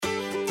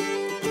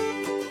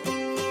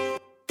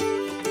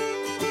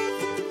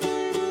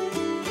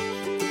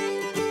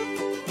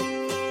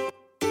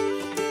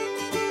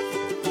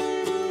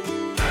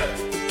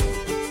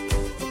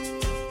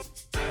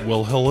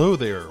Well, hello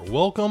there.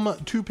 Welcome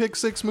to Pick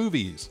 6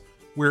 Movies,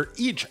 where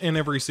each and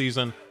every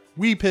season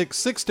we pick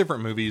 6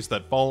 different movies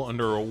that fall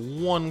under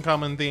one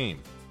common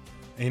theme.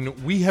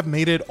 And we have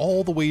made it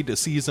all the way to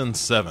season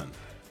 7.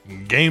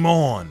 Game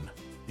On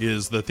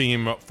is the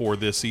theme for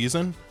this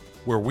season,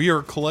 where we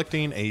are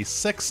collecting a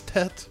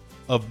sextet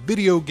of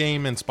video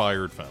game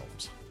inspired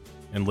films.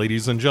 And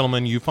ladies and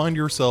gentlemen, you find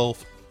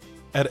yourself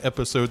at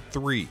episode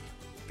 3,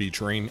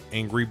 featuring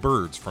Angry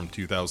Birds from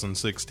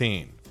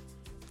 2016.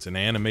 It's an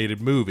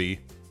animated movie,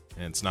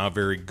 and it's not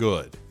very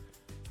good.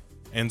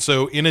 And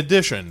so, in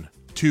addition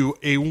to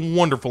a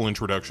wonderful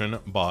introduction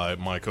by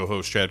my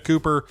co-host Chad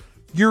Cooper,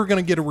 you're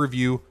going to get a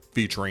review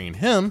featuring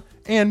him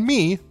and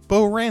me,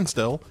 Bo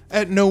Ransdell,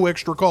 at no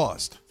extra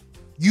cost.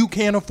 You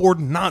can't afford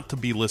not to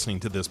be listening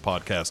to this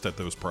podcast at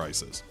those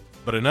prices.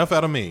 But enough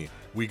out of me.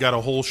 We got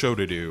a whole show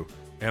to do,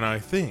 and I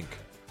think,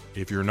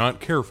 if you're not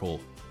careful,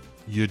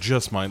 you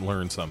just might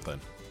learn something.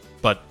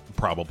 But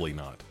probably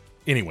not.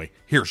 Anyway,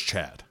 here's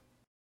Chad.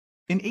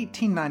 In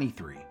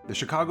 1893, the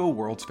Chicago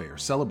World's Fair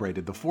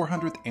celebrated the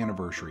 400th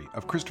anniversary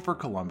of Christopher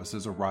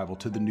Columbus's arrival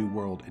to the New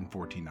World in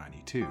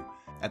 1492.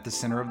 At the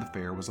center of the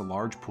fair was a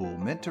large pool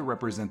meant to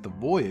represent the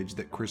voyage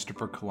that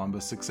Christopher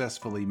Columbus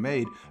successfully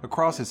made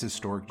across his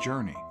historic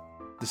journey.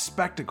 The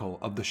spectacle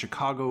of the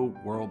Chicago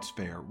World's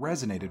Fair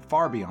resonated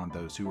far beyond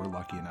those who were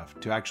lucky enough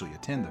to actually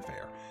attend the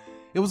fair.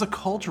 It was a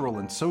cultural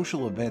and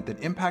social event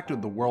that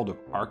impacted the world of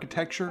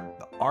architecture,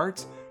 the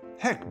arts,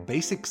 heck,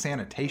 basic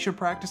sanitation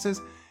practices,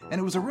 and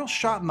it was a real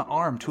shot in the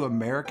arm to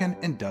American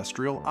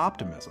industrial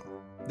optimism.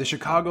 The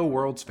Chicago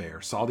World's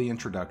Fair saw the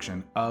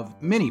introduction of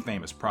many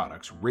famous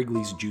products: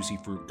 Wrigley's Juicy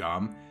Fruit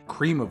Gum,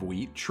 cream of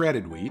wheat,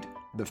 shredded wheat,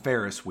 the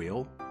Ferris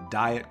wheel,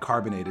 diet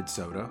carbonated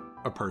soda,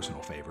 a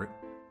personal favorite,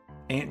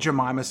 Aunt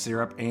Jemima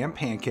syrup and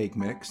pancake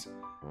mix,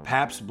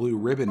 Pabst Blue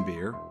Ribbon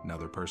beer,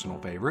 another personal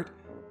favorite,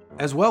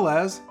 as well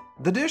as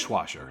the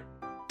dishwasher,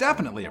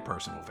 definitely a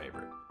personal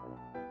favorite.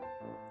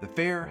 The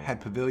fair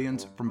had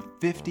pavilions from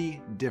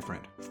 50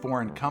 different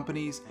foreign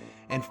companies,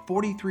 and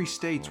 43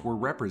 states were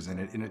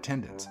represented in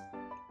attendance.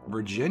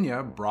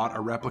 Virginia brought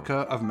a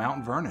replica of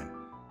Mount Vernon.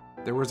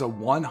 There was a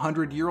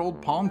 100-year-old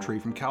palm tree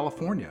from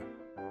California.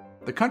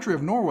 The country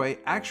of Norway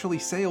actually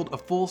sailed a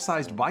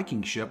full-sized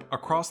Viking ship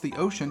across the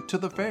ocean to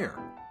the fair.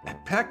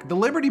 Heck, the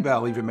Liberty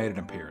Bell even made an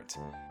appearance.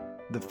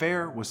 The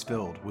fair was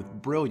filled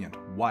with brilliant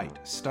white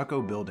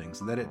stucco buildings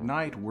that at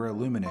night were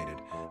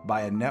illuminated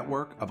by a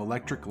network of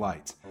electric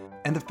lights,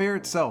 and the fair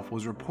itself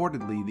was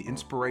reportedly the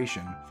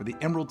inspiration for the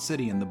Emerald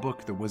City in the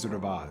book The Wizard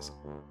of Oz.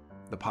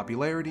 The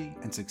popularity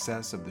and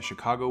success of the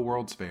Chicago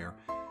World's Fair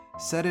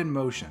set in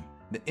motion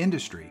the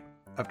industry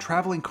of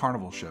traveling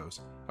carnival shows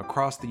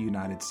across the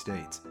United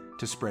States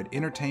to spread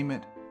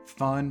entertainment,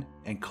 fun,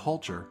 and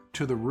culture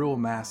to the rural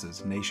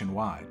masses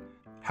nationwide.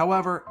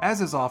 However,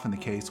 as is often the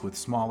case with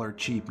smaller,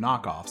 cheap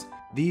knockoffs,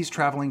 these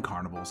traveling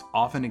carnivals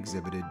often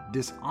exhibited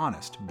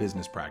dishonest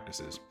business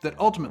practices that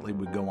ultimately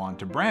would go on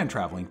to brand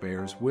traveling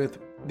fairs with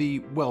the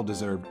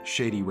well-deserved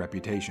shady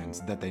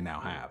reputations that they now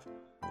have.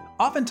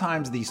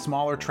 Oftentimes, these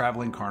smaller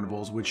traveling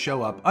carnivals would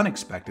show up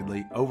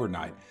unexpectedly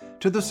overnight,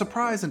 to the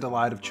surprise and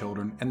delight of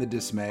children and the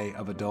dismay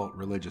of adult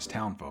religious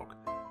townfolk.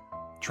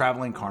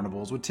 Traveling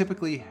carnivals would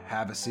typically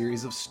have a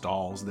series of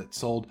stalls that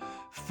sold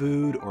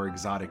food or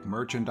exotic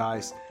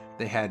merchandise.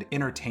 They had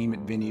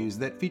entertainment venues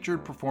that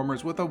featured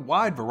performers with a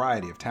wide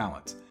variety of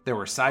talents. There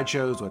were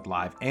sideshows with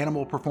live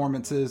animal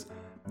performances,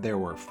 there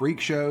were freak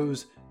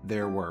shows,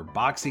 there were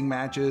boxing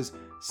matches,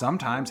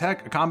 sometimes,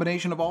 heck, a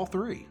combination of all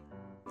three.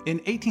 In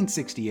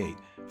 1868,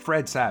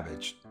 Fred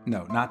Savage,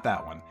 no, not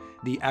that one,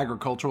 the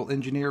agricultural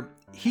engineer,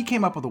 he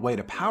came up with a way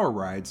to power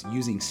rides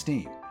using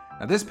steam.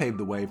 Now, this paved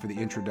the way for the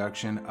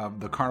introduction of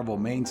the carnival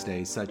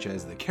mainstays such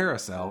as the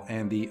carousel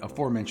and the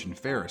aforementioned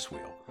Ferris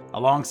wheel.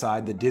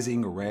 Alongside the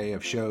dizzying array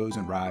of shows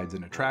and rides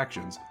and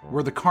attractions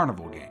were the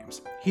carnival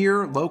games.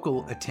 Here,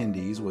 local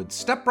attendees would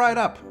step right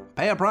up,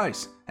 pay a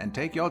price, and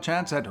take your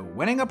chance at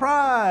winning a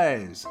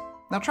prize.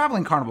 Now,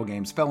 traveling carnival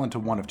games fell into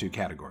one of two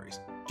categories: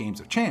 games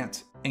of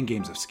chance and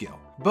games of skill,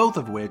 both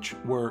of which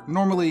were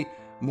normally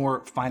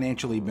more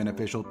financially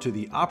beneficial to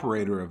the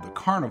operator of the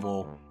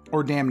carnival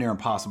or damn near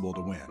impossible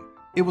to win.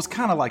 It was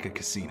kind of like a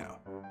casino.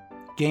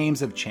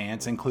 Games of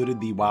chance included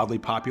the wildly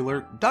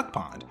popular Duck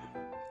Pond,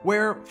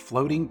 where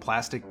floating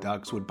plastic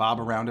ducks would bob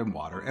around in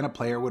water and a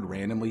player would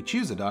randomly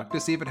choose a duck to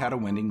see if it had a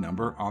winning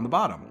number on the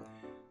bottom.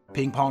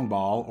 Ping pong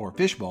ball or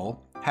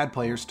fishbowl had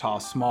players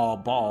toss small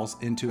balls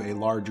into a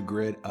large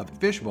grid of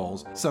fish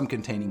bowls, some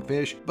containing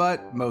fish,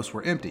 but most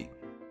were empty.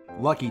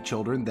 Lucky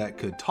children that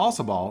could toss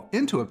a ball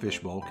into a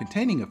fishbowl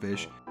containing a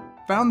fish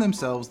found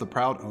themselves the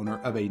proud owner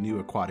of a new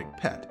aquatic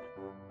pet.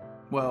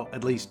 Well,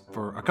 at least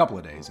for a couple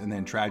of days, and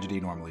then tragedy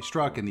normally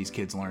struck and these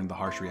kids learned the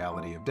harsh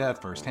reality of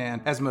death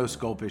firsthand, as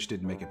most goldfish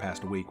didn't make it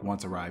past a week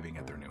once arriving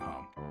at their new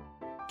home.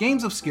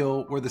 Games of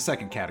skill were the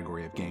second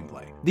category of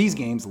gameplay. These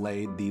games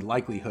laid the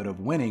likelihood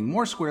of winning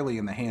more squarely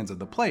in the hands of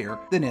the player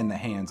than in the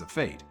hands of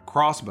fate.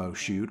 Crossbow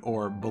Shoot,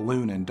 or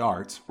Balloon and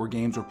Darts, were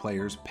games where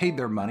players paid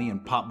their money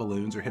and popped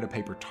balloons or hit a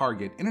paper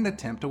target in an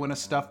attempt to win a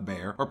stuffed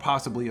bear or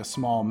possibly a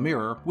small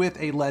mirror with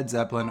a Led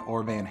Zeppelin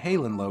or Van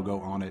Halen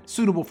logo on it,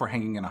 suitable for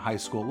hanging in a high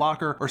school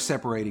locker or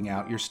separating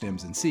out your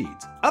stems and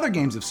seeds. Other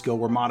games of skill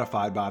were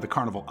modified by the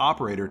carnival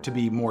operator to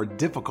be more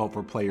difficult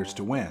for players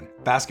to win.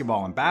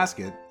 Basketball and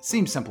basket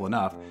seems simple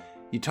enough.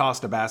 You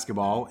tossed a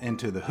basketball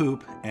into the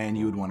hoop and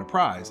you would win a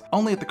prize.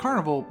 Only at the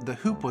carnival, the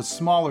hoop was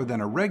smaller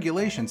than a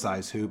regulation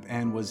size hoop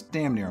and was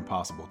damn near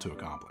impossible to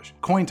accomplish.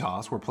 Coin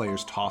toss, where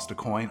players tossed a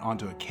coin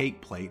onto a cake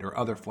plate or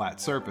other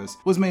flat surface,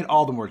 was made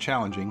all the more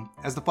challenging,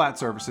 as the flat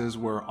surfaces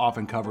were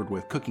often covered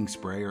with cooking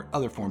spray or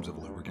other forms of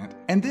lubricant.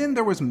 And then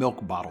there was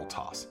milk bottle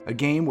toss, a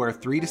game where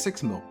 3 to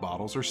 6 milk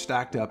bottles are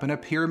stacked up in a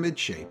pyramid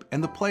shape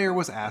and the player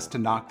was asked to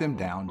knock them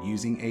down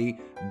using a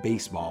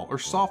baseball or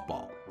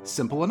softball.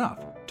 Simple enough.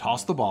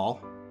 Toss the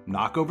ball,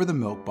 knock over the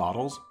milk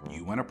bottles,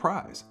 you win a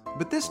prize.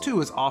 But this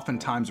too is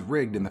oftentimes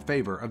rigged in the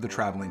favor of the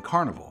traveling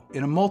carnival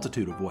in a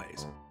multitude of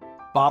ways.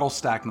 Bottles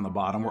stacked on the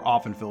bottom were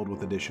often filled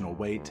with additional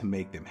weight to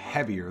make them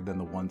heavier than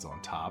the ones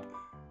on top.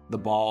 The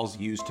balls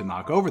used to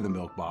knock over the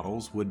milk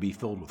bottles would be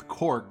filled with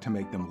cork to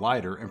make them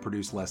lighter and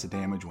produce less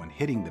damage when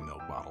hitting the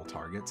milk bottle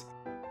targets.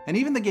 And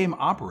even the game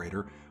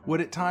operator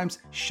would at times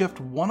shift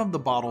one of the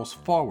bottles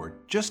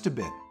forward just a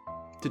bit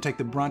to take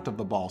the brunt of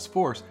the ball's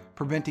force,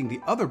 preventing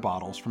the other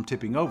bottles from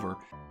tipping over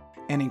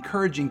and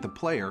encouraging the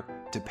player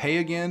to pay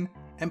again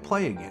and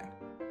play again.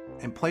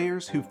 And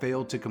players who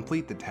failed to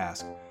complete the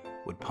task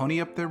would pony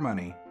up their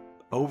money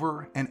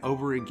over and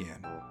over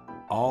again,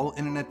 all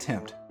in an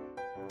attempt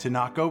to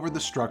knock over the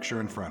structure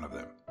in front of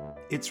them.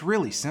 It's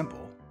really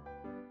simple.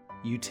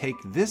 You take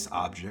this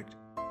object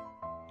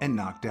and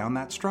knock down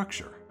that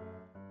structure.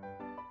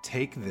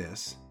 Take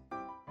this,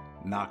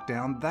 knock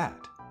down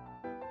that.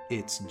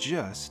 It's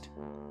just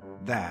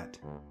that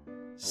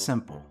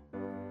simple.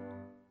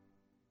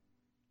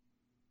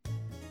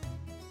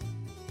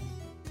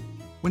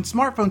 When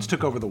smartphones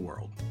took over the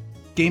world,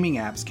 gaming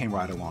apps came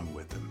right along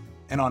with them.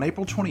 And on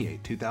April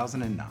 28,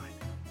 2009,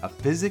 a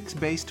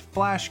physics-based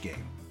Flash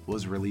game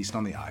was released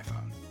on the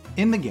iPhone.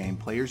 In the game,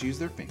 players use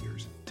their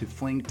fingers to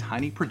fling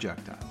tiny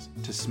projectiles,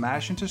 to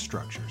smash into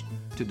structures,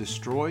 to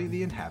destroy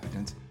the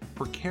inhabitants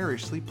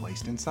precariously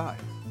placed inside.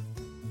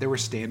 There were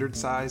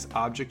standard-size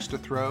objects to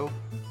throw,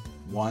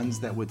 ones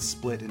that would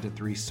split into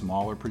 3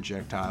 smaller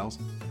projectiles.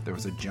 There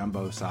was a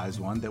jumbo-sized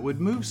one that would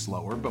move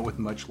slower but with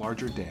much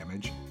larger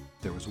damage.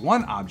 There was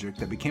one object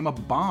that became a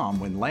bomb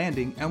when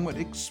landing and would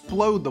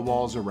explode the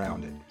walls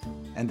around it.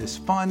 And this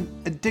fun,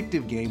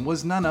 addictive game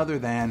was none other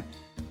than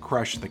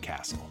Crush the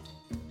Castle.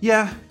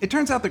 Yeah, it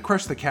turns out that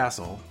Crush the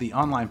Castle, the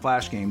online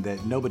Flash game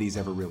that nobody's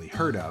ever really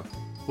heard of,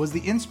 was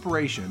the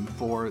inspiration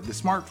for the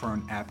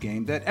smartphone app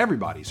game that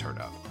everybody's heard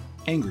of,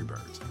 Angry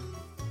Birds.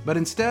 But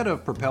instead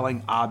of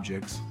propelling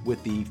objects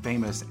with the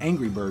famous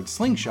Angry Birds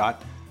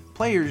slingshot,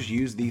 players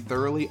used the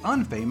thoroughly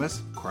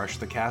unfamous Crush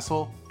the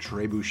Castle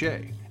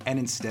trebuchet. And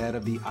instead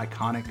of the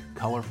iconic,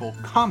 colorful,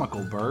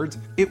 comical birds,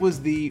 it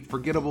was the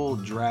forgettable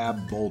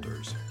drab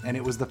boulders. And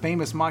it was the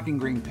famous mocking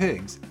green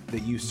pigs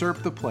that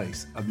usurped the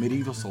place of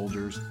medieval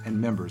soldiers and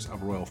members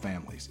of royal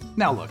families.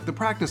 Now look, the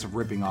practice of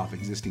ripping off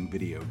existing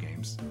video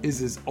games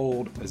is as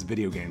old as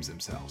video games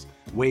themselves.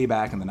 Way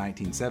back in the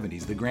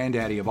 1970s, the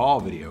granddaddy of all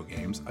video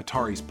games,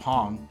 Atari's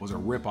Pong, was a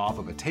rip-off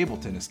of a table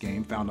tennis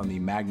game found on the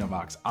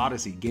Magnavox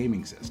Odyssey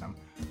gaming system.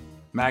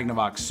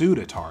 Magnavox sued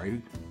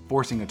Atari,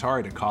 forcing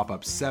Atari to cough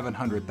up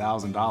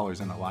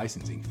 $700,000 in a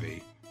licensing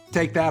fee.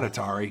 Take that,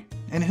 Atari.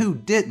 And who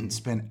didn't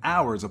spend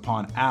hours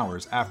upon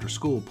hours after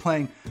school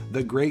playing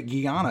the Great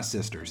Guiana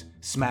Sisters,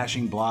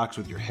 smashing blocks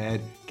with your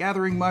head,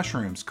 gathering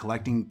mushrooms,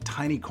 collecting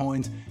tiny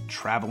coins,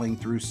 traveling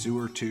through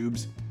sewer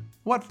tubes?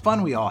 What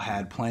fun we all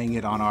had playing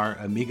it on our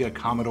Amiga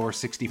Commodore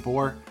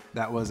 64.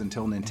 That was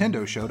until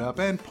Nintendo showed up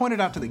and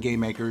pointed out to the game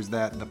makers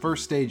that the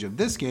first stage of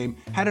this game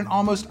had an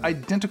almost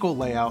identical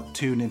layout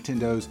to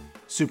Nintendo's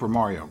Super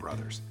Mario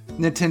Bros.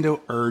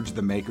 Nintendo urged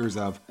the makers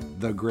of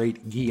the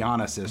Great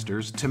Guiana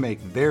Sisters to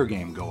make their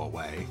game go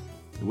away,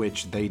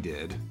 which they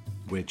did,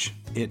 which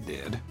it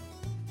did.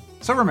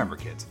 So remember,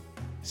 kids,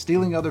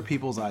 stealing other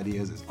people's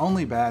ideas is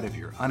only bad if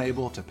you're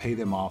unable to pay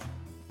them off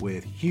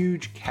with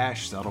huge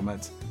cash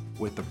settlements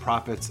with the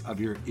profits of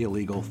your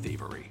illegal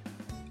thievery.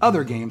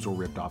 Other games were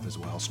ripped off as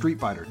well. Street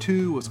Fighter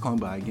II was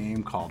cloned by a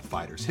game called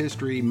Fighter's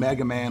History.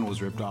 Mega Man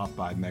was ripped off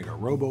by Mega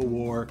Robo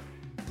War.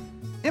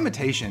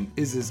 Imitation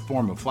is his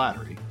form of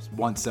flattery.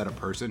 Once said a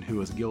person who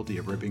was guilty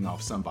of ripping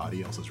off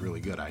somebody else's really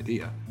good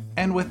idea.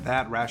 And with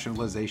that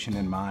rationalization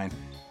in mind,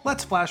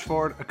 let's flash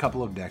forward a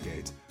couple of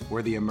decades,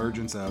 where the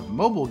emergence of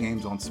mobile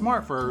games on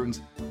smartphones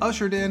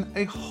ushered in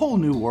a whole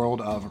new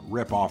world of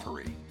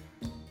rip-offery.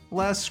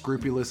 Less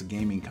scrupulous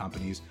gaming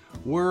companies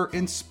were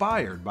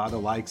inspired by the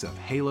likes of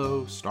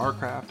Halo,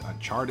 StarCraft,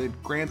 Uncharted,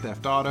 Grand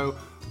Theft Auto,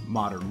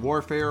 Modern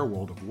Warfare,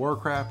 World of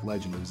Warcraft,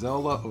 Legend of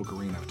Zelda,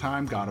 Ocarina of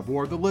Time, God of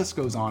War, the list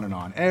goes on and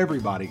on.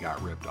 Everybody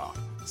got ripped off.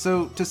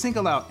 So, to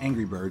single out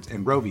Angry Birds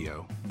and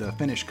Rovio, the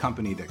Finnish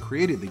company that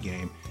created the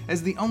game,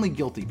 as the only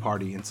guilty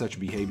party in such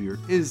behavior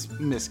is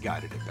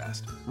misguided at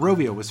best.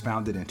 Rovio was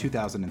founded in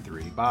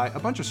 2003 by a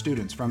bunch of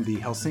students from the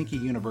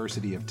Helsinki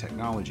University of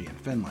Technology in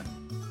Finland.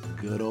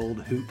 Good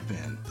old Hoot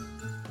Finn.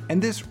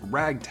 And this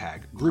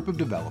ragtag group of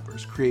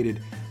developers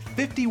created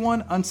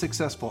 51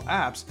 unsuccessful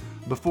apps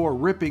before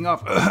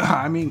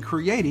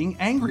creating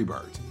Angry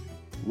Birds,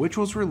 which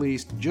was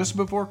released just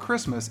before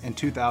Christmas in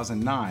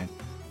 2009,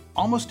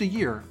 almost a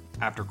year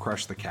after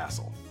Crush the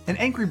Castle. And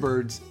Angry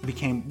Birds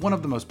became one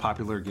of the most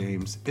popular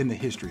games in the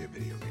history of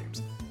video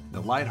games.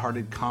 The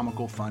lighthearted,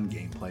 comical, fun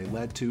gameplay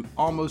led to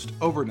almost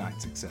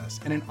overnight success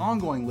and an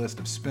ongoing list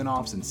of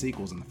spin-offs and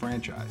sequels in the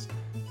franchise.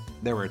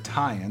 There were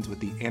tie-ins with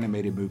the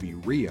animated movie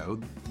Rio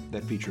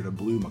that featured a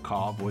blue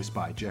macaw voiced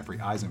by Jeffrey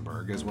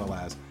Eisenberg, as well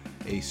as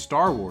a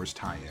Star Wars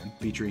tie-in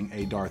featuring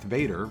a Darth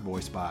Vader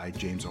voiced by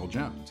James Earl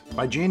Jones.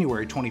 By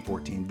January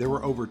 2014, there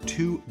were over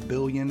 2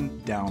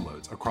 billion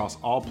downloads across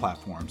all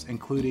platforms,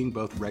 including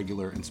both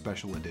regular and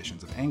special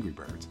editions of Angry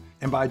Birds.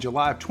 And by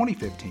July of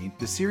 2015,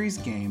 the series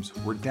games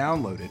were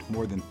downloaded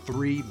more than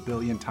 3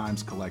 billion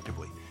times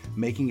collectively,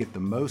 making it the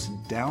most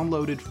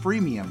downloaded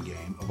freemium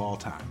game of all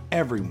time.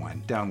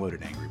 Everyone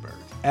downloaded Angry Birds.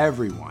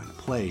 Everyone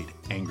played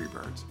Angry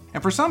Birds.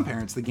 And for some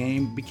parents, the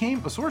game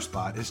became a sore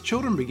spot as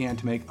children began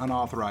to make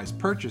unauthorized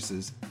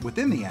purchases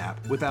within the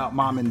app without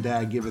mom and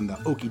dad giving the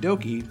okie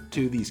dokie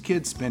to these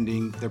kids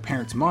spending their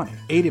parents' money.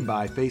 Aided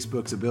by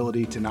Facebook's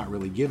ability to not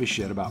really give a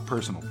shit about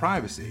personal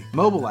privacy,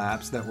 mobile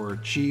apps that were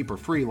cheap or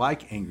free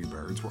like Angry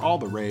Birds were all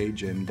the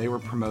rage, and they were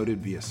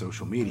promoted via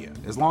social media.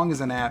 As long as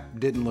an app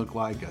didn't look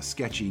like a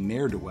sketchy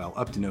ne'er-do-well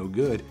up to no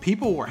good,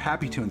 people were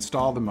happy to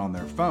install them on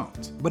their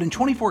phones. But in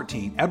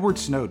 2014, Edward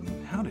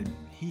Snowden, how did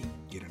he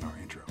get in our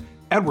intro?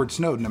 Edward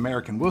Snowden,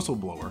 American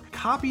whistleblower,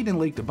 copied and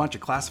leaked a bunch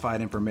of classified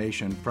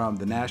information from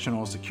the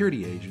National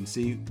Security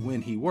Agency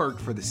when he worked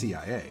for the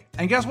CIA.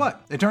 And guess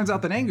what? It turns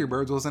out that Angry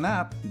Birds was an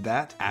app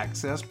that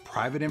accessed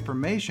private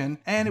information,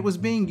 and it was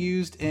being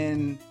used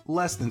in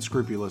less than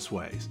scrupulous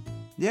ways.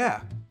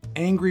 Yeah,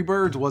 Angry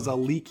Birds was a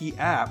leaky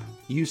app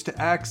used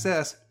to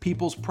access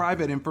people's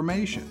private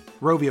information.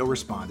 Rovio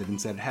responded and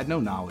said it had no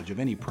knowledge of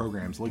any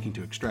programs looking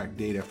to extract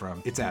data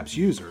from its app's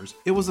users.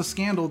 It was a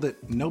scandal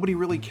that nobody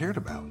really cared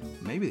about.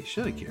 Maybe they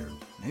should have cared.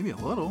 Maybe a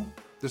little.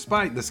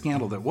 Despite the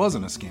scandal that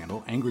wasn't a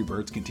scandal, Angry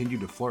Birds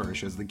continued to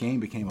flourish as the game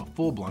became a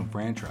full-blown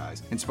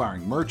franchise,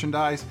 inspiring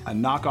merchandise, a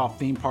knockoff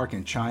theme park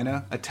in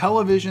China, a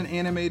television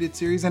animated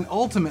series, and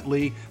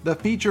ultimately, the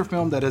feature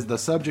film that is the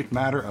subject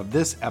matter of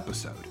this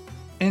episode.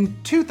 In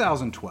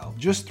 2012,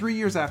 just 3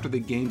 years after the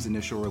game's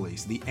initial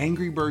release, the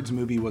Angry Birds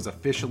movie was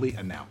officially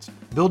announced.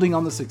 Building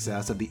on the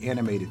success of the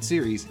animated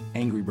series,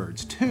 Angry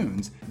Birds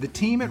Toons, the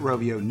team at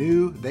Rovio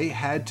knew they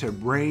had to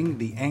bring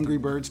the Angry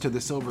Birds to the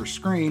silver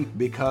screen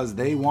because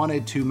they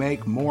wanted to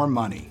make more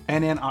money.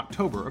 And in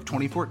October of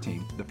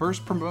 2014, the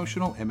first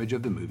promotional image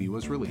of the movie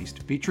was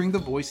released, featuring the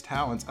voice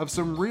talents of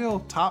some real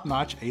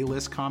top-notch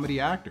A-list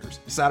comedy actors.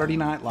 Saturday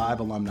Night Live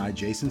alumni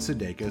Jason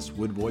Sudeikis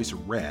would voice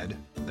Red,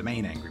 the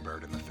main Angry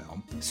Bird in the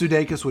film.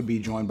 Sudeikis would be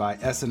joined by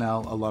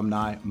SNL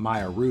alumni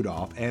Maya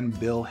Rudolph and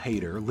Bill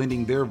Hader,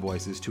 lending their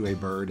voices to a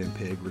bird and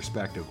pig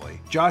respectively.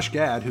 Josh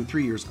Gad, who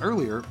 3 years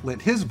earlier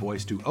lent his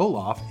voice to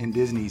Olaf in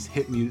Disney's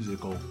hit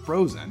musical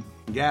Frozen.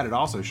 Gad had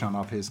also shown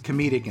off his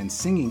comedic and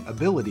singing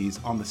abilities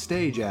on the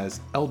stage as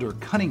Elder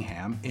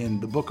Cunningham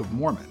in The Book of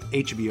Mormon.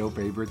 HBO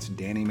favorites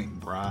Danny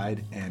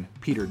McBride and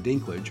Peter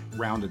Dinklage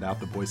rounded out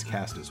the voice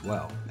cast as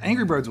well.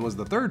 Angry Birds was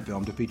the third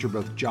film to feature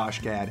both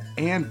Josh Gad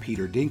and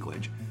Peter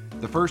Dinklage,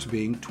 the first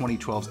being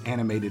 2012's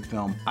animated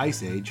film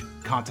Ice Age: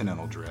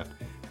 Continental Drift,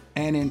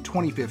 and in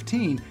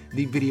 2015,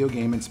 the video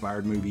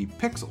game-inspired movie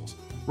Pixels.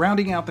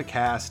 Rounding out the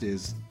cast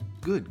is,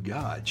 good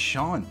God,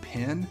 Sean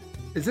Penn?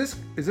 Is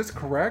this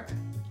correct?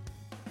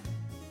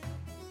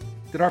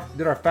 Did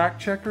our fact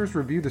checkers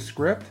review the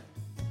script?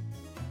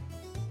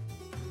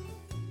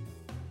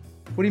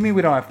 What do you mean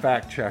we don't have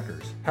fact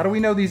checkers? How do we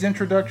know these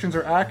introductions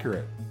are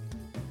accurate?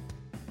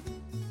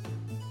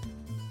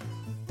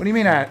 What do you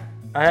mean I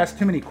asked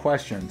too many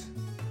questions?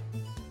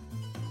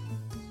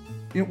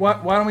 You know,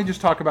 why don't we just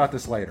talk about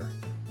this later?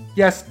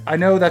 Yes, I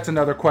know that's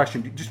another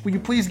question. Just will you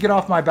please get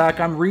off my back?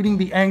 I'm reading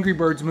the Angry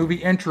Birds movie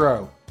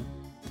intro.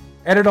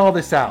 Edit all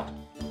this out.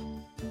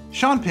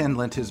 Sean Penn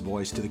lent his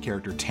voice to the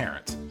character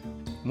Terrence,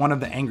 one of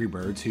the Angry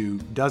Birds who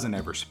doesn't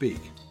ever speak.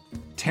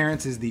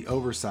 Terrence is the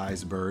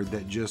oversized bird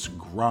that just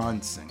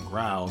grunts and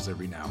growls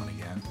every now and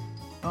again.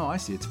 Oh, I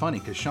see. It's funny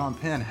because Sean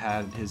Penn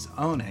had his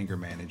own anger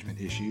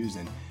management issues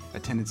and a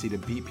tendency to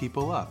beat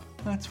people up.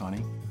 That's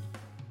funny.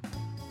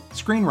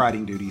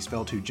 Screenwriting duties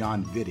fell to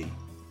John Vitti.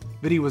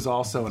 Vitti was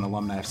also an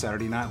alumni of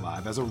Saturday Night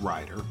Live as a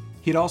writer.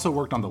 He had also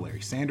worked on The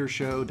Larry Sanders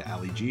Show, The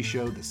Ali G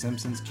Show, The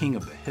Simpsons, King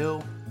of the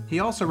Hill. He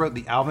also wrote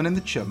the Alvin and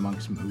the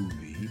Chipmunks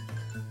movie,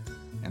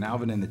 and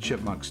Alvin and the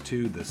Chipmunks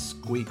 2, The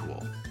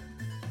Squeakquel.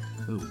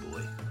 Oh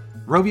boy.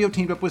 Rovio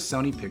teamed up with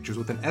Sony Pictures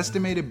with an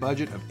estimated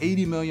budget of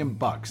 $80 million,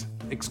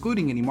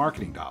 excluding any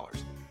marketing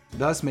dollars,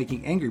 thus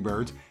making Angry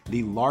Birds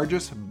the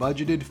largest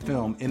budgeted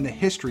film in the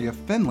history of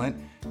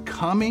Finland.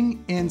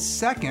 Coming in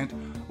second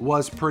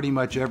was pretty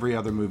much every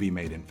other movie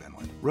made in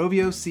Finland.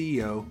 Rovio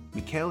CEO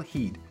Mikael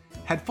Hed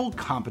had full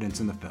confidence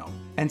in the film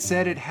and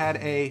said it had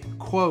a,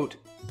 quote,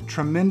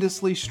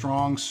 tremendously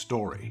strong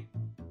story.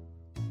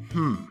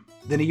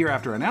 Then a year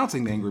after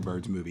announcing the Angry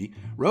Birds movie,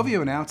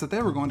 Rovio announced that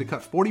they were going to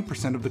cut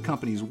 40% of the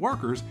company's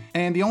workers,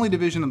 and the only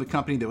division of the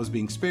company that was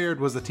being spared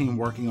was the team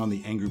working on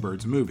the Angry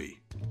Birds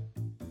movie.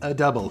 A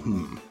double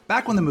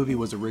Back when the movie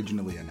was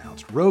originally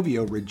announced,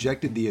 Rovio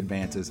rejected the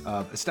advances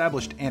of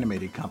established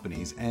animated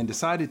companies and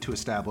decided to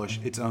establish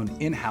its own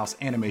in-house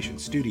animation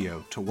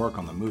studio to work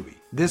on the movie.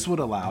 This would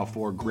allow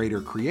for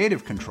greater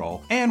creative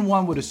control, and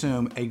one would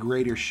assume a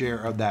greater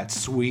share of that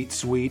sweet,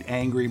 sweet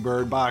Angry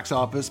Bird box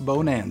office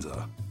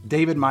bonanza.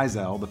 David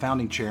Mizell, the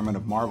founding chairman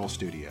of Marvel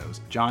Studios,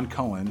 John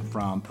Cohen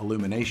from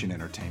Illumination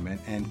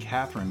Entertainment, and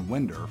Catherine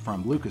Winder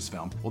from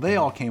Lucasfilm, well, they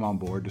all came on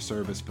board to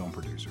serve as film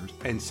producers,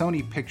 and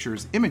Sony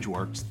Pictures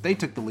Imageworks, they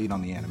took the lead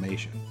on the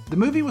animation. The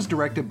movie was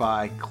directed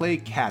by Clay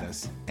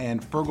Caddis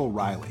and Fergal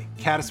Riley.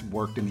 Caddis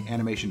worked in the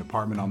animation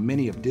department on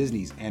many of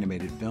Disney's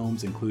animated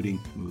films, including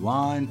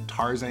Mulan,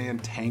 Tarzan,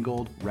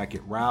 Tangled,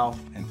 Wreck-It Ralph,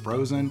 and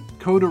Frozen.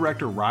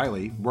 Co-director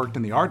Riley worked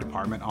in the art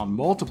department on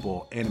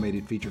multiple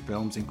animated feature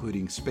films,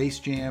 including Space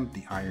Jam,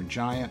 The Iron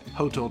Giant,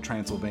 Hotel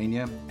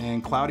Transylvania,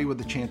 and Cloudy with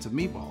a Chance of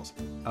Meatballs,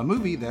 a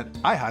movie that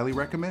I highly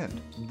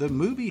recommend. The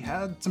movie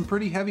had some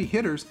pretty heavy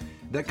hitters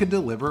that could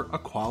deliver a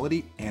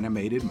quality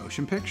animated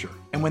motion picture.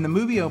 And when the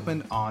movie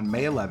opened on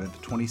May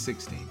 11th,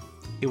 2016,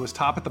 it was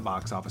top at the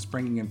box office,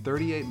 bringing in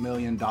 $38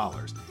 million,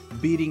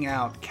 beating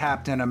out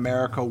Captain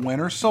America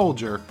Winter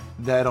Soldier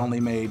that only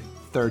made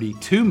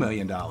 $32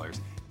 million.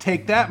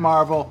 Take that,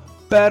 Marvel.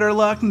 Better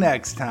luck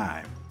next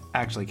time.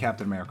 Actually,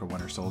 Captain America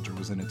Winter Soldier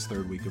was in its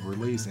third week of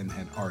release and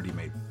had already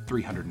made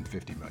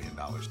 $350 million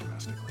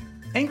domestically.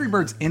 Angry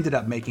Birds ended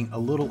up making a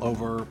little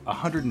over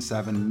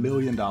 $107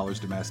 million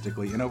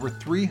domestically and over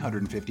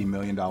 $350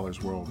 million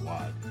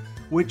worldwide,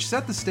 which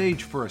set the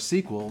stage for a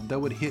sequel that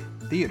would hit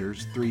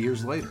theaters 3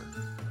 years later.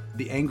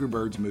 The Angry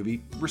Birds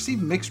movie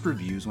received mixed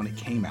reviews when it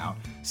came out.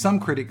 Some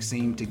critics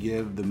seemed to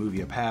give the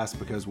movie a pass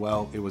because,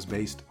 well, it was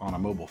based on a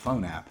mobile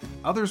phone app.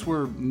 Others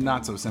were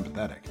not so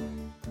sympathetic.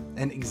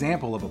 An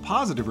example of a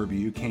positive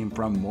review came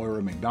from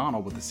Moira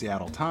McDonald with the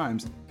Seattle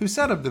Times, who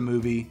said of the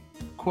movie,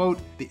 quote,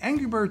 "The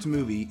Angry Birds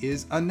movie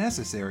is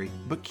unnecessary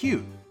but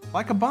cute,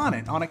 like a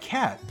bonnet on a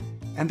cat,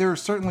 and there are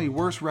certainly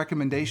worse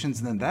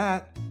recommendations than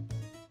that.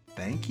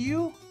 Thank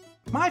you?"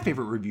 My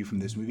favorite review from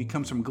this movie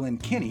comes from Glenn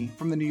Kinney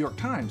from the New York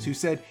Times, who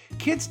said,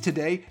 "Kids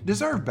today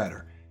deserve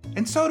better.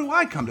 And so do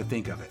I, come to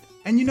think of it.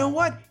 And you know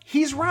what?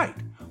 He's right.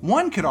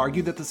 One could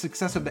argue that the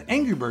success of the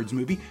Angry Birds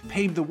movie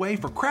paved the way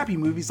for crappy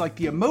movies like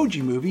the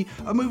Emoji Movie,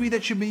 a movie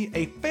that should be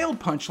a failed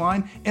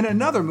punchline in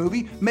another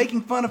movie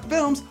making fun of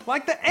films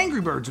like the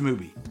Angry Birds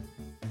movie."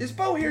 Is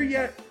Bo here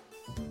yet?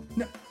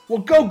 No.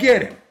 Well, go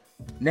get him.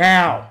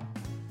 Now.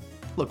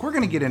 Look, we're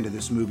going to get into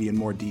this movie in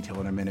more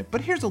detail in a minute,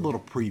 but here's a little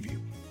preview.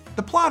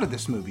 The plot of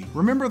this movie,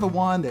 remember the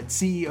one that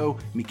CEO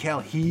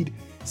Mikael Hed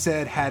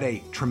said had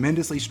a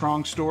tremendously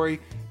strong story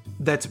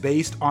that's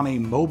based on a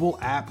mobile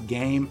app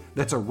game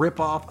that's a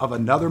ripoff of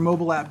another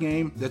mobile app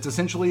game that's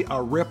essentially a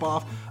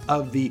ripoff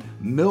of the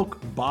milk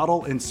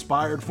bottle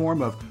inspired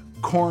form of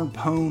corn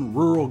pone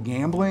rural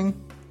gambling?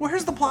 Well,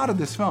 here's the plot of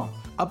this film.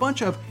 A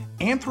bunch of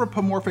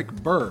anthropomorphic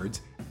birds,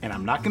 and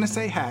I'm not going to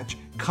say hatch,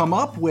 come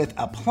up with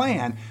a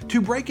plan to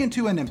break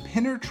into an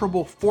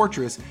impenetrable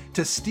fortress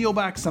to steal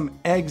back some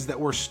eggs that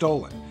were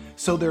stolen.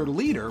 So their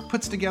leader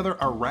puts together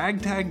a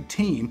ragtag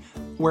team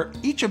where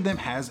each of them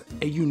has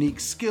a unique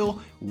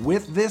skill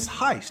with this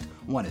heist.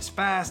 One is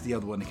fast, the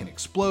other one can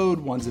explode,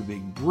 one's a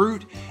big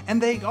brute,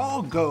 and they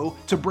all go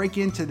to break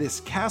into this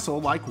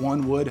castle like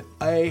one would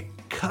a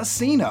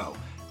casino.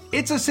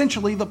 It's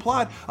essentially the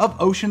plot of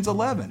Ocean's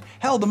 11.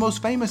 Hell, the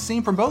most famous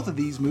scene from both of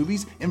these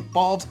movies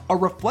involves a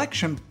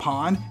reflection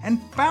pond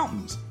and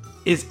fountains.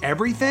 Is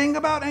everything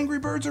about Angry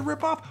Birds a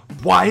ripoff?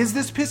 Why is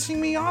this pissing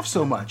me off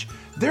so much?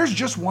 There's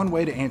just one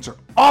way to answer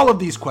all of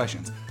these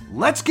questions.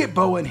 Let's get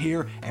Bo in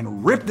here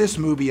and rip this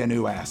movie a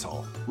new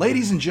asshole.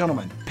 Ladies and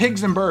gentlemen,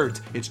 Pigs and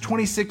Birds, it's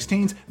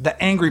 2016's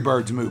The Angry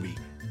Birds movie.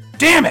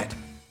 Damn it!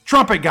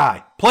 Trumpet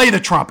guy, play the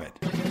trumpet.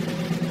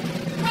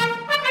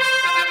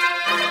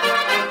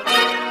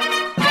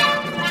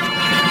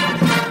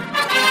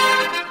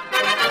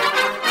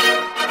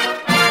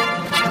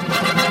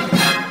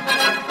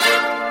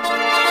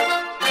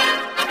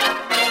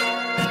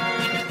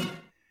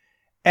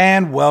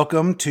 And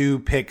welcome to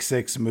Pick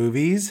Six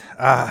Movies.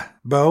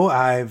 Bo,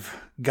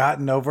 I've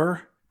gotten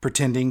over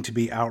pretending to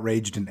be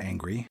outraged and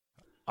angry.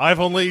 I've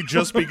only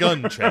just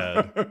begun,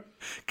 Chad.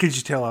 Could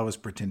you tell I was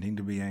pretending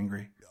to be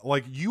angry?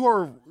 Like, you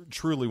are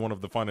truly one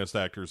of the finest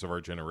actors of our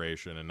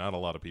generation, and not a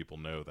lot of people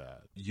know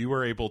that. You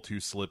are able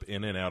to slip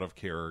in and out of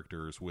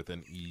characters with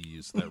an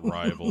ease that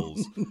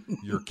rivals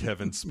your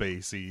Kevin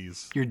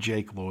Spaceys. Your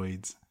Jake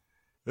Lloyds.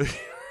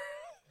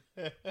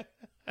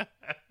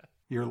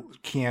 Your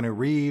Keanu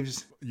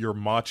Reeves. Your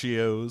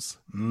Machios.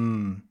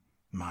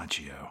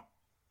 Machio.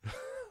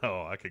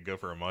 Oh, I could go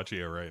for a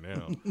Machio right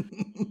now.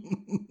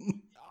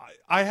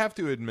 I have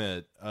to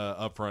admit,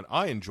 up front,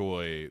 I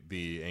enjoy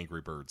the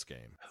Angry Birds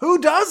game. Who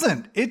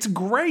doesn't? It's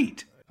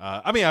great.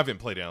 I mean, I haven't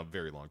played it in a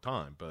very long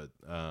time, but,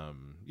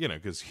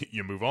 because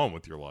you move on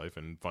with your life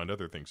and find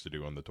other things to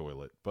do on the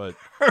toilet. But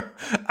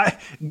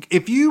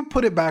if you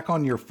put it back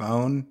on your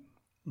phone,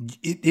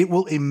 it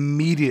will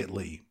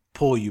immediately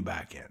pull you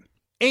back in.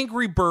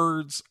 Angry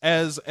Birds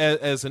as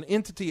an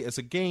entity, as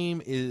a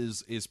game,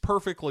 is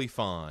perfectly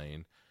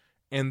fine.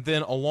 And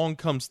then along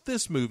comes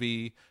this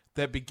movie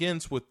that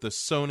begins with the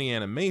Sony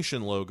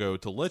Animation logo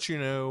to let you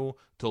know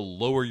to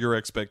lower your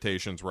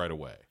expectations right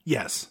away.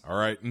 Yes. All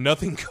right.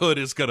 Nothing good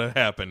is going to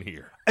happen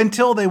here.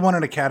 Until they won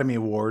an Academy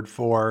Award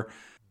for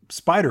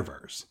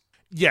Spider-Verse.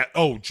 Yeah.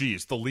 Oh,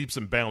 geez. The leaps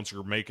and bounds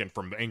you're making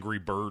from Angry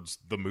Birds,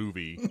 the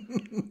movie,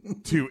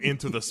 to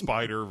Into the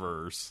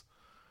Spider-Verse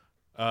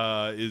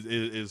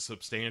is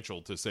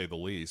substantial, to say the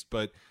least.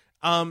 But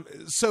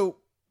so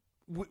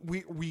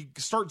we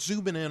start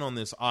zooming in on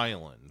this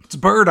island. It's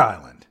Bird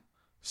Island.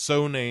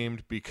 So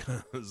named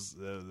because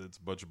it's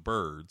a bunch of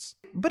birds.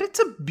 But it's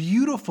a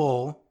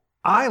beautiful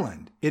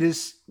island. It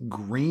is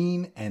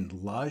green and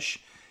lush.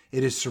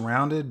 It is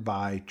surrounded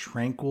by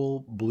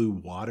tranquil blue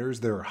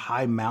waters. There are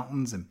high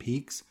mountains and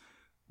peaks,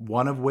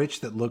 one of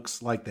which that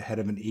looks like the head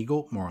of an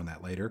eagle. More on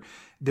that later.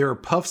 There are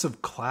puffs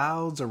of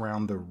clouds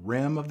around the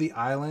rim of the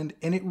island,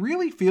 and it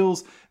really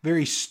feels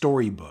very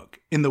storybook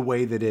in the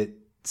way that it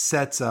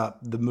sets up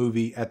the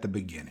movie at the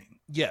beginning.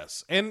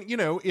 Yes, and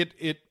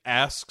it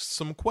asks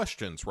some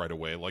questions right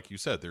away. Like you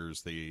said,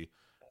 there's the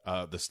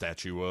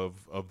statue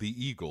of the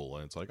eagle,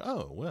 and it's like,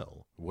 oh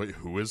well,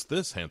 who is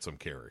this handsome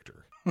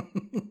character?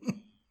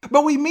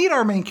 But we meet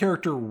our main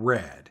character,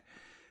 Red,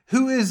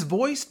 who is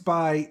voiced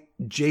by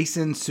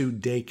Jason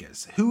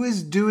Sudeikis, who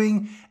is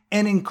doing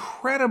an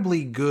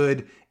incredibly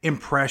good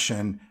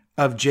impression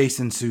of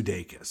Jason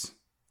Sudeikis.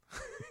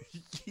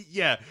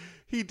 Yeah.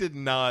 He did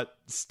not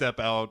step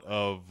out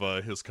of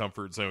his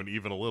comfort zone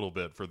even a little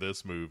bit for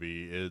this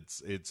movie.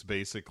 It's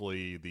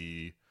basically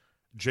the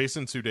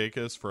Jason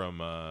Sudeikis from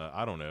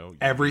I don't know,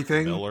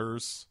 Everything.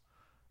 Millers.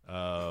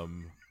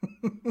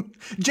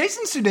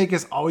 Jason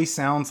Sudeikis always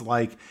sounds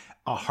like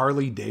a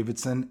Harley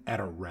Davidson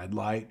at a red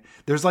light.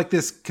 There's like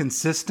this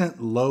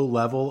consistent low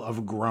level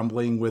of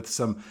grumbling with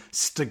some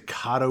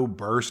staccato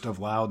burst of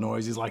loud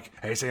noise. He's like,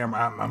 "Hey Sam,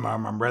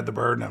 I'm Red the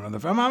bird, and I'm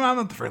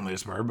not the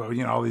friendliest bird, but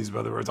all these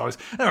other birds always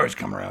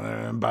come around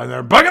there and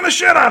they're bugging the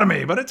shit out of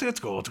me. But it's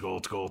cool.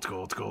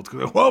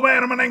 Whoa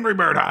man, I'm an angry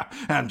bird.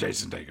 I'm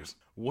Jason Sudeikis."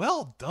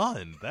 Well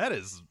done. That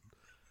is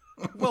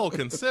well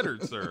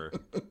considered, sir.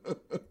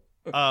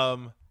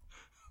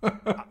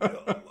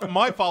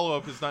 My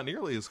follow-up is not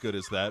nearly as good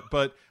as that,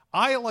 but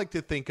I like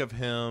to think of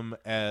him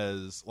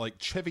as like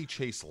Chevy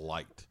Chase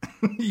light.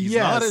 He's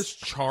not as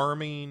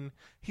charming.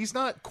 He's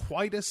not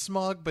quite as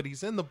smug, but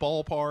he's in the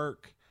ballpark.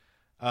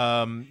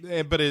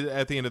 But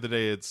at the end of the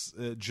day, it's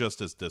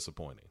just as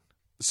disappointing.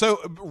 So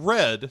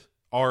Red,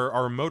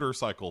 our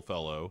motorcycle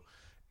fellow,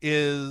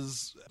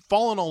 is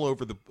falling all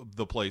over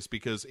the place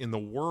because in the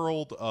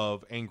world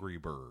of Angry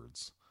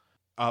Birds,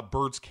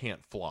 birds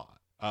can't fly.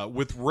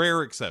 With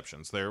rare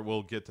exceptions. There,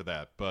 we'll get to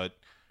that. But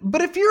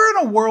if you're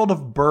in a world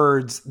of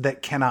birds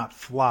that cannot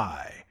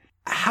fly,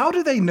 how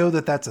do they know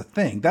that that's a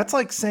thing? That's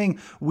like saying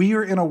we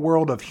are in a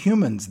world of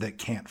humans that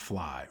can't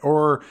fly,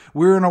 or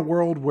we're in a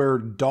world where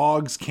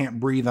dogs can't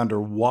breathe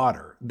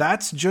underwater.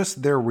 That's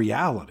just their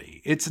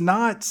reality. It's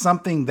not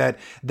something that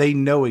they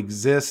know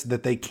exists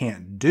that they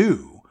can't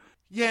do.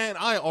 Yeah, and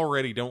I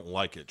already don't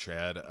like it,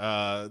 Chad.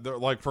 They're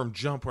like from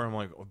jump where I'm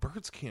like, oh,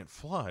 birds can't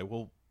fly.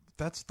 Well,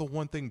 that's the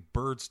one thing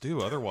birds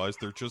do. Otherwise,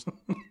 they're just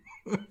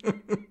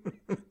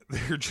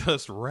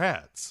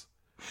rats.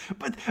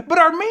 But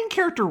our main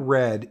character,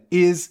 Red,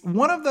 is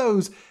one of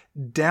those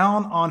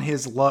down on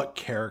his luck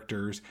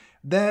characters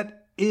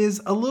that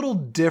is a little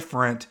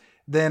different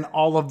than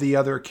all of the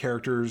other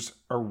characters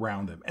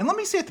around him. And let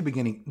me say at the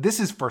beginning, this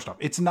is, first off,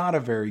 it's not a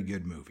very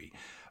good movie.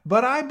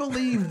 But I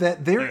believe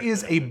that there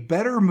is a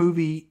better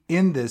movie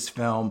in this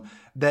film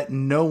that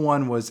no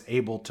one was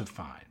able to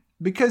find.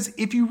 Because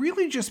if you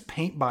really just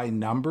paint by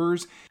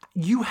numbers,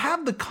 you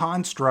have the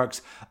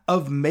constructs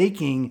of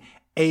making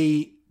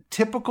a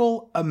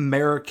typical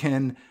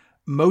American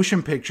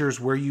motion pictures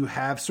where you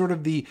have sort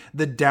of the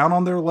down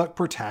on their luck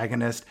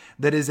protagonist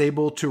that is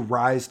able to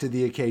rise to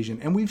the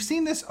occasion. And we've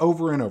seen this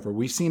over and over.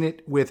 We've seen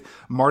it with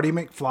Marty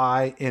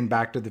McFly in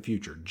Back to the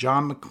Future,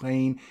 John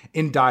McClane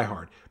in Die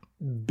Hard,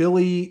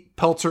 Billy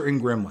Peltzer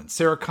in Gremlins,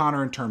 Sarah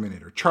Connor in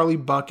Terminator, Charlie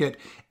Bucket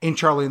in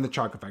Charlie and the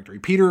Chocolate Factory,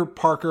 Peter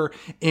Parker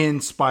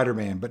in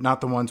Spider-Man, but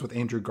not the ones with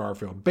Andrew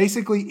Garfield.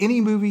 Basically,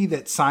 any movie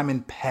that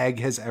Simon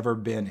Pegg has ever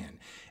been in.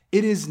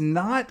 It is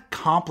not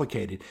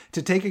complicated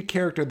to take a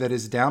character that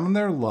is down on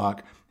their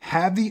luck,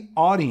 have the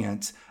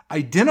audience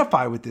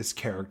identify with this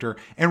character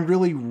and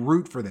really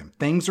root for them.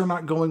 Things are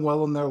not going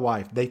well in their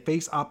life. They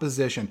face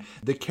opposition.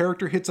 The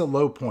character hits a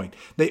low point.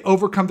 They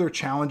overcome their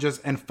challenges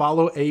and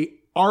follow a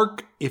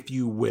arc, if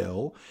you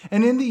will.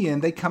 And in the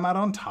end, they come out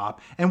on top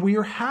and we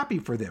are happy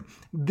for them.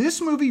 This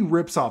movie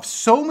rips off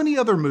so many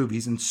other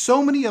movies and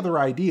so many other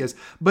ideas,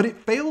 but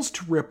it fails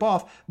to rip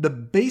off the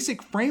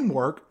basic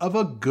framework of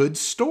a good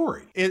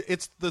story.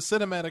 It's the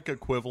cinematic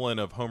equivalent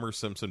of Homer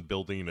Simpson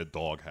building a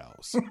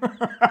doghouse.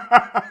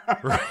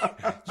 Right?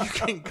 You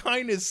can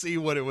kind of see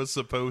what it was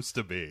supposed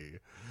to be,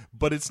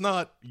 but it's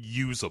not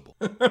usable.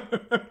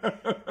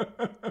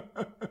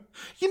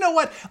 You know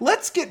what?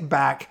 Let's get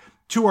back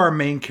to our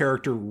main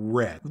character,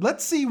 Red.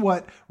 Let's see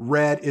what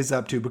Red is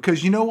up to,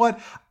 because you know what?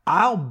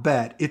 I'll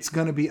bet it's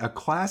going to be a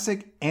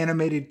classic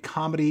animated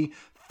comedy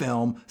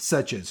film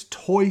such as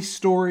Toy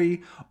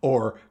Story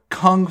or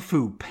Kung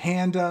Fu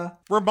Panda.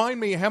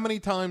 Remind me, how many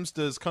times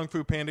does Kung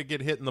Fu Panda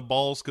get hit in the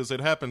balls? Because it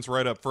happens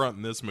right up front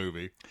in this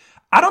movie.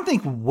 I don't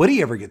think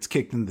Woody ever gets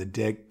kicked in the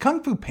dick.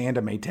 Kung Fu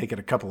Panda may take it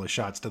a couple of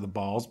shots to the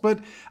balls, but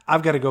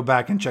I've got to go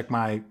back and check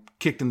my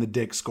kicked in the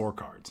dick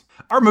scorecards.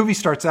 Our movie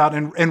starts out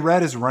and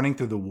Red is running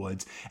through the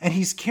woods and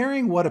he's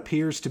carrying what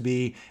appears to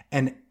be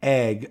an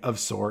egg of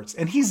sorts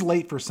and he's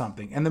late for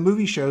something. And the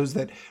movie shows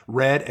that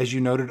Red, as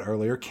you noted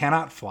earlier,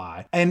 cannot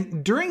fly.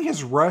 And during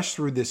his rush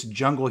through this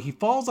jungle, he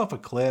falls off a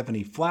cliff and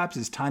he flaps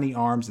his tiny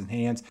arms and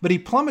hands, but he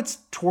plummets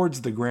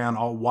towards the ground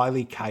all Wile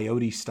E.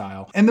 Coyote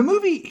style. And the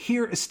movie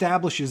here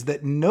establishes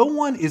that no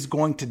one is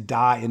going to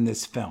die in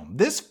this film.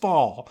 This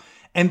fall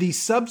and the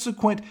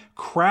subsequent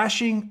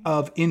crashing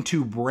of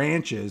into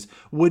branches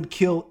would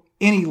kill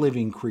any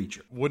living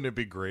creature. Wouldn't it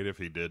be great if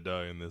he did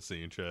die in this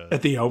scene, Chad?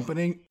 At the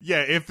opening?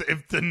 Yeah, if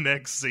the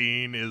next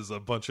scene is a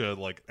bunch of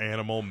like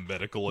animal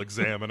medical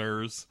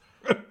examiners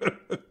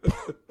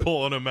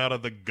pulling him out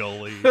of the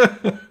gully.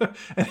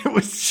 And it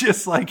was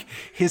just like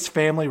his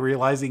family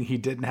realizing he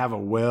didn't have a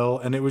will,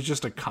 and it was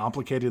just a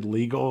complicated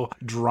legal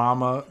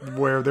drama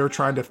where they're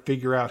trying to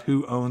figure out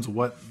who owns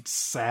what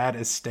sad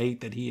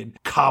estate that he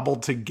had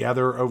cobbled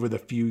together over the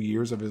few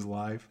years of his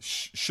life.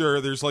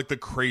 Sure, there's like the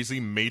crazy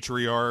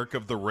matriarch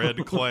of the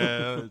Red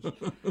Clan.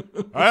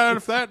 And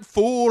if that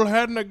fool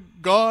hadn't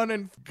have gone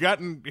and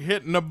gotten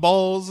hit in the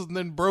balls and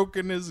then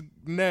broken his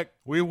neck,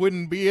 we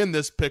wouldn't be in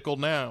this pickle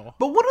now.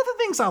 But one of the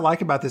things I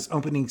like about this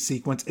opening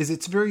sequence is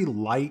it's very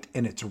light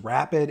and it's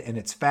rapid and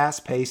it's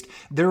fast paced.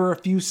 There are a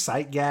few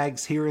sight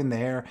gags here and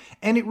there,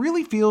 and it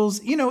really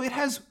feels, it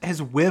has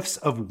whiffs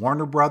of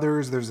Warner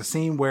Brothers. There's a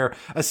scene where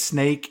a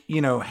snake,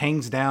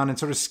 hangs down and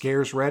sort of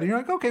scares Red, and you're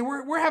like, okay,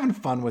 we're having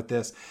fun with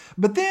this.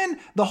 But then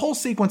the whole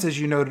sequence, as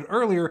you noted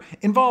earlier,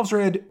 involves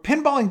Red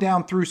pinballing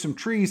down through some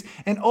trees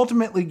and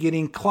ultimately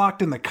getting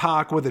clocked in the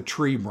cock with a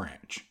tree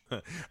branch.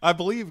 I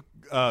believe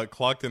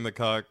clocked in the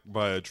cock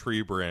by a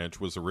tree branch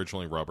was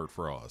originally Robert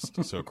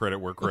Frost, so credit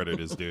where credit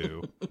is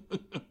due.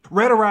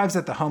 Red arrives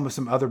at the home of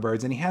some other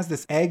birds, and he has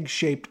this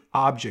egg-shaped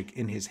object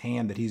in his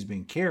hand that he's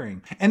been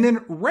carrying. And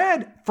then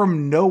Red,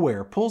 from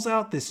nowhere, pulls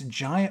out this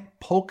giant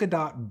polka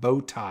dot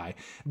bow tie,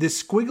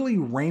 this squiggly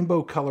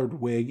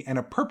rainbow-colored wig, and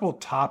a purple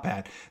top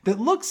hat that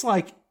looks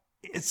like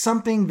it's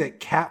something that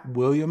Cat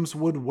Williams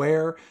would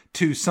wear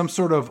to some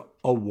sort of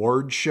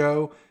award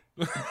show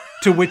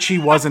to which he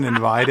wasn't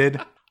invited.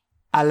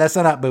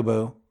 Listen up,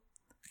 boo-boo.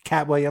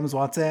 Cat Williams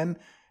wants in.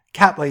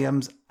 Cat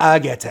Williams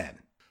gets in.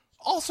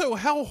 Also,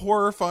 how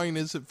horrifying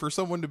is it for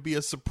someone to be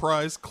a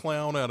surprise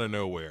clown out of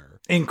nowhere?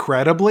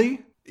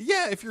 Incredibly.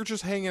 Yeah, if you're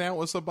just hanging out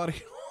with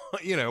somebody,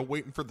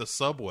 waiting for the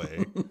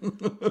subway.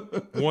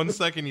 1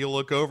 second you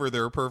look over,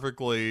 they're a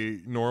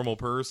perfectly normal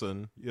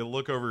person. You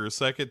look over a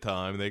second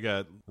time, they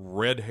got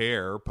red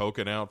hair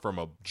poking out from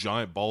a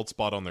giant bald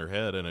spot on their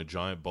head and a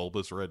giant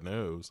bulbous red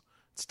nose.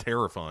 It's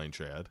terrifying,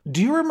 Chad.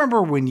 Do you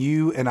remember when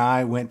you and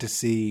I went to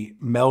see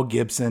Mel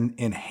Gibson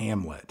in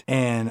Hamlet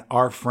and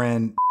our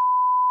friend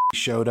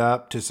showed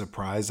up to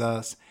surprise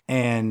us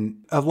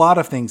and a lot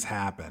of things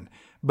happened,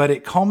 but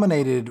it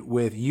culminated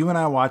with you and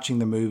I watching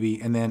the movie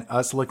and then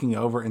us looking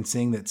over and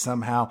seeing that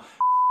somehow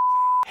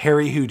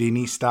Harry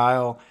Houdini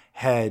style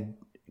had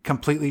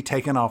completely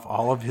taken off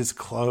all of his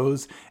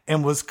clothes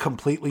and was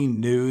completely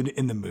nude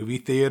in the movie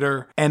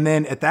theater. And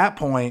then at that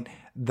point,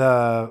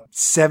 the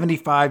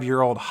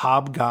 75-year-old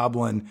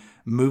hobgoblin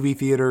movie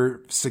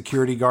theater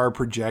security guard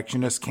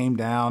projectionist came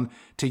down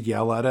to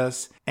yell at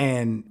us.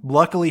 And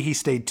luckily he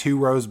stayed 2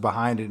 rows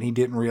behind it and he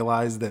didn't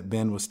realize that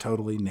Ben was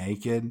totally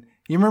naked.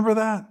 You remember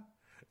that?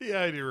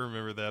 Yeah, I do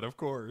remember that, of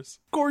course.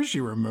 Of course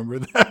you remember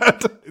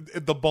that.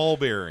 The ball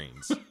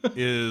bearings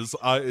is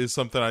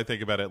something I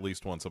think about at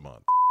least once a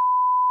month.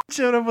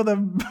 Showed up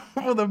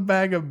with a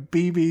bag of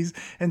BBs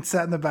and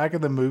sat in the back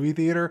of the movie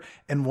theater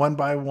and one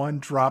by one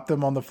dropped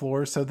them on the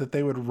floor so that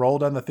they would roll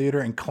down the theater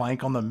and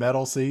clank on the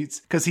metal seats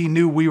because he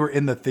knew we were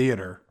in the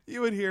theater.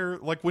 You would hear,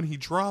 like when he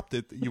dropped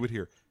it, you would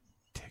hear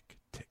tick,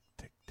 tick,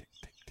 tick, tick,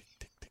 tick, tick,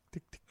 tick, tick,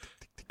 tick,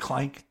 tick, tick,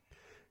 clank,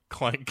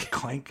 clank,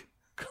 clank.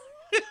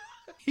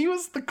 He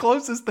was the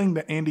closest thing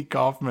to Andy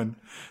Kaufman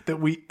that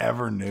we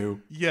ever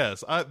knew.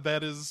 Yes,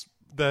 that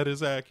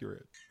is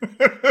accurate.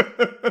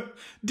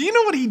 Do you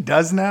know what he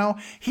does now?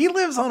 He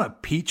lives on a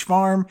peach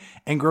farm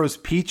and grows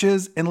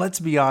peaches and, let's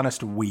be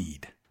honest,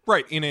 weed.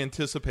 Right, in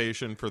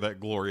anticipation for that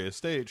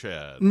glorious day,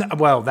 Chad.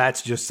 Well,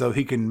 that's just so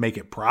he can make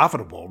it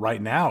profitable.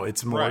 Right now,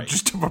 it's more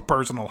just of a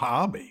personal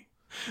hobby.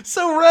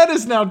 So Red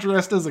is now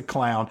dressed as a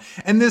clown,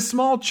 and this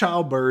small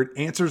child bird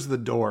answers the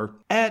door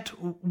at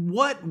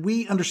what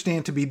we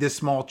understand to be this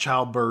small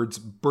child bird's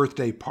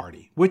birthday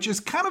party, which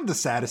is kind of the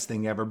saddest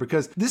thing ever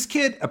because this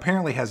kid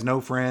apparently has no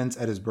friends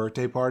at his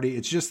birthday party.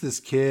 It's just this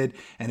kid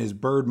and his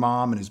bird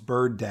mom and his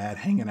bird dad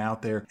hanging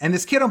out there. And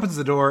this kid opens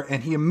the door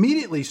and he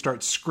immediately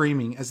starts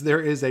screaming as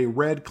there is a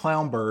red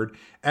clown bird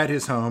at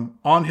his home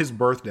on his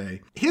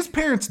birthday. His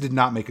parents did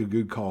not make a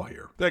good call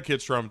here. That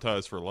kid's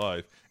traumatized for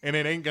life. And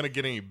it ain't going to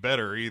get any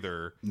better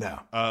either.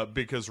 No.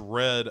 Because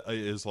Red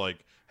is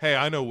like, hey,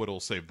 I know what'll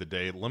save the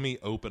day. Let me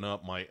open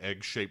up my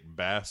egg-shaped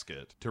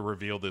basket to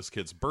reveal this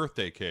kid's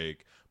birthday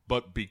cake.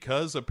 But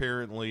because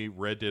apparently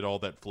Red did all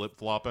that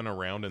flip-flopping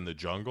around in the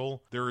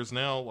jungle, there is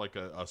now like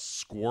a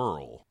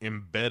squirrel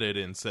embedded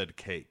in said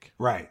cake.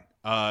 Right.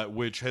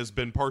 Which has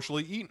been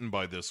partially eaten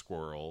by this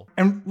squirrel.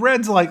 And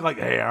Red's like,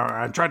 hey,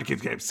 I tried to keep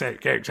cake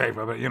safe,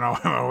 but you know,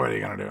 what are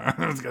you going to do?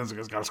 It's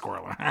got a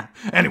squirrel.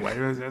 Anyway,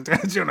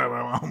 you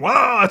know,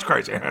 whoa, that's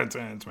crazy.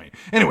 It's me.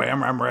 Anyway,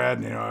 I'm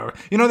Red. You know,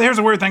 here's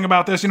the weird thing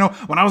about this. You know,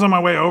 when I was on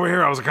my way over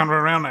here, I was coming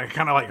around, and I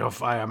kind of like,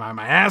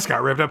 my ass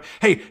got ripped up.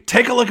 Hey,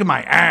 take a look at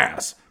my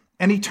ass.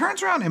 And he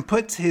turns around and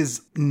puts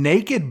his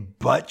naked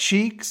butt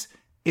cheeks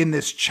in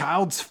this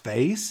child's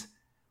face.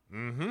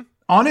 Mm-hmm.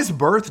 On his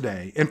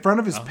birthday, in front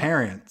of his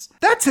parents.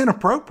 That's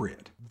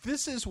inappropriate.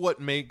 This is what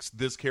makes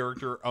this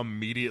character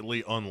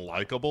immediately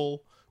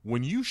unlikable.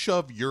 When you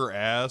shove your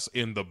ass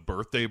in the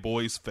birthday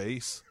boy's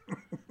face,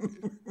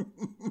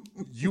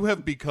 you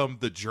have become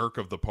the jerk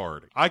of the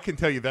party. I can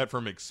tell you that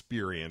from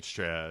experience,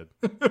 Chad.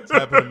 It's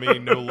happened to me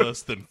no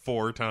less than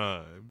 4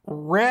 times.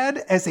 Red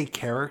as a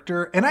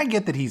character, and I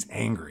get that he's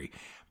angry,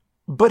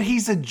 but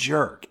he's a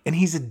jerk, and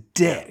he's a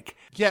dick.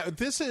 Yeah,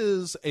 this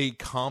is a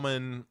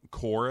common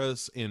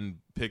chorus in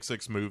Pick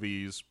Six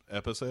Movies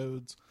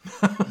episodes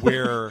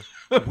where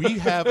we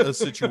have a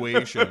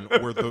situation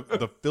where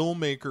the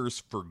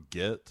filmmakers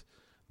forget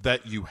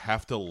that you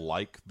have to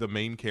like the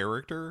main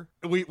character.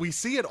 We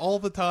see it all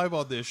the time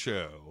on this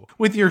show.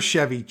 With your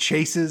Chevy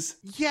Chases.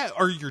 Yeah,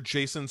 or your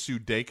Jason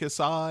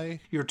Sudeikis.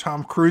 Your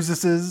Tom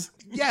Cruises.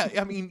 Yeah,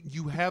 I mean,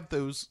 you have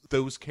those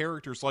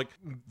characters, like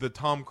the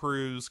Tom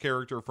Cruise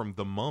character from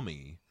The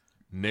Mummy,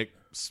 Nick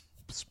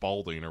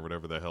Spalding or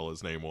whatever the hell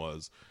his name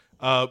was.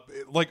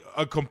 Like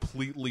a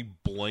completely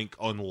blank,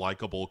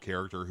 unlikable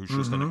character who's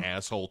just an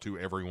asshole to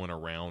everyone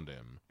around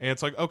him. And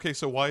it's like, okay,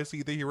 so why is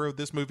he the hero of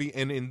this movie?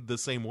 And in the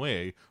same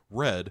way,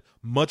 Red,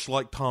 much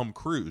like Tom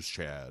Cruise,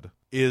 Chad,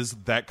 is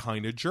that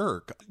kind of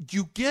jerk.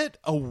 You get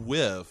a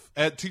whiff,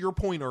 to your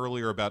point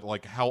earlier about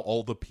like how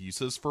all the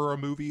pieces for a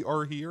movie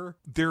are here.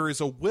 There is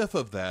a whiff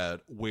of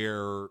that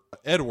where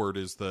Edward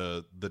is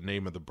the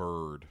name of the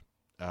bird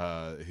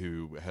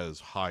who has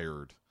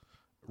hired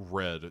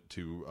Red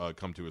to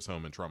come to his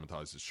home and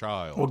traumatize his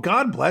child. Well,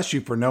 God bless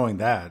you for knowing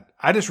that.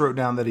 I just wrote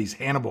down that he's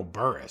Hannibal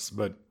Buress,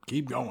 but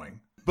keep going.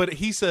 But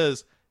he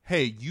says,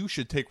 hey, you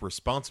should take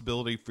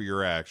responsibility for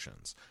your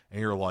actions.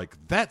 And you're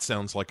like, that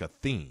sounds like a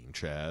theme,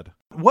 Chad.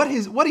 What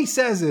he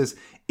says is,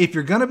 if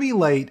you're going to be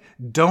late,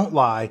 don't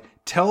lie,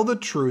 tell the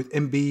truth,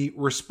 and be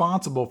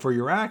responsible for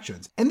your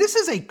actions. And this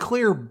is a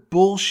clear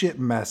bullshit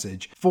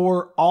message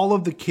for all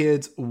of the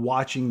kids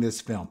watching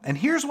this film. And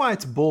here's why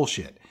it's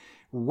bullshit.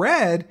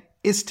 Red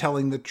is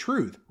telling the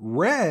truth.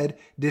 Red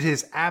did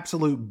his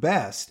absolute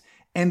best,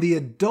 and the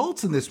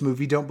adults in this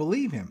movie don't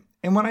believe him.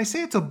 And when I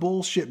say it's a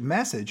bullshit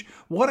message,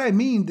 what I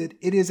mean that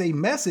it is a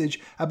message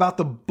about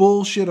the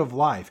bullshit of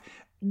life.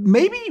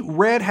 Maybe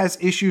Red has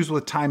issues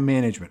with time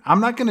management.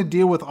 I'm not going to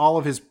deal with all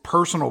of his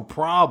personal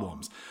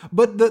problems.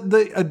 But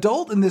the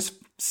adult in this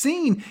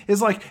scene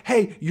is like,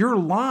 hey, you're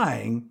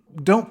lying.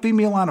 Don't feed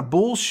me a line of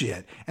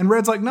bullshit. And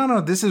Red's like,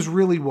 no, this is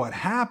really what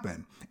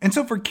happened. And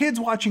so for kids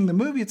watching the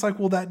movie, it's like,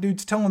 well, that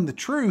dude's telling the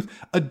truth.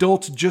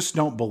 Adults just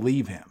don't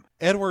believe him.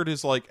 Edward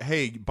is like,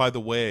 hey, by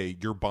the way,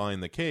 you're buying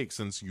the cake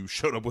since you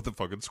showed up with a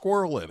fucking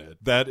squirrel in it.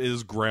 That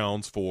is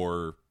grounds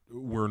for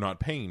we're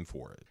not paying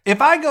for it.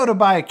 If I go to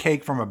buy a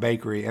cake from a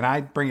bakery and I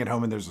bring it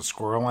home and there's a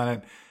squirrel in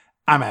it,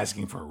 I'm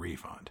asking for a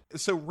refund.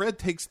 So Red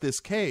takes this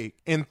cake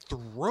and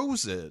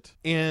throws it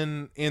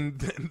in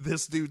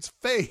this dude's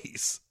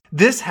face.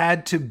 This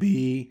had to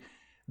be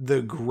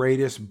the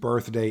greatest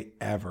birthday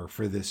ever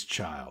for this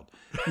child.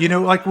 You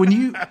know, like when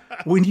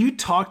you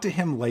talk to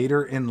him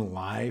later in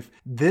life,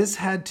 this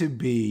had to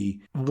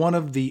be one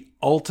of the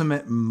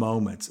ultimate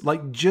moments.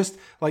 Like, just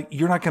like,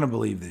 you're not going to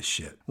believe this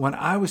shit. When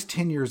I was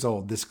 10 years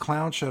old, this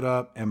clown showed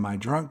up and my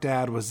drunk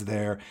dad was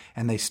there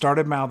and they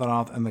started mouthing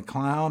off and the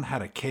clown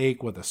had a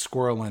cake with a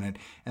squirrel in it.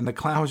 And the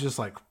clown was just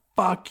like,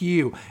 fuck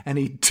you. And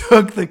he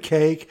took the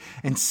cake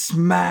and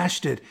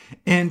smashed it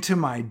into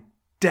my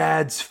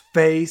dad's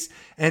face,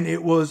 and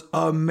it was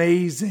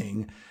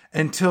amazing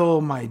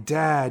until my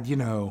dad,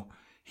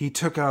 he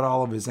took out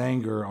all of his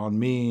anger on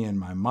me and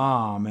my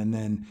mom. And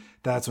then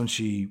that's when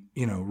she,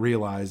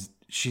 realized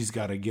she's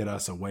got to get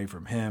us away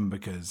from him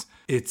because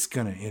it's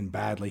going to end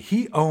badly.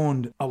 He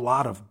owned a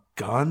lot of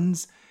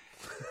guns,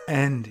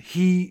 and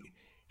he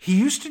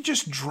used to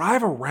just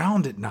drive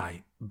around at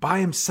night by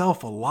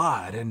himself a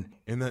lot. And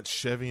in that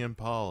Chevy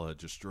Impala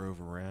just drove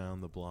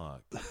around the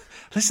block.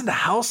 Listen to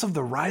House of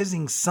the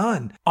Rising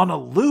Sun on a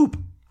loop.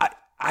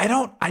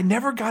 I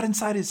never got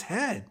inside his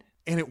head.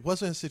 And it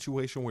wasn't a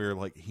situation where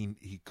like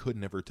he could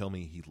never tell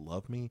me he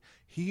loved me.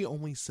 He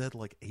only said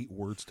like 8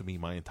 words to me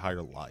my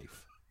entire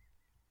life.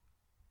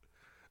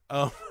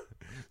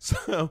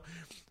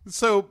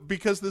 So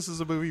because this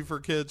is a movie for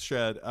kids,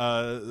 Chad,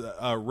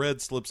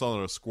 Red slips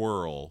on a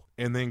squirrel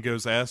and then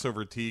goes ass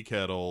over tea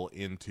kettle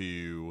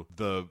into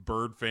the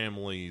bird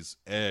family's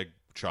egg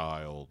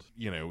child.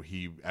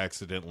 He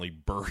accidentally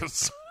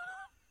births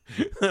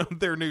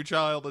their new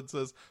child and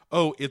says,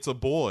 "Oh, it's a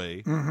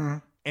boy." Mm-hmm.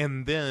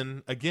 And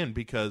then, again,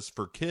 because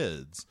for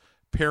kids,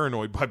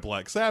 Paranoid by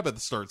Black Sabbath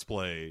starts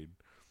playing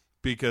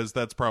because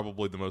that's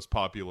probably the most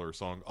popular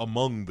song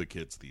among the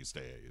kids these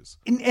days.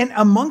 And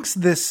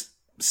amongst this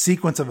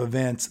sequence of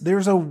events,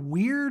 there's a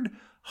weird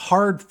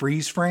hard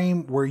freeze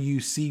frame where you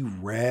see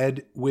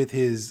Red with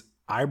his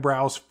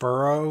eyebrows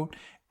furrowed,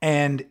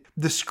 and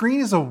the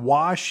screen is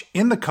awash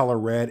in the color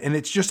red, and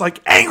it's just like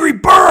Angry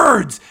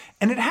Birds!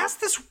 And it has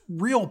this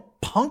real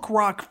punk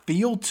rock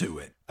feel to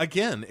it.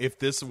 Again, if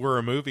this were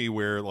a movie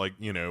where, like,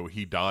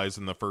 he dies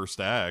in the first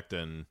act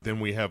and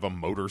then we have a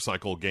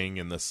motorcycle gang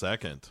in the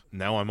second,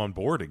 now I'm on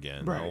board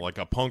again. Right. Like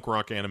a punk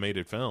rock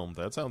animated film.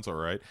 That sounds all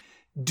right.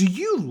 Do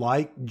you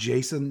like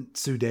Jason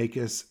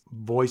Sudeikis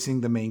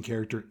voicing the main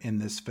character in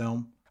this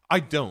film?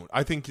 I don't.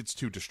 I think it's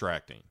too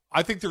distracting.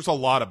 I think there's a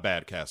lot of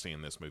bad casting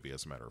in this movie,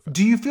 as a matter of fact.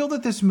 Do you feel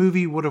that this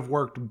movie would have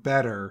worked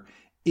better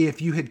if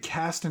you had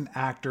cast an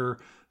actor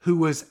who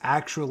was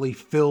actually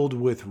filled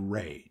with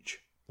rage?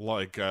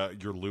 Like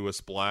your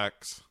Lewis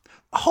Blacks.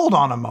 Hold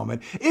on a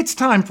moment. It's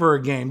time for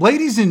a game.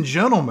 Ladies and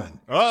gentlemen.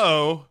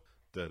 Uh-oh.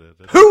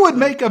 Who would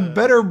make a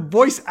better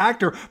voice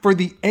actor for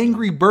the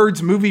Angry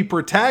Birds movie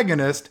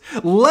protagonist?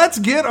 Let's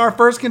get our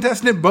first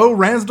contestant, Bo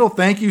Ransdell.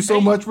 Thank you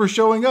so much for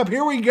showing up.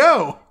 Here we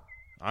go.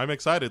 I'm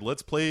excited.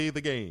 Let's play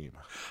the game.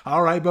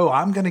 All right, Bo,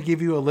 I'm going to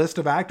give you a list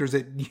of actors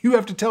that you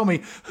have to tell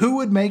me who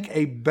would make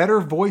a better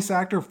voice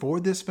actor for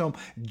this film.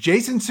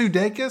 Jason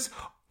Sudeikis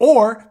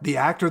or the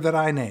actor that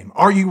I name.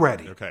 Are you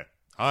ready? Okay,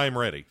 I'm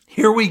ready.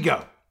 Here we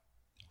go.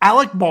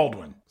 Alec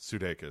Baldwin.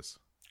 Sudeikis.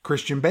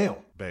 Christian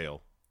Bale.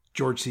 Bale.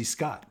 George C.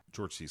 Scott.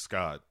 George C.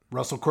 Scott.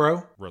 Russell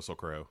Crowe. Russell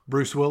Crowe.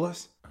 Bruce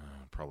Willis.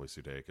 Probably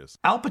Sudeikis.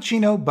 Al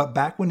Pacino, but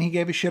back when he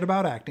gave a shit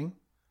about acting.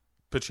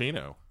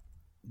 Pacino.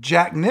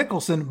 Jack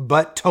Nicholson,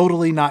 but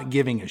totally not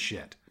giving a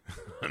shit.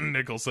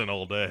 Nicholson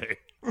all day.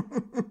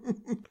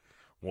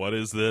 What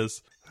is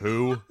this?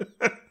 Who?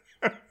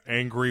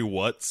 Angry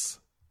what's?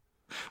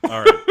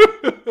 All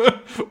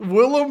right.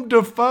 Willem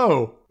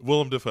Dafoe.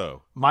 Willem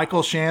Dafoe.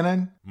 Michael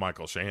Shannon.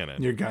 Michael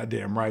Shannon. You're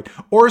goddamn right.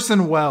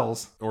 Orson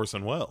Welles.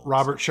 Orson Welles.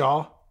 Robert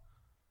Shaw.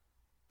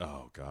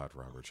 Oh, God,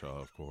 Robert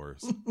Shaw, of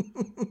course.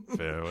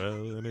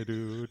 Farewell and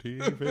adieu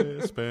to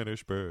fair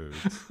Spanish birds.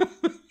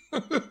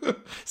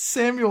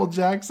 Samuel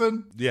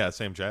Jackson. Yeah,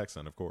 Sam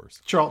Jackson, of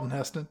course. Charlton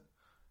Heston.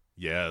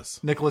 Yes.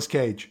 Nicolas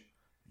Cage.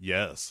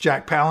 Yes.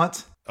 Jack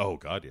Palance. Oh,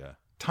 God, yeah.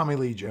 Tommy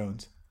Lee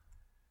Jones.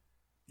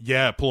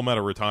 Yeah, pull him out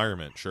of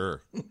retirement,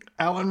 sure.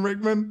 Alan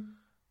Rickman.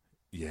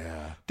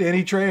 Yeah.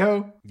 Danny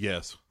Trejo.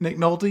 Yes. Nick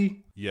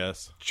Nolte.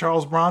 Yes.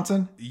 Charles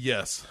Bronson.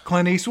 Yes.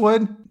 Clint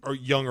Eastwood. Or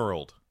young or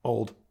old?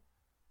 Old.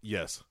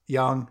 Yes.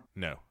 Young.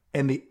 No.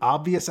 And the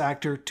obvious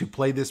actor to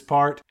play this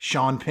part,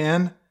 Sean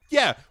Penn.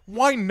 Yeah,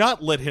 why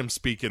not let him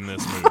speak in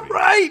this movie?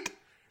 Right.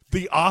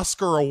 The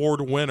Oscar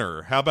Award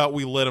winner. How about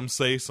we let him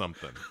say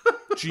something?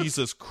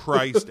 Jesus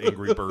Christ,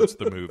 Angry Birds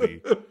the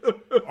movie.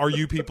 Are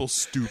you people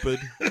stupid?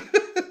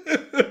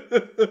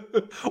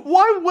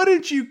 Why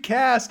wouldn't you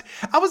cast?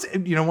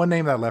 One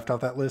name that I left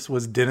off that list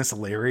was Dennis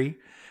Leary.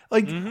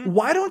 Like,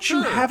 why don't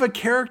you have a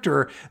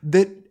character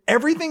that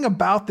everything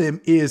about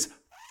them is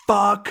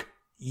fuck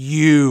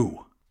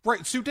you?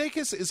 Right,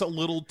 Sudeikis is a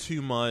little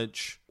too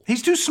much.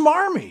 He's too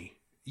smarmy.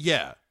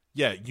 Yeah,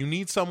 you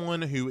need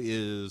someone who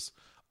is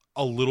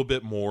a little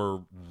bit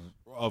more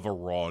of a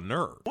raw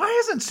nerd. Why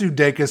hasn't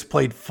Sudeikis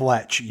played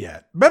Fletch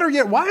yet? Better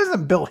yet, why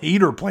hasn't Bill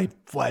Hader played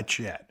Fletch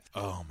yet?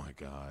 Oh my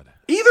God.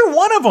 Either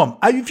one of them.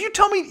 If you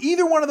tell me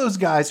either one of those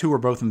guys who were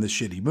both in this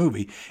shitty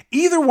movie,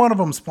 either one of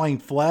them's playing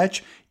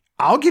Fletch,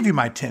 I'll give you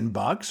my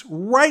 $10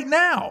 right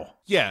now.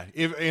 Yeah,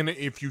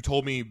 if you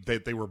told me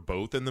that they were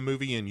both in the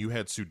movie and you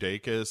had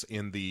Sudeikis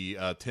in the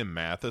Tim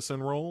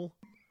Matheson role,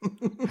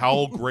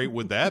 how great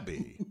would that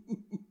be?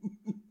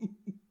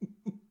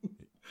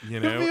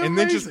 And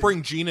then just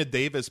bring Gina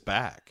Davis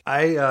back.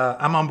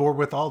 I'm on board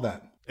with all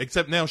that.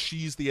 Except now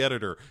she's the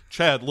editor.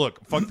 Chad,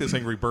 look, fuck this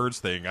Angry Birds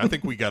thing. I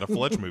think we got a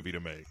Fletch movie to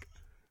make.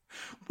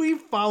 We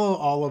follow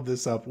all of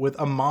this up with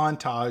a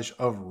montage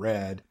of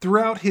Red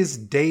throughout his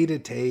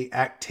day-to-day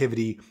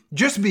activity,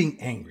 just being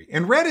angry.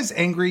 And Red is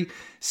angry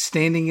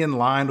standing in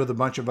line with a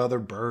bunch of other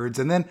birds,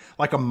 and then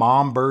like a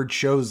mom bird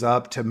shows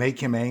up to make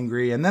him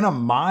angry, and then a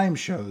mime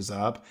shows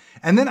up,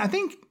 and then I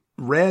think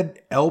Red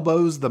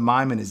elbows the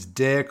mime in his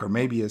dick or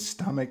maybe his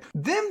stomach.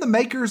 Then the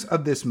makers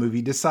of this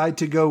movie decide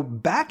to go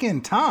back in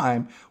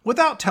time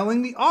without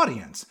telling the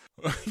audience.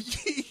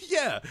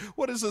 Yeah,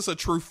 what is this, a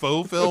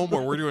Truffaut film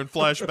where we're doing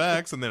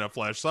flashbacks and then a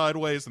flash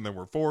sideways and then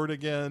we're forward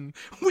again?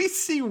 We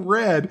see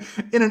Red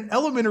in an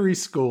elementary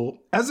school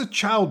as a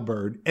child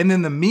bird, and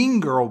then the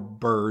Mean Girl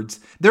birds,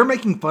 they're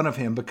making fun of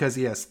him because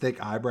he has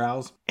thick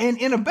eyebrows. And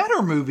in a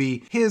better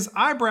movie, his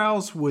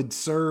eyebrows would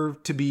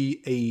serve to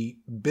be a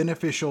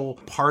beneficial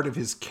part of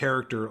his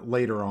character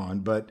later on.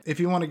 But if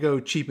you want to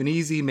go cheap and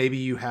easy, maybe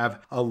you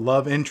have a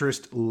love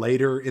interest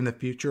later in the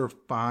future,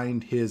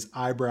 find his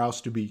eyebrows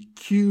to be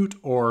cute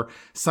or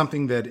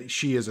something that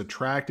she is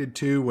attracted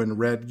to when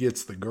Red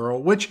gets the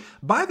girl. Which,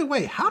 by the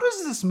way, how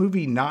does this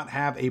movie not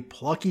have a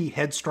plucky,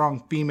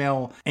 headstrong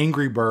female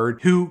angry bird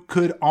who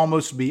could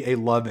almost be a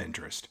love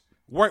interest?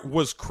 Right,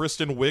 was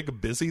Kristen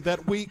Wiig busy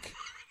that week?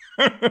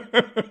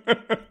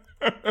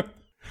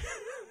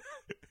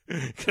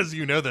 Because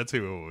you know that's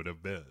who it would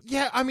have been.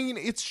 Yeah, I mean,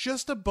 it's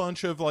just a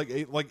bunch of like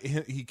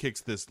he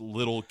kicks this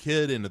little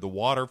kid into the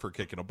water for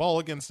kicking a ball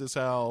against his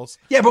house.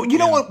 Yeah, but you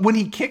know what? When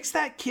he kicks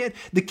that kid,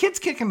 the kid's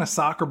kicking a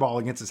soccer ball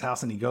against his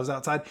house and he goes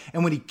outside.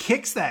 And when he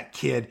kicks that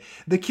kid,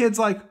 the kid's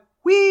like,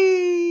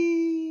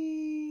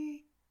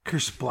 wee,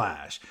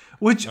 kersplash.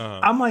 Which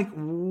I'm like,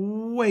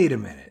 wait a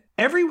minute.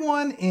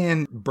 Everyone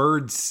in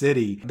Bird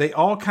City, they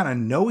all kind of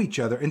know each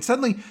other. And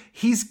suddenly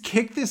he's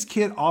kicked this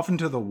kid off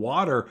into the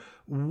water.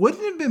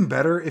 Wouldn't it have been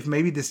better if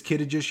maybe this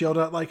kid had just yelled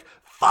out like,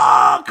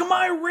 fuck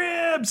my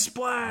ribs,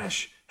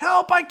 splash.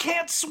 Help, I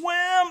can't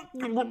swim.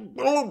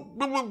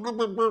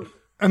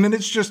 And then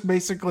it's just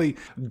basically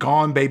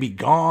Gone Baby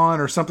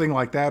Gone or something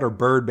like that, or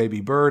Bird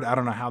Baby Bird. I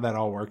don't know how that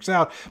all works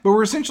out. But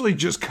we're essentially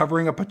just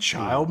covering up a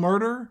child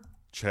murder.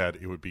 Chad,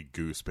 it would be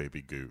Goose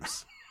Baby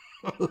Goose.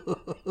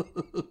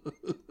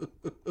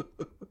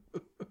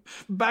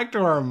 Back to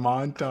our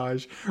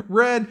montage.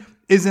 Red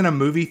is in a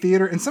movie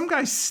theater and some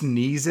guy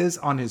sneezes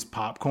on his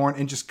popcorn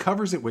and just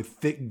covers it with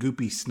thick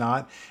goopy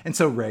snot. And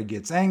so Red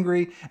gets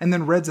angry, and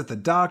then Red's at the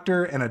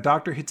doctor, and a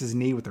doctor hits his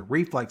knee with a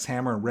reflex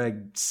hammer and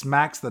Red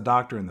smacks the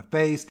doctor in the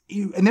face.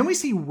 And then we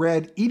see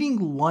Red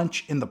eating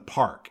lunch in the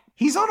park.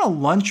 He's on a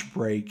lunch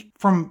break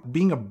from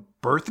being a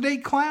birthday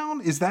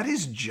clown. Is that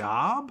his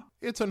job?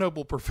 It's a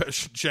noble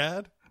profession,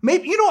 Chad.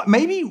 Maybe, you know what?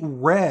 Maybe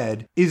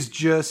Red is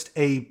just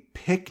a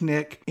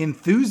picnic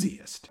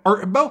enthusiast.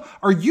 Bo,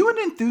 are you an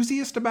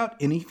enthusiast about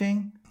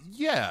anything?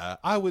 Yeah,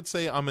 I would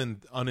say I'm an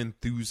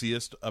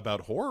enthusiast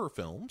about horror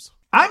films.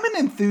 I'm an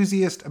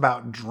enthusiast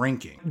about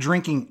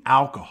drinking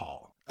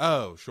alcohol.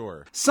 Oh,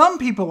 sure. Some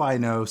people I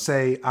know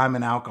say I'm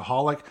an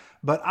alcoholic,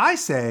 but I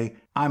say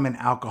I'm an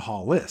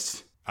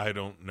alcoholist. I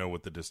don't know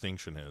what the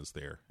distinction is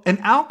there. An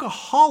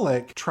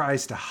alcoholic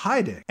tries to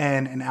hide it,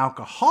 and an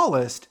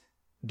alcoholist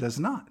does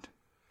not.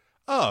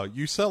 Oh,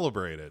 you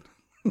celebrated.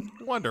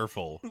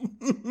 Wonderful.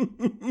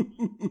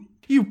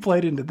 You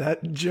played into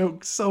that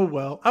joke so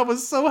well. I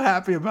was so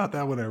happy about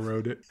that when I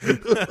wrote it.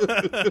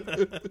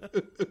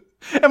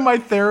 And my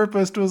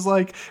therapist was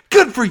like,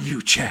 good for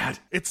you, Chad.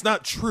 It's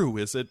not true,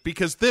 is it?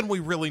 Because then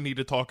we really need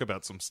to talk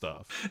about some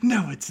stuff.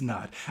 No, it's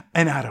not.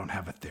 And I don't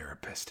have a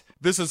therapist.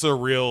 This is a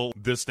real,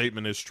 this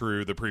statement is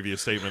true, the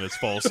previous statement is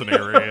false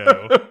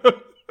scenario.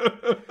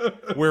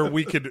 Where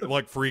we could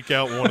like freak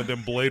out one of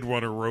them Blade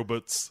Runner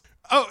robots.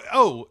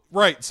 Oh,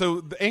 right.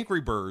 So the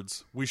Angry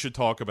Birds we should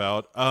talk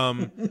about.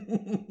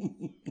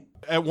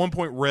 At one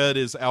point, Red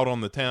is out on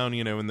the town,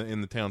 you know,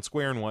 in the town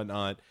square and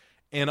whatnot,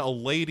 and a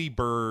lady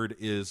bird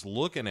is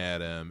looking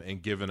at him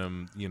and giving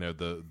him, you know,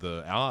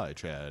 the eye,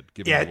 Chad,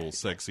 giving him a little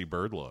sexy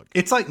bird look.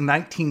 It's like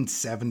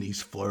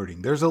 1970s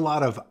flirting. There's a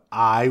lot of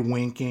eye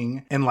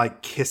winking and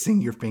like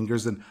kissing your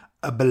fingers and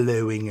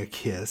blowing a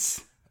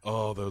kiss.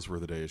 Oh, those were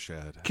the days,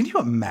 Chad. Can you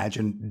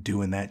imagine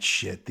doing that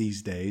shit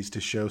these days to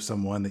show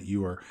someone that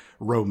you are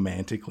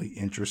romantically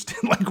interested,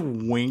 like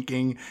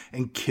winking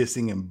and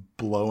kissing and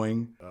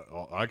blowing?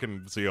 I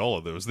can see all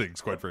of those things,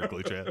 quite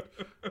frankly, Chad.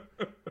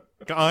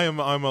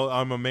 I'm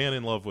a man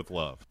in love with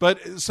love.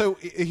 But so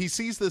he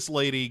sees this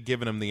lady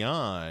giving him the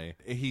eye.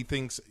 He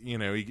thinks, you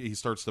know, he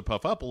starts to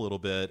puff up a little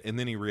bit, and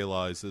then he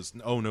realizes,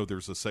 oh no,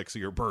 there's a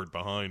sexier bird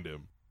behind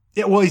him.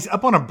 Yeah, well, he's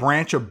up on a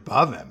branch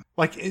above him.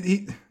 Like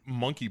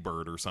monkey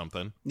bird or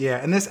something. Yeah,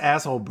 and this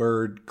asshole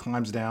bird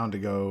climbs down to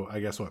go,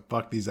 I guess,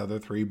 fuck these other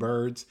three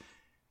birds.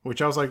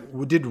 Which I was like,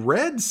 did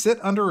Red sit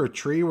under a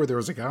tree where there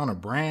was a guy on a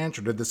branch?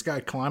 Or did this guy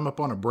climb up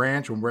on a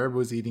branch when Red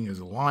was eating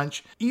his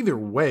lunch? Either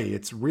way,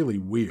 it's really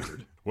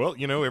weird. Well,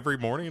 you know, every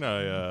morning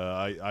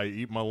I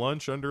eat my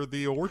lunch under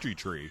the orgy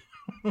tree.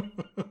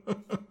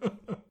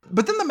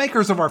 But then the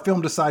makers of our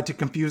film decide to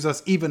confuse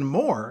us even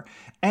more,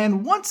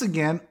 and once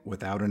again,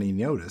 without any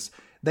notice,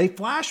 they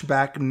flash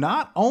back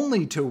not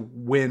only to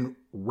when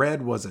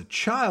Red was a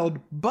child,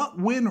 but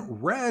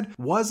when Red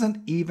wasn't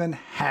even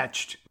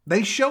hatched.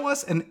 They show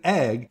us an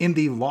egg in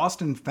the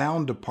lost and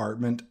found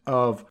department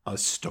of a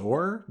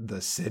store,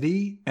 the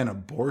city, an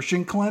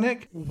abortion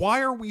clinic. Why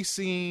are we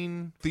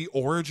seeing the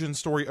origin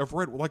story of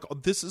Red? Like,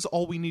 this is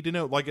all we need to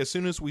know. Like, as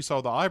soon as we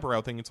saw the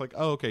eyebrow thing, it's like,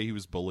 oh, okay, he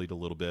was bullied a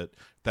little bit.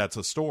 That's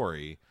a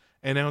story.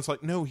 And now it's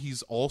like, no,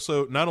 he's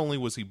also, not only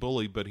was he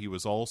bullied, but he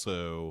was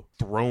also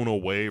thrown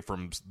away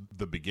from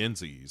the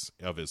beginsies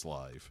of his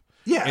life.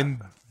 Yeah.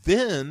 And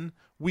then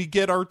we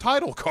get our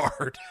title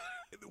card.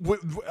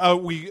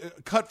 We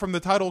cut from the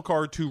title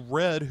card to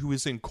Red, who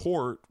is in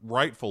court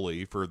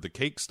rightfully for the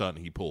cake stunt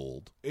he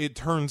pulled. It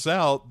turns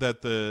out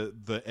that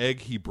the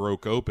egg he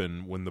broke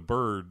open when the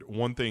bird,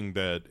 one thing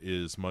that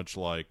is much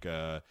like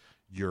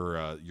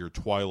your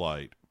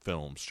Twilight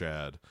films,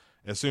 Chad,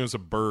 as soon as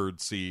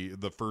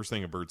the first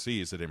thing a bird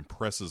sees, it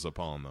impresses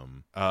upon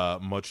them,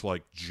 much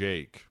like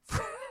Jake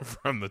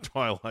from the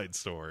Twilight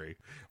story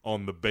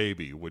on the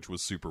baby, which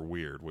was super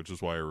weird, which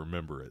is why I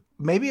remember it.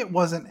 Maybe it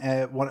wasn't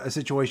a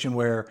situation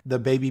where the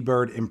baby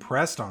bird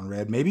impressed on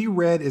Red. Maybe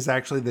Red is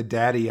actually the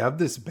daddy of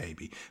this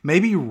baby.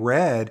 Maybe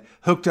Red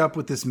hooked up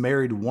with this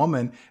married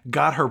woman,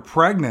 got her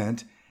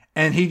pregnant,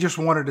 and he just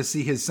wanted to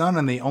see his son,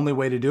 and the only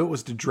way to do it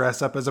was to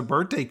dress up as a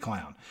birthday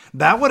clown.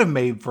 That would have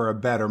made for a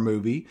better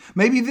movie.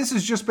 Maybe this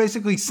is just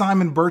basically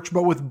Simon Birch,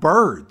 but with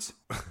birds.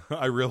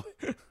 I really...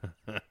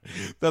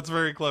 That's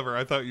very clever.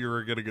 I thought you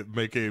were going to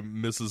make a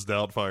Mrs.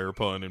 Doubtfire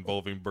pun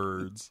involving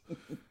birds.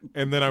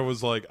 And then I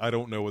was like, I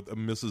don't know what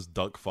Mrs.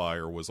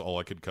 Duckfire was all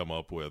I could come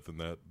up with,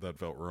 and that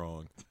felt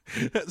wrong.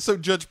 So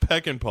Judge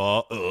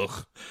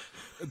Peckinpah,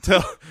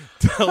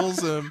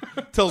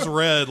 tells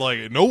Red,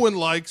 like, no one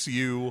likes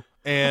you.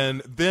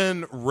 And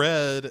then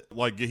Red,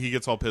 like, he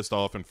gets all pissed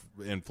off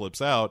and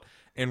flips out.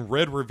 And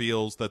Red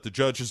reveals that the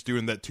judge is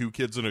doing that 2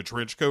 kids in a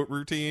trench coat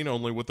routine,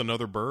 only with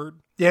another bird.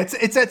 Yeah,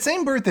 it's that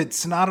same bird that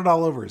snotted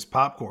all over his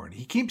popcorn.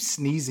 He keeps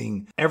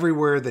sneezing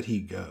everywhere that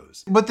he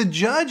goes. But the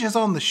judge is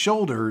on the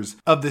shoulders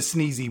of the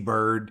sneezy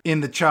bird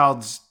in the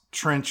child's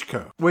trench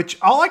coat, which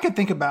all I could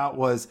think about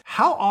was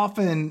how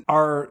often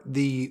are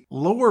the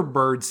lower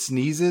bird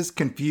sneezes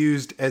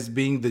confused as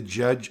being the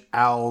judge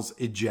owl's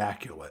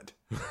ejaculate?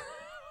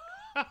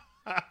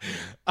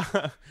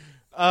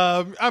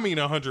 I mean,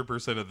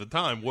 100% of the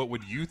time. What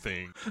would you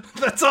think?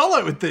 That's all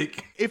I would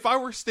think. If I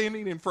were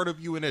standing in front of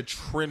you in a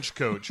trench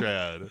coat,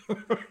 Chad,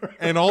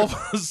 and all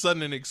of a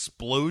sudden an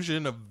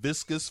explosion of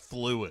viscous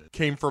fluid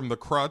came from the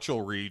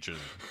crotchal region,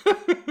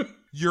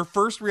 your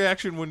first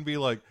reaction wouldn't be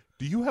like,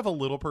 do you have a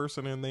little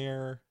person in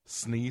there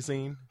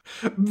sneezing?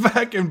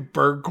 Back in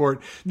bird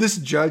court, this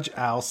judge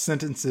owl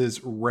sentences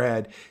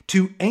Red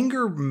to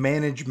anger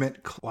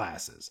management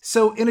classes.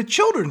 So in a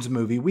children's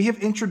movie, we have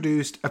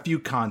introduced a few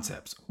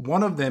concepts.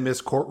 One of them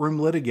is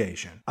courtroom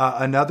litigation.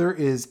 Another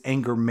is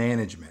anger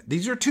management.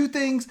 These are 2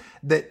 things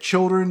that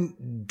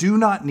children do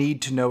not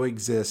need to know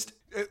exist.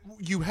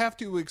 You have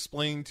to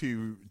explain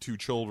to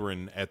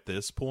children at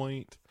this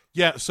point.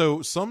 Yeah,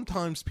 so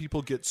sometimes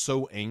people get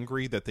so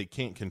angry that they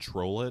can't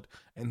control it,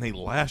 and they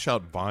lash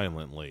out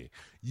violently.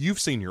 You've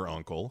seen your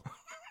uncle.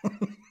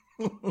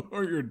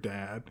 Or your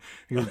dad,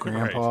 your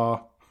grandpa,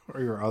 right.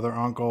 Or your other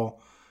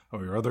uncle,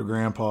 or your other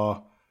grandpa,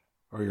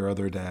 or your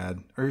other dad,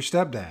 or your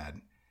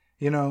stepdad.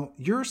 You know,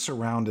 you're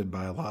surrounded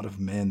by a lot of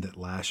men that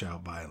lash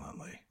out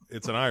violently.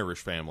 It's an Irish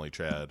family,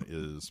 Chad,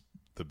 is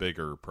the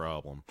bigger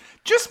problem.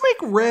 Just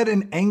make Red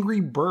an angry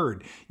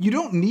bird. You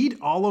don't need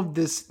all of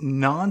this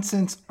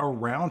nonsense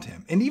around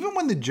him. And even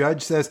when the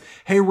judge says,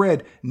 hey,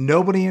 Red,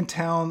 nobody in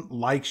town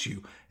likes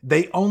you,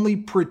 they only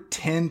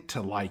pretend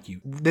to like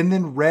you.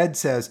 Then Red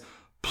says,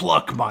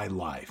 pluck my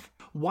life.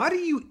 Why do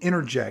you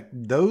interject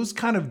those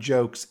kind of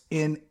jokes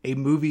in a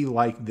movie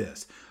like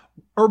this?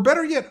 Or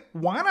better yet,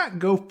 why not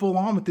go full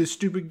on with this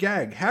stupid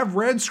gag? Have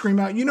Red scream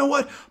out, you know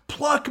what?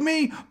 Pluck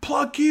me,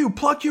 pluck you,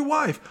 pluck your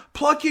wife,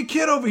 pluck your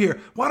kid over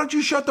here. Why don't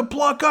you shut the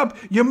pluck up,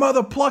 you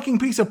mother plucking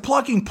piece of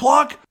plucking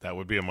pluck? That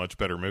would be a much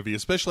better movie,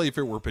 especially if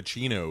it were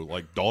Pacino,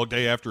 like Dog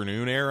Day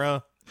Afternoon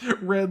era.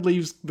 Red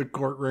leaves the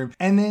courtroom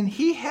and then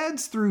he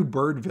heads through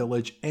Bird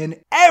Village,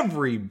 and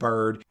every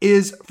bird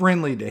is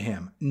friendly to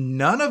him.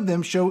 None of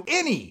them show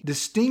any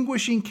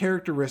distinguishing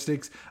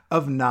characteristics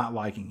of not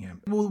liking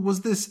him. Well,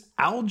 was this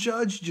owl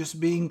judge just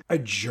being a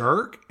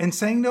jerk and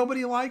saying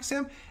nobody likes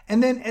him?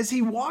 And then as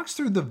he walks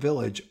through the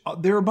village,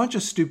 there are a bunch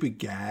of stupid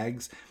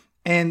gags,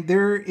 and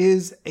there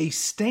is a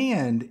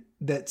stand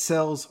that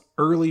sells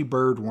early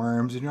bird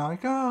worms, and you're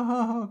like,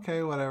 oh,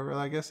 okay, whatever.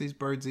 I guess these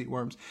birds eat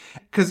worms.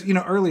 Because, you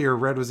know, earlier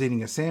Red was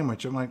eating a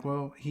sandwich. I'm like,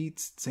 well, he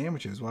eats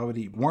sandwiches. Why would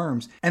he eat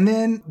worms? And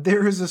then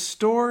there is a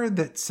store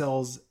that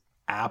sells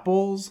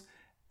apples,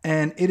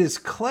 and it is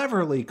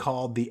cleverly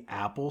called the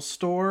Apple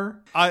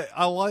Store.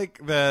 I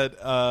like that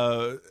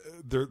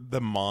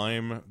the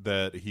mime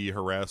that he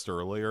harassed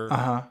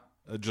earlier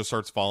just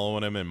starts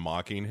following him and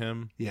mocking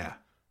him. Yeah.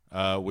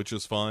 Which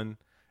is fun.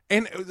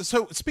 And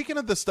so, speaking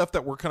of the stuff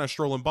that we're kind of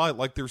strolling by,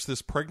 like there's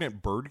this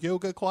pregnant bird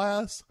yoga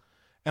class.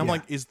 And I'm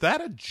like, is that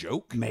a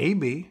joke?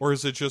 Maybe. Or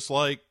is it just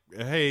like,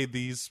 hey,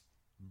 these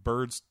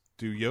birds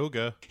do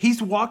yoga.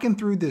 He's walking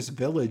through this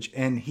village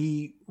and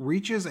he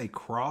reaches a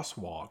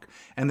crosswalk,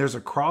 and there's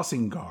a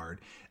crossing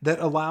guard that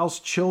allows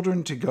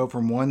children to go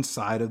from one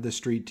side of the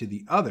street to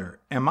the other.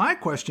 And my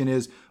question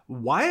is,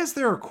 why is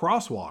there a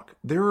crosswalk?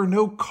 There are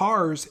no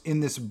cars in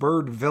this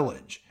bird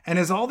village. And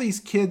as all these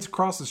kids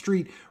cross the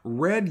street,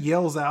 Red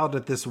yells out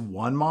at this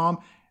one mom,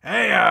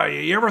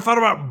 "Hey, you ever thought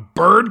about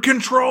bird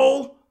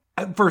control?"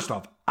 First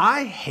off,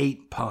 I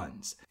hate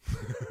puns.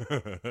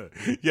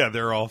 Yeah,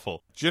 they're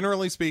awful.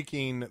 Generally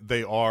speaking,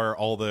 they are,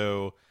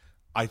 although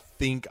I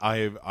think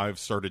I've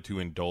started to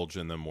indulge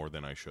in them more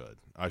than I should.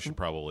 I should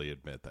probably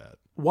admit that.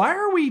 Why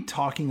are we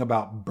talking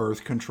about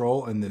birth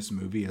control in this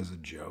movie as a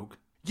joke?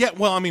 Yeah,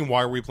 well, I mean,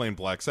 why are we playing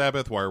Black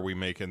Sabbath? Why are we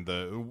making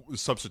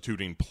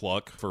substituting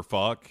pluck for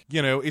fuck?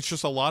 You know, it's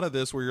just a lot of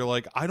this where you're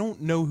like, I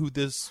don't know who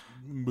this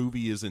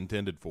movie is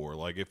intended for.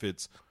 Like, if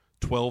it's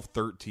 12,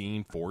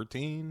 13,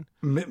 14.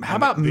 How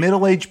about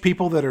middle-aged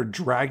people that are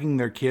dragging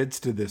their kids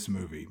to this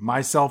movie,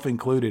 myself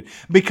included?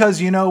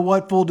 Because you know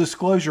what? Full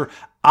disclosure,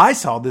 I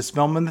saw this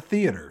film in the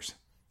theaters.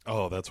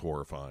 Oh, that's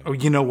horrifying. Oh,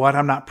 you know what?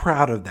 I'm not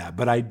proud of that,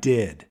 but I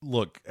did.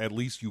 Look, at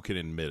least you can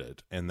admit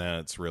it, and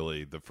that's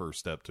really the first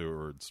step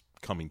towards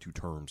coming to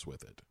terms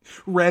with it.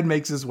 Red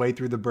makes his way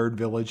through the bird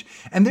village,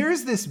 and there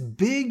is this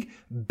big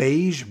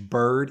beige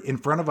bird in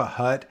front of a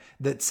hut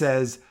that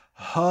says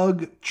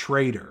 "Hug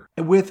Trader,"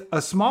 with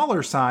a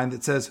smaller sign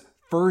that says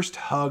 "First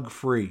Hug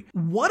Free."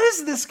 What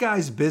is this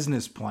guy's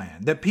business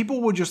plan? That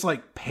people would just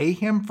like pay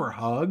him for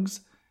hugs?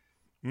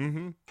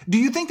 Mm-hmm. Do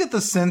you think that the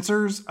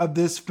censors of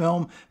this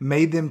film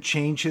made them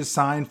change his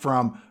sign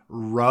from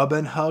 "Rub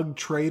and Hug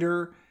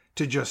Trader"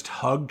 to just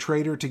 "Hug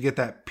Trader" to get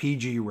that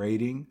PG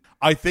rating?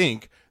 I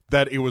think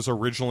that it was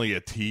originally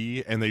a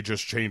T and they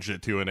just changed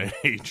it to an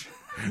H.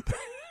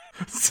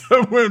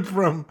 So it went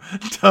from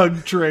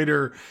Tug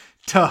Trader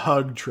to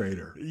Hug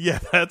Trader. Yeah,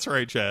 that's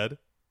right, Chad.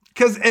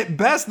 Because at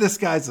best, this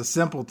guy's a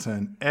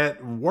simpleton.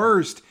 At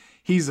worst,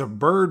 he's a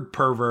bird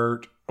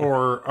pervert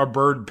or a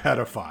bird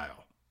pedophile.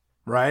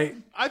 Right?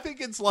 I think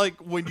it's like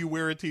when you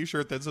wear a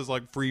t-shirt that says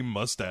like "free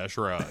mustache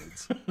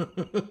rides."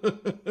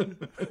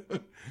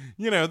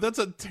 You know, that's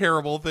a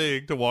terrible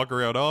thing to walk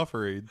around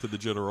offering to the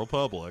general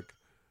public.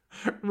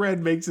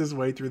 Red makes his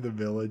way through the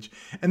village,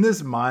 and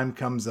this mime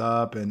comes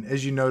up, and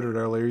as you noted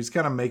earlier, he's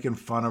kind of making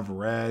fun of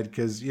Red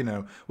because, you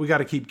know, we got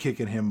to keep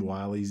kicking him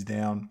while he's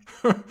down.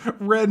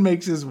 Red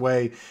makes his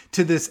way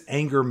to this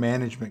anger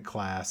management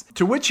class,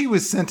 to which he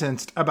was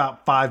sentenced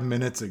about 5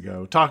 minutes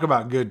ago. Talk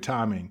about good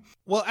timing.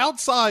 Well,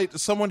 outside,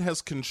 someone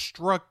has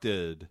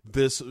constructed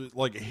this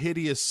like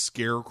hideous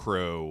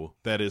scarecrow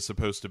that is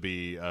supposed to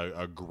be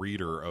a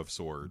greeter of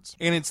sorts.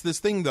 And it's this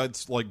thing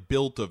that's like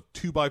built of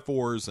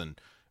 2x4s and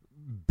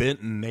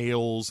bent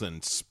nails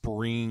and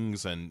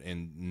springs and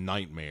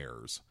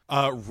nightmares.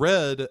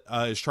 Red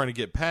is trying to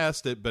get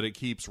past it, but it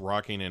keeps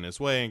rocking in his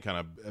way and kind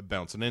of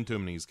bouncing into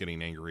him, and he's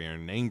getting angrier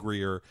and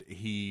angrier.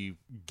 He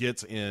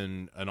gets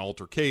in an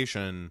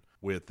altercation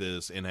with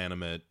this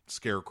inanimate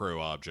scarecrow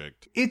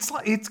object. It's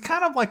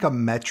kind of like a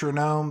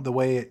metronome, the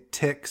way it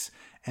ticks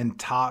and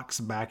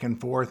talks back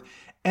and forth.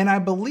 And I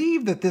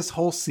believe that this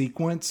whole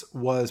sequence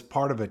was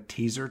part of a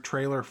teaser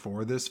trailer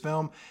for this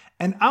film.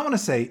 And I want to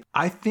say,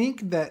 I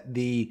think that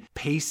the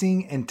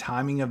pacing and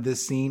timing of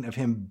this scene of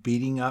him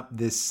beating up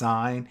this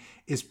sign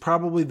is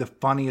probably the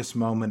funniest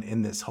moment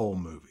in this whole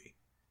movie.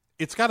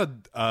 It's got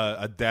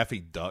a Daffy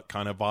Duck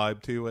kind of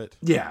vibe to it.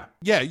 Yeah.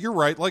 Yeah, you're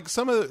right. Like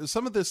some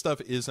of this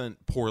stuff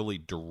isn't poorly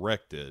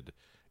directed.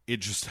 It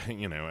just,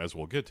 you know, as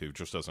we'll get to,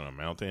 just doesn't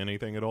amount to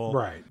anything at all.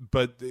 Right.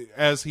 But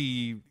as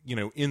he, you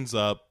know, ends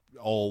up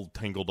all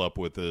tangled up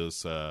with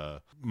this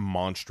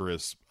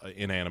monstrous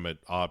inanimate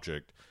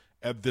object,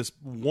 this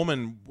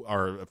woman,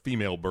 or a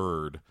female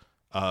bird,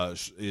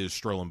 is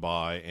strolling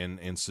by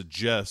and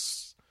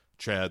suggests,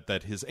 Chad,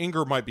 that his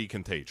anger might be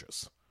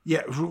contagious.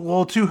 Yeah,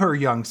 well, to her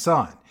young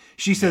son.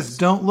 She says, yes.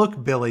 "Don't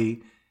look,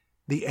 Billy.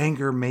 The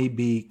anger may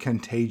be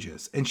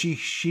contagious." And she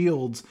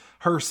shields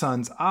her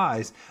son's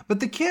eyes. But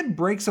the kid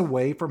breaks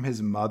away from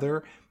his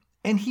mother,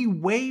 and he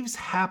waves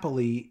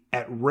happily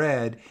at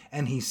Red,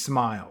 and he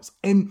smiles.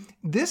 And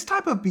this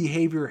type of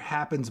behavior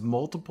happens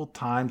multiple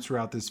times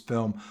throughout this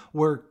film,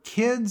 where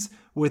kids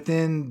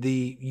within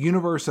the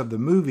universe of the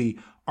movie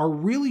are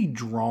really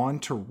drawn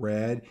to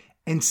Red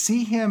and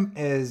see him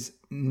as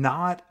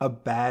not a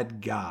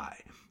bad guy,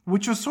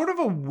 which was sort of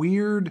a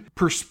weird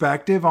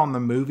perspective on the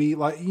movie.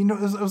 Like, you know,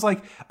 it was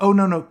like, oh,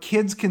 no,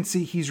 kids can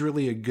see he's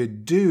really a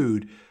good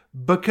dude.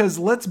 Because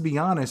let's be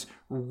honest,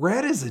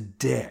 Red is a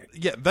dick.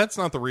 Yeah, that's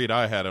not the read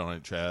I had on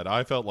it, Chad.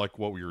 I felt like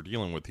what we were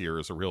dealing with here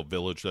is a real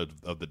Village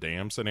of the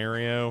Damned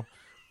scenario,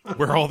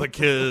 where all the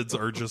kids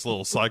are just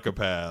little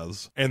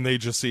psychopaths, and they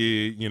just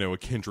see, you know, a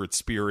kindred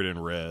spirit in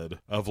Red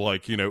of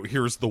like, you know,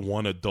 here's the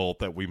one adult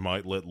that we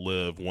might let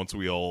live once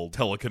we all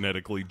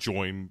telekinetically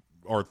join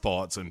our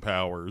thoughts and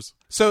powers.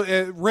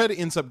 So Red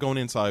ends up going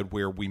inside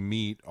where we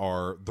meet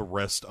the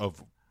rest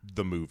of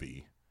the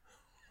movie.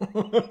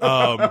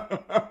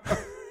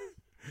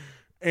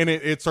 And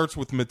it starts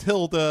with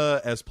Matilda,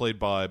 as played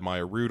by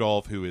Maya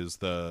Rudolph, who is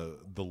the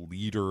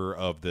leader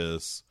of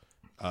this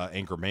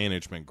anger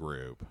management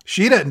group.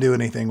 She doesn't do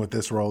anything with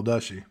this role,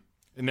 does she?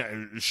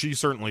 No, she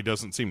certainly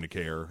doesn't seem to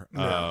care.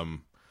 No.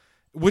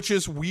 Which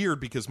is weird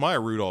because Maya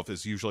Rudolph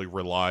is usually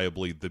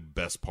reliably the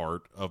best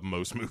part of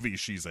most movies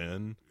she's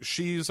in.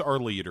 She's our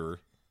leader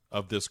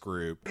of this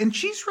group. And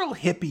she's real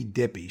hippy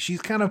dippy.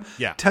 She's kind of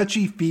Yeah.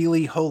 touchy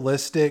feely,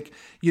 holistic,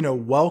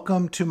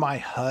 welcome to my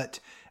hut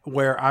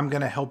where I'm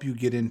going to help you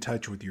get in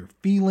touch with your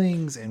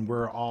feelings. And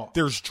we're all...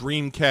 There's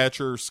dream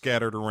catchers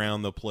scattered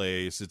around the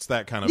place. It's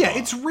that kind of Yeah, vibe.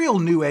 it's real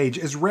new age.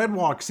 As Red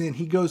walks in,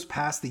 he goes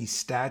past these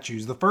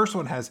statues. The first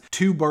one has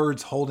 2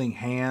 birds holding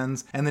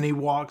hands, and then he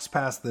walks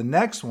past the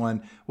next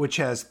one, which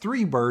has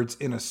 3 birds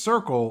in a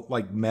circle,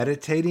 like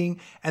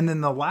meditating. And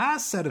then the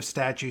last set of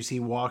statues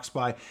he walks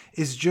by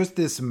is just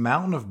this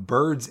mountain of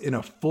birds in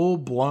a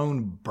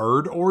full-blown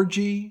bird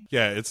orgy.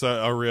 Yeah, it's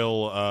a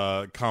real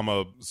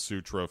Kama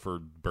Sutra for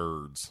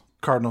birds.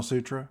 Cardinal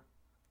Sutra.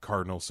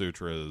 Cardinal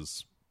Sutra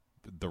is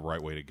the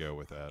right way to go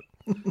with that.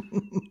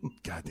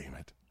 God damn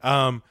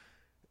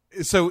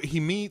it. So he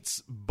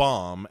meets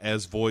Bomb,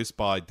 as voiced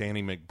by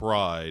Danny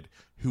McBride,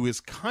 who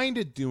is kind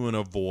of doing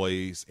a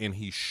voice and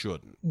he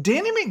shouldn't.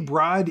 Danny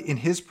McBride in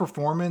his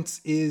performance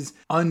is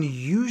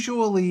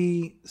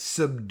unusually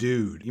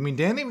subdued. I mean,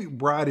 Danny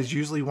McBride is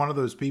usually one of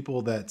those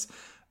people that's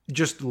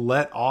just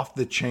let off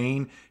the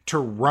chain to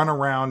run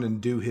around and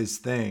do his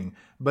thing.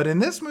 But in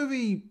this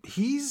movie,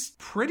 he's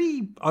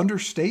pretty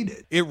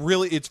understated.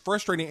 It's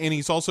frustrating, and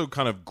he's also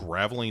kind of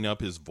graveling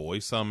up his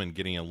voice some and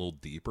getting a little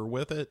deeper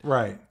with it.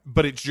 Right.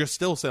 But it just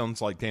still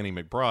sounds like Danny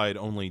McBride,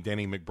 only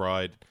Danny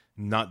McBride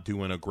not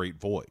doing a great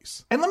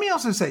voice. And let me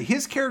also say,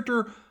 his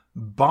character,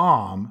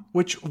 Bomb,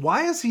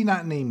 why is he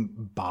not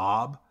named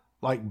Bob?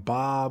 Like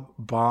Bob,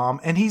 Bomb.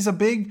 And he's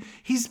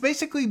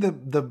basically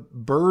the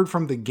bird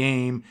from the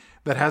game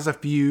that has a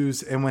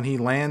fuse, and when he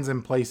lands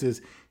in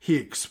places, he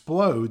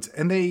explodes.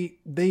 And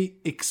they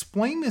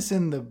explain this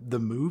in the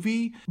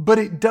movie, but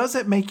it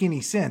doesn't make any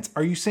sense.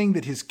 Are you saying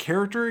that his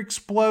character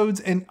explodes?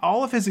 And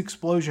all of his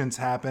explosions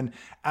happen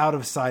out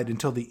of sight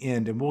until the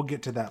end, and we'll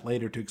get to that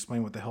later to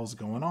explain what the hell's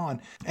going on.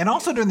 And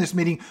also during this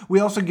meeting, we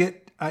also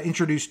get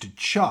introduced to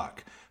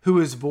Chuck, who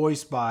is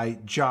voiced by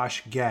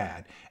Josh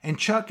Gad. And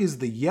Chuck is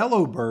the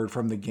yellow bird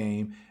from the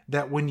game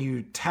that when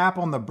you tap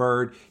on the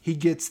bird, he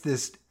gets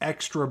this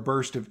extra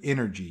burst of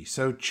energy.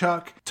 So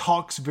Chuck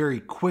talks very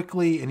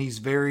quickly and he's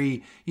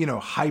very,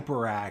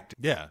 hyperactive.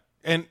 Yeah.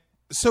 And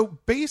so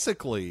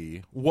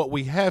basically what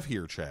we have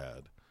here,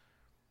 Chad,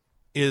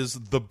 is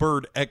the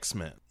Bird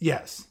X-Men.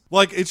 Yes.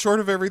 Like, it's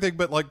sort of everything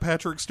but like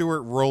Patrick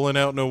Stewart rolling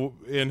out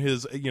in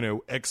his,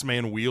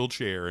 X-Man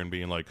wheelchair and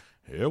being like,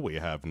 here we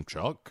have him,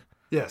 Chuck.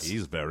 Yes.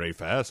 He's very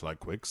fast like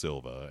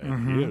Quicksilver.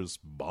 And here's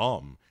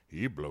Bomb.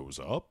 He blows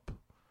up.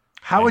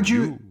 How would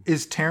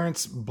is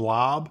Terrence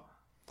Blob?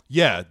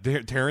 Yeah,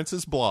 Terrence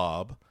is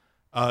Blob.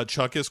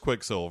 Chuck is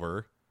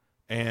Quicksilver.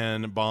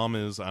 And Bomb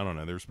is, I don't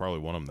know, there's probably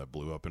one of them that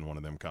blew up in one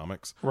of them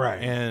comics.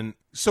 Right. And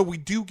so we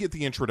do get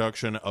the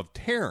introduction of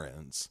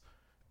Terrence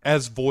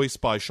as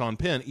voiced by Sean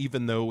Penn,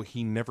 even though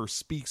he never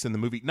speaks in the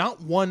movie.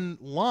 Not one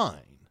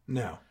line.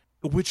 No.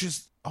 Which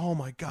is, oh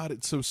my God,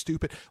 it's so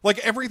stupid. Like,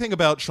 everything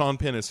about Sean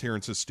Penn as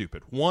Terrence is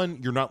stupid. One,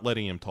 you're not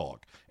letting him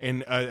talk.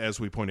 And as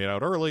we pointed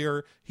out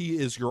earlier, he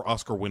is your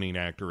Oscar-winning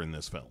actor in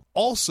this film.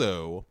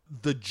 Also,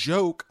 the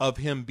joke of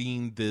him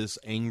being this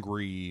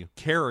angry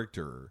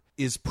character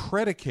is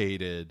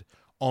predicated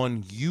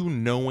on you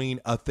knowing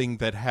a thing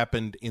that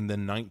happened in the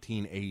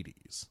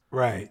 1980s.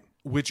 Right.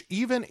 Which,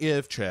 even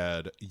if,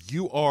 Chad,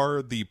 you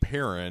are the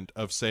parent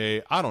of,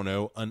 say, I don't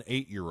know, an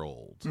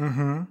 8-year-old,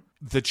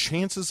 the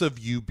chances of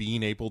you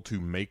being able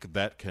to make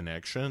that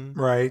connection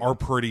are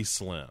pretty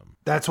slim.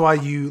 That's why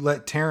you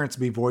let Terrence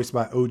be voiced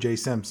by O.J.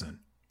 Simpson.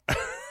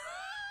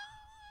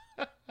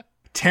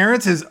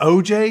 Terrence is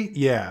O.J.?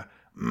 Yeah.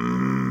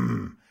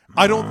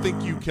 I don't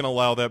think you can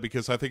allow that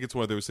because I think it's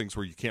one of those things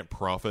where you can't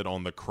profit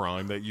on the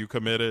crime that you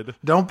committed.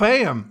 Don't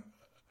pay him.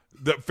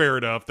 Fair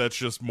enough. That's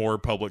just more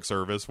public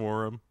service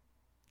for him.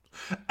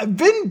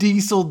 Vin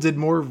Diesel did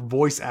more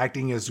voice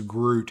acting as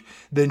Groot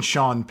than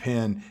Sean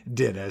Penn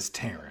did as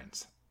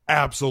Terrence.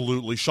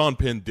 Absolutely. Sean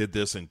Penn did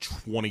this in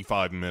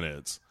 25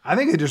 minutes. I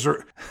think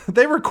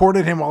they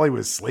recorded him while he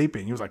was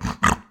sleeping. He was like...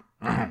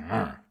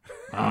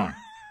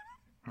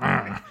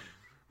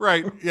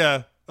 Right,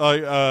 yeah.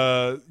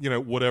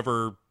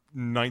 Whatever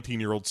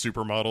 19-year-old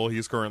supermodel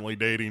he's currently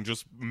dating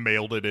just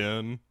mailed it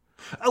in.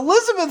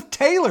 Elizabeth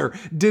Taylor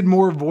did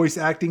more voice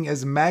acting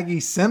as Maggie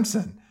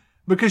Simpson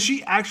because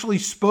she actually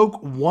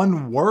spoke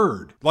one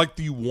word. Like,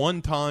 the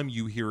one time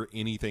you hear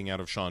anything out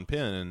of Sean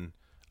Penn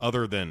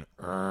other than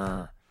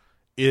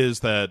is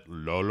that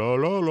la la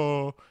la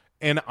la,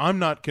 and I'm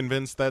not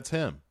convinced that's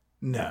him.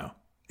 No.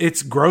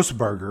 It's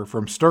Grossberger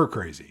from Stir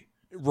Crazy.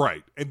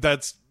 Right. And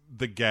that's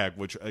the gag,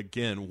 which,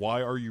 again,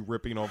 why are you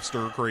ripping off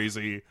Stir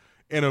Crazy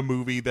in a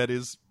movie that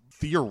is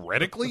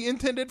theoretically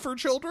intended for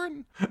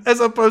children? As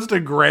opposed to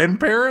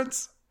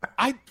grandparents?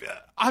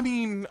 I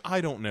mean, I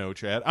don't know,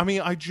 Chad. I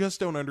mean, I just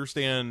don't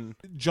understand.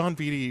 John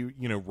Vitti,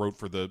 wrote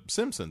for The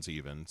Simpsons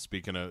even,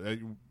 speaking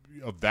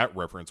of that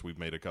reference we've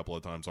made a couple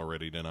of times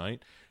already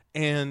tonight.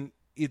 And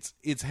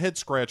it's head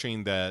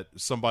scratching that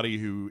somebody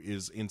who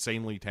is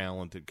insanely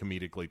talented,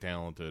 comedically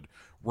talented,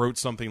 wrote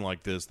something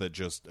like this that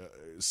just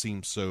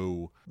seems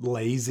so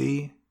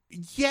lazy.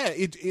 Yeah,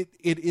 it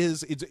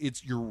is.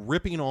 It's you're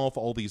ripping off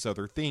all these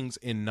other things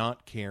and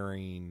not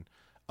caring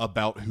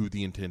about who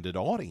the intended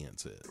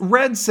audience is.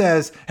 Red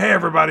says, "Hey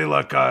everybody,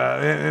 look,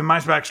 in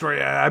my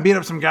backstory, I beat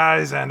up some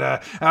guys and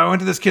I went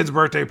to this kid's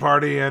birthday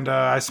party and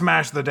I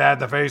smashed the dad in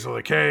the face with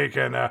a cake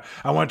and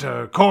I went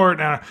to court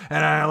and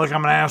look,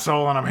 I'm an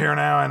asshole and I'm here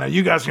now and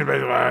you guys can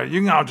basically,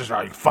 you can all just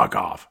fuck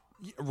off."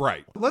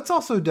 Right. Let's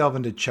also delve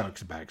into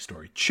Chuck's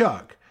backstory.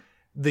 Chuck,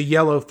 the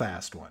yellow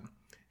fast one.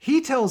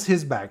 He tells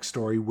his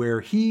backstory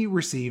where he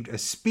received a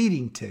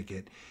speeding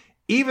ticket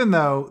even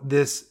though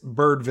this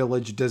bird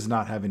village does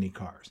not have any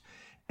cars.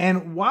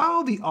 And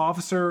while the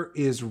officer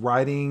is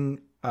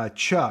writing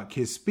Chuck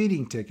his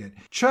speeding ticket,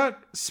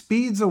 Chuck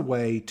speeds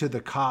away to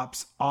the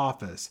cop's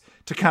office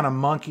to kind of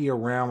monkey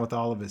around with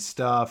all of his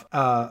stuff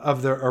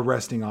of the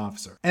arresting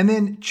officer. And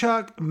then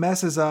Chuck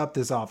messes up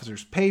this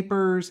officer's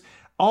papers,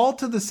 all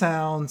to the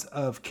sounds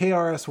of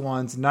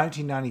KRS-One's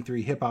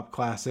 1993 hip-hop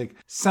classic,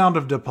 Sound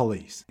of the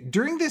Police.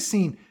 During this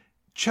scene,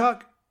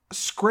 Chuck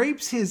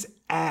scrapes his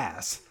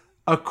ass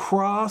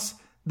across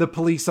the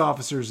police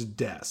officer's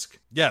desk.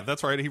 Yeah,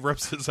 that's right. He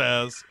rubs his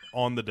ass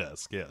on the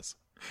desk, yes.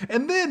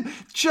 And then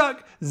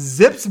Chuck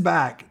zips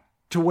back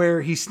to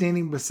where he's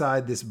standing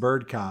beside this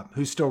bird cop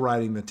who's still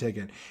writing the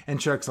ticket. And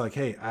Chuck's like,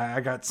 "Hey,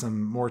 I got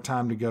some more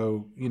time to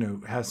go,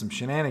 have some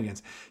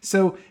shenanigans."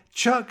 So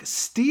Chuck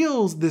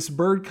steals this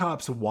bird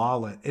cop's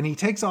wallet and he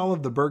takes all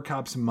of the bird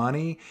cop's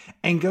money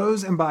and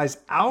goes and buys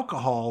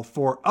alcohol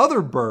for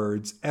other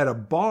birds at a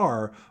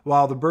bar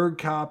while the bird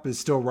cop is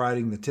still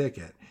writing the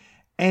ticket.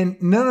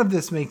 And none of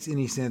this makes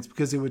any sense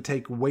because it would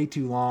take way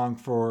too long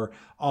for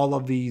all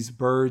of these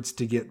birds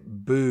to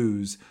get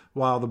booze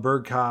while the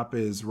bird cop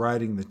is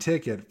writing the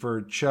ticket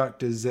for Chuck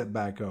to zip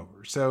back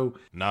over. So,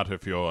 not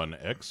if you're an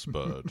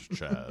expert,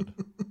 Chad.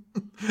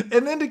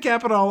 And then to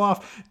cap it all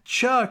off,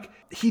 Chuck,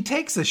 he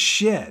takes a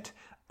shit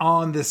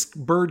on this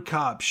bird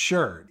cop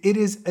shirt. It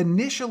is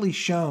initially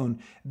shown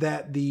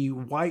that the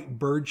white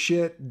bird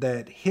shit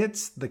that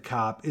hits the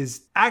cop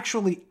is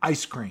actually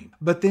ice cream.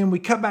 But then we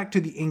cut back to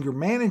the anger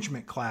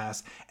management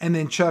class, and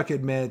then Chuck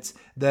admits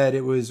that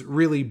it was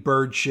really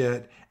bird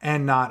shit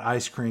and not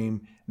ice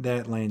cream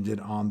that landed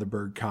on the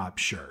bird cop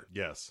shirt.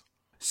 Yes.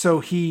 So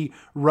he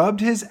rubbed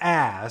his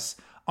ass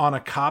on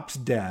a cop's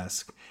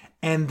desk,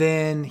 and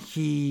then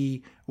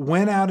he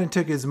went out and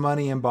took his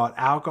money and bought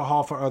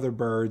alcohol for other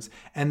birds,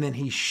 and then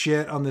he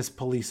shit on this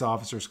police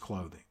officer's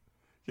clothing.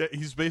 Yeah,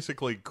 he's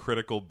basically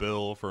Critical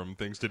Bill from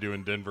Things to Do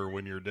in Denver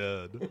When You're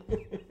Dead.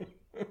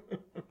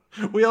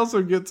 We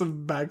also get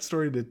some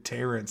backstory to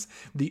Terrence,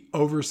 the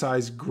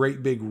oversized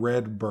great big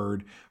red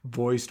bird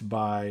voiced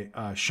by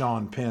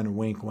Sean Penn,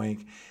 wink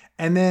wink.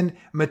 And then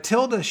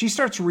Matilda, she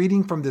starts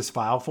reading from this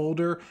file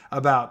folder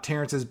about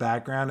Terrence's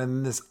background, and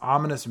then this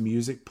ominous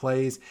music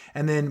plays.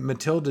 And then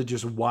Matilda,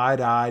 just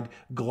wide-eyed,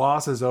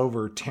 glosses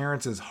over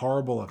Terrence's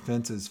horrible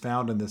offenses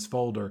found in this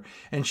folder.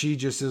 And she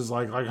just is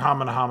like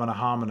homina, homina,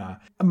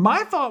 homina.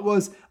 My thought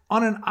was,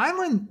 on an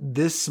island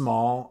this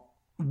small,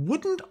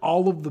 wouldn't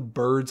all of the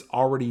birds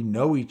already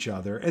know each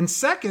other? And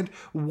second,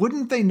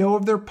 wouldn't they know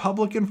of their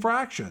public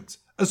infractions?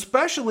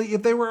 Especially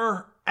if they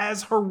were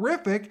as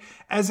horrific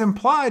as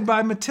implied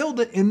by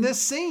Matilda in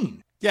this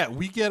scene. Yeah,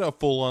 we get a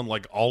full-on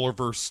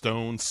Oliver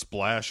Stone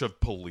splash of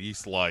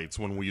police lights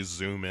when we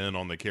zoom in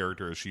on the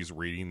character as she's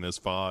reading this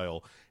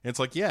file. And it's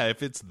like, yeah,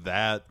 if it's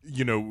that,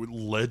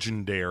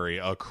 legendary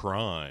a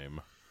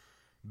crime,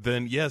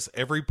 then yes,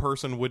 every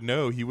person would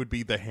know he would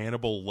be the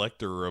Hannibal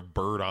Lecter of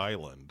Bird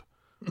Island.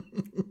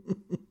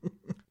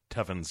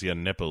 Toughens your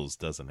nipples,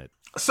 doesn't it?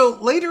 So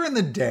later in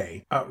the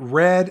day,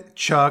 Red,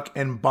 Chuck,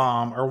 and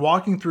Bomb are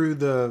walking through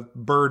the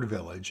bird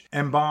village,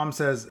 and Bomb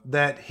says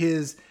that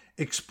his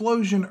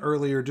explosion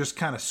earlier just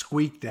kind of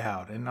squeaked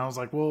out. And I was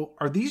like, well,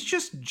 are these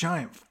just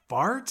giant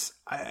farts?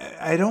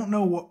 I don't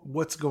know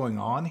what's going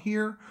on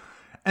here.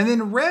 And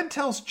then Red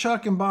tells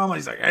Chuck and Bomb,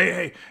 he's like,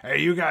 hey,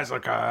 you guys,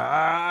 look,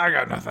 I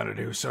got nothing to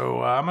do,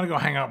 so I'm going to go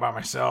hang out by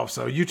myself,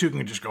 so you two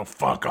can just go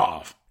fuck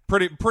off.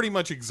 Pretty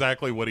much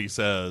exactly what he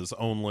says,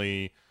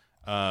 only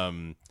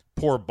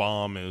poor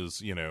Bomb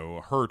is,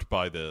 hurt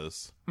by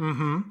this.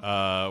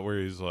 Mm-hmm.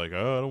 Where he's like,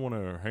 oh, I don't want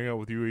to hang out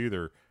with you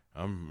either.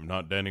 I'm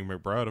not Danny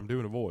McBride, I'm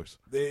doing a voice.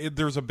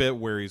 There's a bit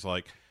where he's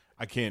like,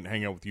 I can't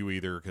hang out with you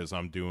either because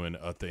I'm doing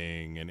a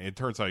thing. And it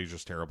turns out he's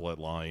just terrible at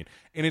lying.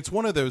 And it's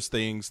one of those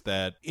things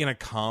that in a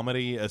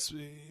comedy,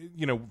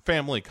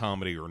 family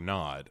comedy or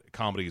not,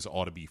 comedies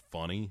ought to be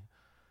funny.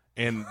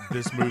 And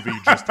this movie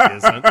just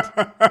isn't.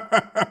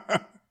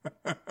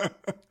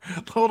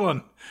 Hold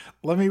on.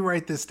 Let me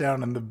write this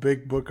down in the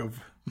big book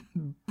of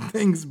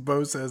things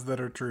Bo says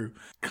that are true.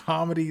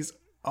 Comedies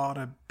ought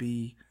to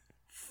be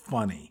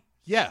funny.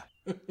 Yeah.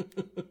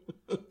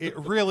 It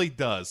really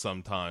does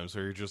sometimes,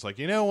 where you're just like,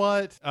 you know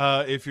what?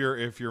 If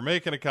you're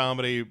making a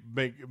comedy,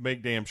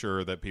 make damn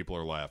sure that people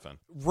are laughing.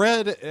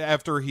 Red,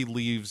 after he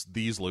leaves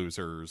these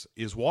losers,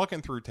 is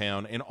walking through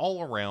town, and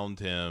all around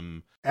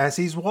him, as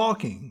he's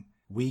walking,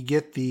 we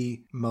get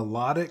the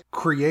melodic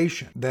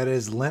creation that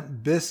is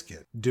Limp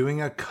Bizkit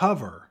doing a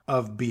cover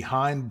of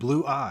Behind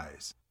Blue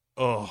Eyes.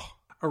 Ugh.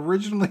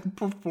 Originally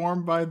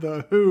performed by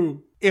The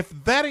Who.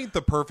 If that ain't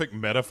the perfect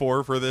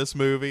metaphor for this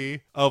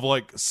movie, of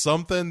like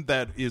something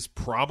that is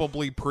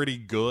probably pretty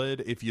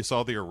good if you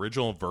saw the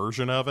original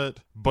version of it,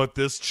 but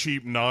this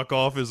cheap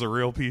knockoff is a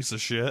real piece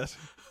of shit.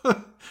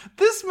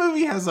 This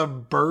movie has a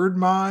bird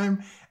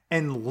mime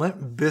and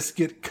Limp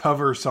Bizkit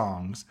cover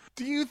songs.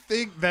 Do you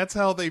think that's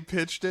how they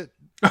pitched it?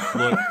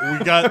 Look,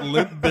 we got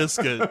Limp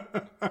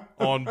Bizkit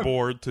on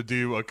board to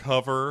do a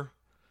cover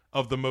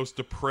of the most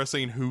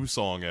depressing Who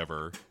song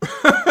ever.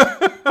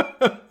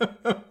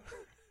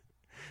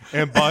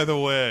 And by the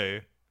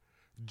way,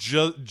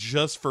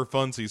 just for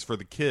funsies for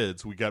the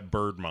kids, we got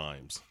bird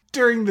mimes.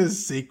 During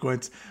this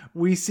sequence,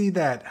 we see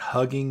that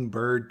hugging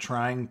bird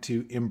trying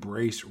to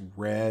embrace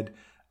Red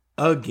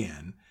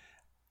again.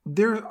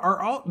 There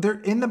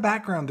in the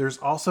background, there's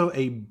also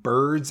a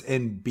birds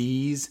and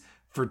bees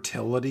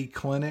fertility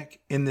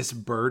clinic in this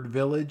bird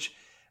village,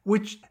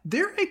 which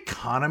their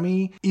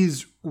economy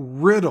is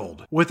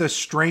riddled with a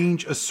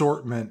strange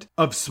assortment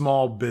of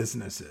small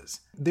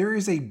businesses. There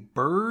is a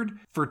bird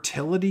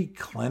fertility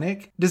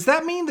clinic. Does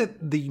that mean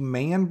that the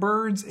man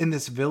birds in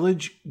this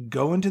village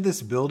go into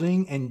this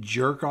building and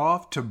jerk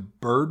off to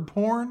bird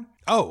porn?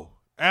 Oh,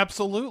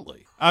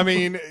 absolutely. I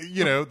mean,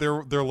 you know,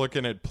 they're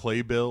looking at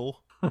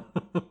Playbill.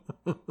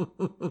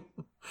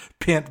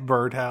 Pent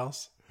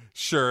Birdhouse.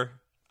 Sure.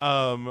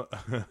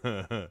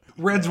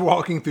 Red's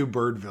walking through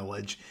Bird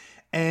Village,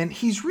 and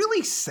he's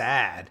really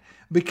sad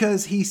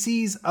because he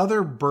sees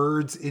other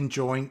birds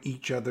enjoying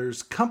each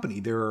other's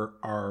company. There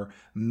are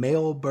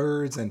male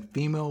birds and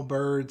female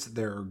birds.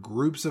 There are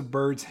groups of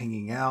birds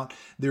hanging out.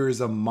 There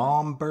is a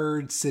mom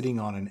bird sitting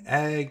on an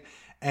egg,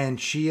 and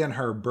she and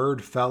her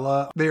bird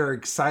fella, they are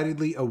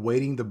excitedly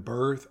awaiting the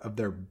birth of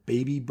their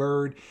baby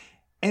bird.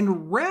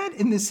 And Red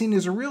in this scene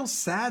is a real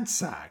sad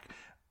sack.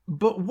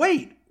 But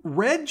wait,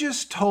 Red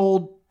just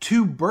told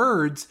two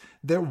birds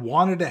that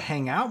wanted to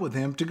hang out with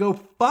him to go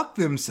fuck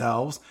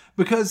themselves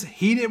because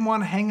he didn't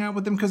want to hang out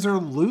with them because they're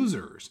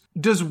losers.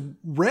 Does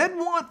Red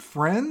want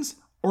friends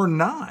or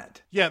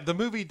not? Yeah, the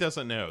movie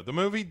doesn't know. The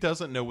movie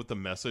doesn't know what the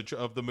message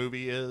of the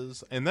movie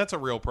is, and that's a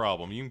real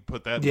problem. You can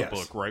put that in the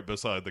book right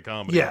beside the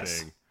comedy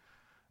thing.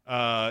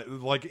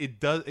 Like it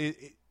does.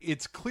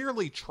 It's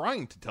clearly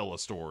trying to tell a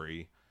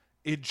story.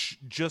 It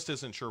just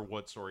isn't sure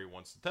what story it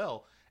wants to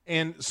tell.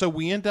 And so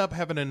we end up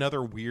having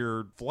another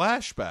weird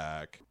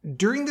flashback.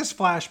 During this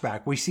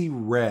flashback, we see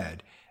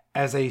Red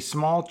as a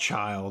small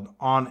child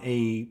on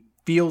a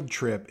field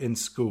trip in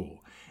school.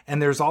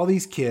 And there's all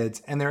these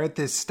kids, and they're at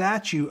this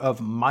statue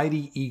of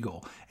Mighty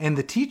Eagle. And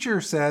the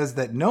teacher says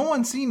that no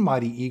one's seen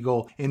Mighty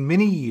Eagle in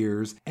many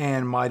years,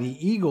 and Mighty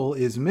Eagle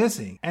is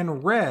missing.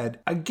 And Red,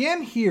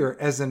 again here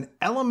as an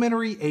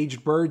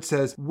elementary-aged bird,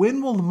 says,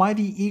 when will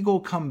Mighty Eagle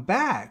come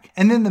back?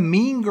 And then the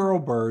mean girl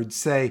birds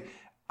say,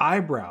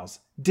 eyebrows,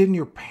 didn't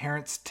your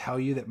parents tell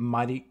you that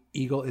Mighty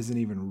Eagle isn't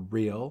even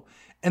real?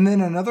 And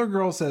then another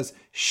girl says,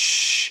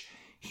 shh,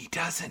 he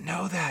doesn't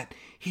know that.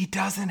 He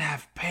doesn't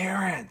have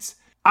parents.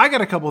 I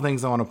got a couple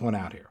things I want to point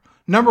out here.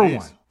 Number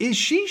one, is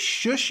she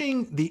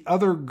shushing the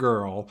other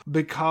girl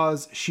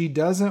because she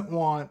doesn't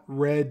want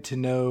Red to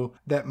know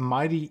that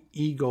Mighty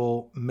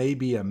Eagle may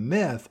be a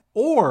myth?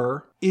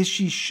 Or is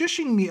she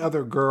shushing the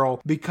other girl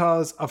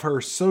because of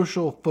her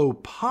social faux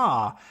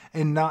pas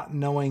and not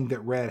knowing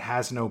that Red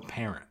has no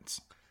parents?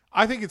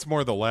 I think it's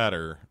more the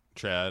latter,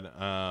 Chad.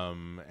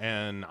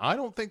 And I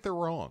don't think they're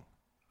wrong.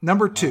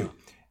 Number two,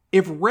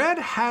 if Red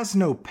has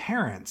no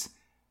parents,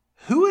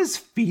 who is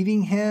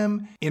feeding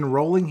him,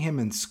 enrolling him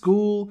in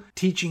school,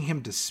 teaching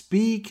him to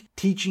speak,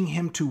 teaching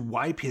him to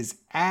wipe his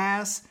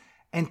ass,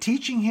 and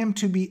teaching him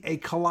to be a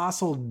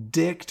colossal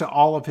dick to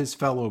all of his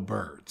fellow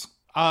birds?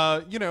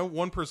 You know,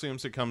 one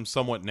presumes it comes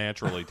somewhat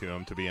naturally to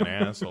him to be an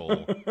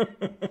asshole.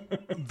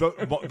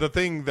 The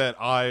thing that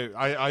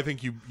I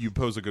think you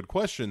pose a good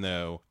question,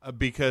 though,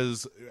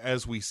 because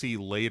as we see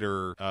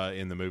later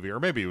in the movie, or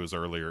maybe it was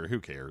earlier, who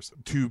cares?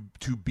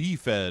 To be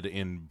fed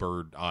in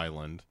Bird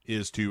Island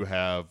is to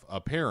have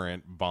a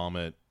parent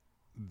vomit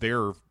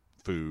their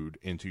food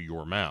into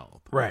your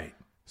mouth. Right.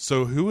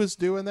 So who is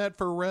doing that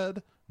for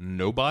Red?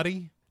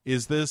 Nobody?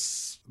 Is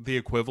this the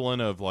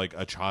equivalent of like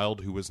a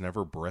child who was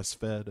never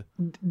breastfed?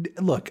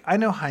 Look, I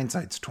know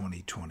hindsight's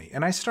 20/20,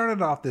 and I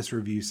started off this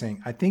review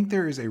saying I think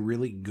there is a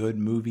really good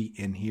movie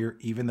in here,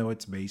 even though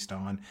it's based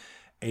on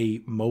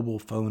a mobile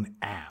phone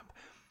app.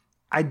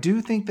 I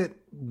do think that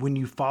when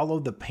you follow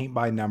the paint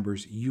by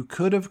numbers, you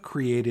could have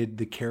created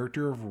the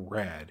character of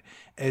Red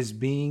as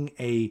being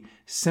a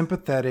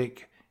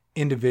sympathetic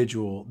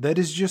individual that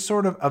is just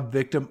sort of a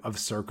victim of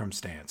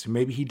circumstance.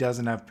 Maybe he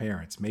doesn't have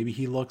parents. Maybe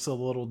he looks a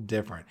little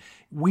different.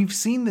 We've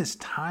seen this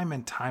time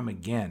and time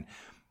again.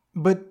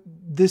 But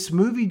this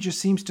movie just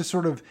seems to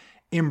sort of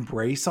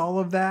embrace all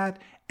of that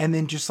and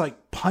then just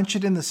like punch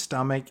it in the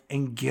stomach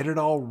and get it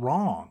all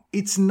wrong.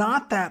 It's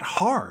not that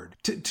hard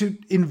to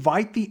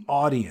invite the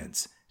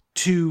audience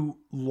to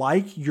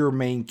like your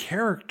main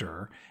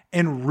character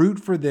and root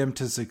for them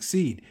to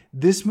succeed.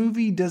 This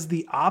movie does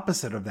the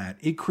opposite of that.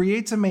 It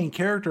creates a main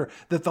character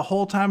that the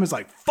whole time is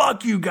like,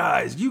 fuck you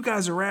guys. You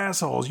guys are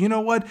assholes. You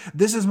know what?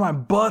 This is my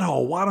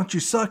butthole. Why don't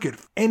you suck it?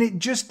 And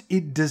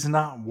it does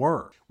not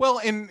work. Well,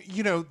 and,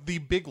 you know, the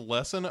big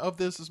lesson of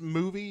this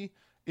movie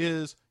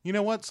is, you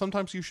know what?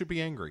 Sometimes you should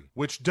be angry,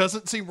 which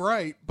doesn't seem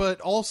right, but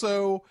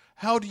also,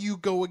 how do you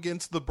go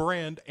against the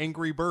brand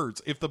Angry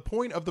Birds? If the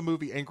point of the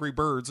movie Angry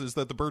Birds is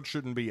that the birds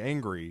shouldn't be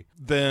angry,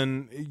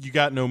 then you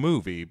got no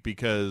movie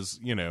because,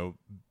 you know,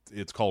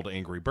 it's called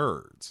Angry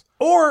Birds.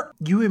 Or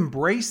you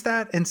embrace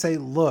that and say,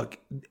 look,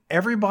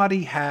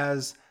 everybody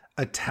has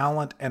a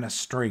talent and a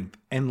strength,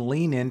 and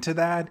lean into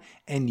that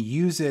and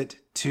use it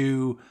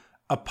to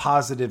a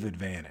positive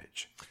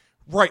advantage.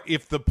 Right.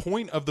 If the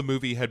point of the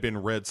movie had been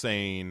read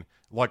saying,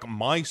 like,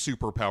 my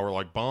superpower,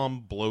 like,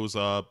 bomb blows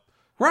up,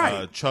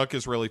 right? Chuck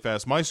is really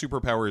fast. My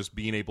superpower is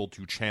being able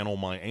to channel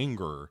my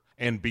anger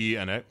and be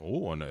an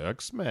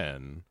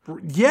X-Men.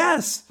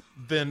 Yes.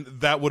 Then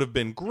that would have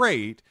been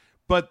great,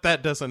 but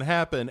that doesn't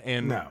happen.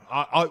 And no.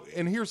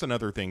 And here's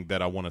another thing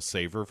that I want to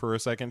savor for a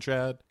second,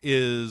 Chad,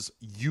 is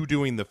you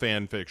doing the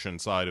fan fiction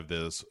side of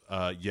this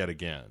yet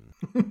again.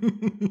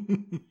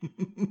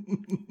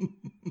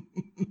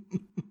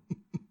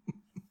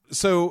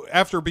 So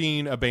after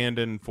being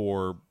abandoned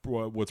for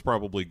what's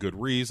probably good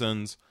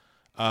reasons,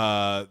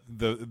 the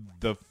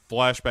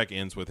flashback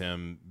ends with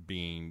him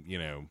being, you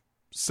know,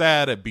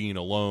 sad at being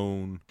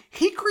alone.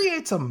 He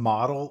creates a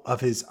model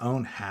of his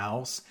own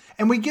house,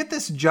 and we get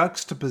this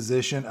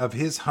juxtaposition of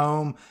his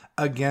home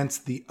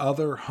against the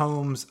other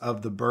homes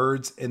of the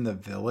birds in the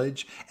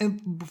village.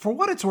 And for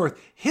what it's worth,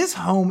 his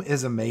home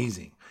is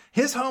amazing.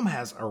 His home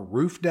has a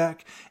roof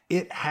deck.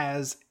 It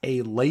has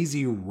a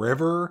lazy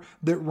river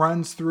that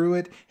runs through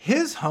it.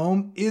 His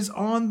home is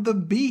on the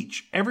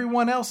beach.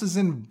 Everyone else is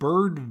in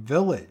Bird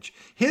Village.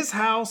 His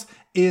house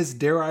is,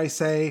 dare I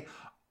say,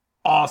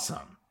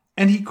 awesome.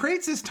 And he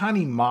creates this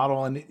tiny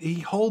model and he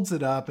holds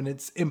it up, and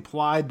it's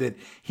implied that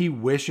he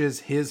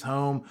wishes his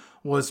home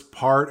was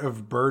part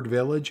of Bird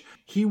Village.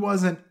 He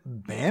wasn't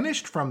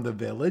banished from the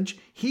village.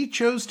 He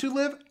chose to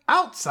live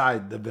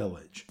outside the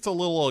village. It's a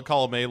little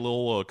column A,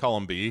 little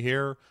column B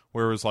here,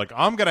 where it was like,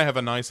 I'm going to have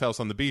a nice house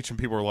on the beach, and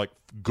people are like,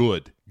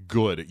 good.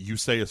 You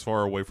stay as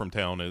far away from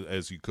town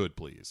as you could,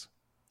 please.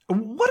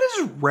 What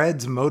is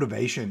Red's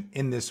motivation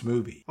in this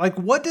movie? Like,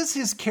 what does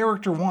his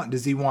character want?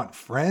 Does he want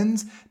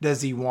friends?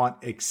 Does he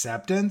want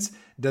acceptance?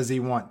 Does he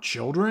want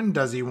children?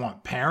 Does he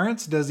want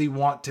parents? Does he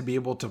want to be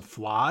able to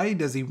fly?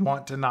 Does he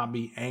want to not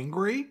be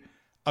angry?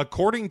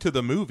 According to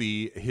the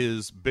movie,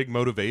 his big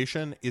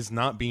motivation is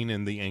not being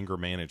in the anger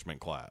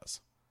management class.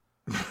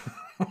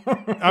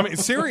 I mean,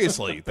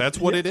 seriously, that's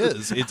what it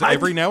is. It's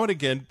every now and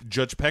again,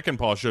 Judge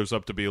Peckinpah shows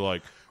up to be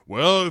like,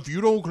 well, if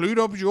you don't clean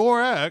up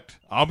your act,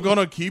 I'm going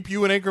to keep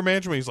you in anger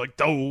management. He's like,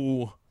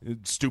 oh,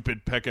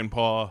 stupid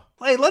Peckinpah.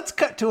 Hey, let's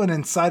cut to an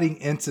inciting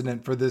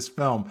incident for this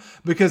film,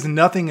 because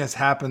nothing has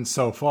happened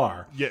so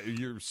far. Yeah,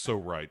 you're so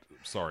right.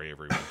 Sorry,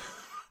 everyone.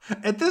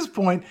 At this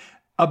point,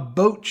 a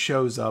boat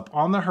shows up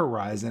on the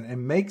horizon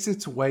and makes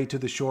its way to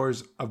the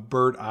shores of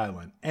Bird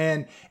Island.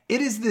 And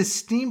it is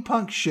this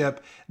steampunk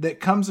ship that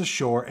comes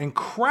ashore and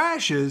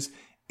crashes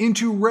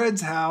into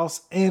Red's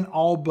house and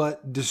all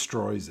but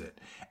destroys it.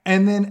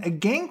 And then a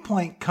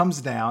gangplank comes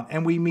down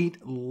and we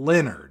meet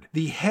Leonard,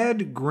 the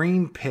head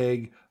green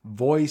pig,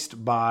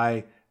 voiced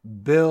by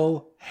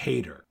Bill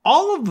Hader.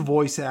 All of the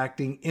voice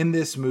acting in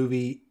this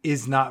movie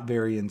is not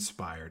very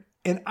inspired.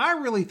 And I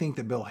really think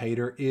that Bill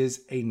Hader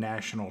is a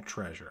national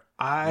treasure.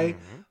 I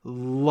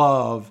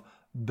love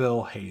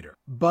Bill Hader.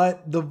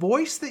 But the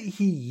voice that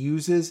he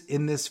uses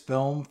in this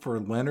film for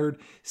Leonard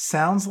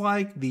sounds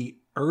like the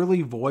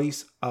early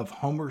voice of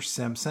Homer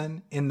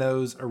Simpson in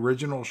those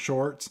original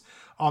shorts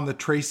on the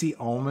Tracy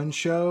Ullman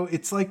show.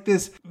 It's like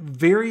this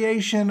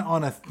variation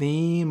on a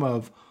theme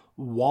of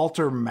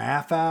Walter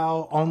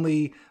Matthau,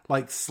 only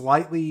like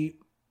slightly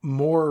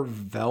more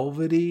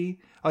velvety.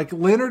 Like,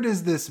 Leonard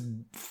is this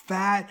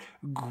fat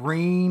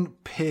green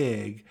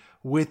pig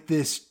with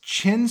this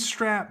chin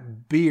strap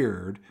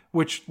beard,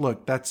 which,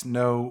 look, that's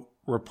no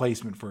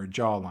replacement for a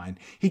jawline.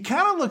 He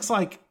kind of looks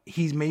like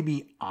he's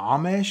maybe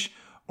Amish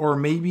or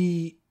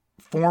maybe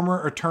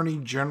former Attorney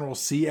General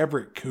C.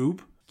 Everett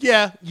Koop.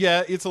 Yeah,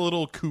 it's a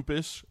little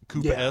Coop-esque.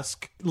 Yeah.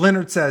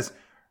 Leonard says,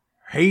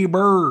 "Hey,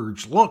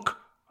 birds, look,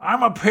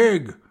 I'm a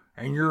pig,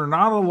 and you're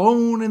not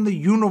alone in the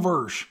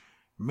universe.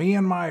 Me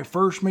and my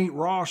first mate,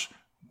 Ross,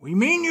 we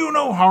mean you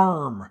no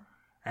harm,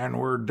 and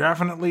we're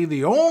definitely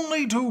the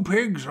only two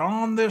pigs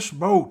on this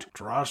boat.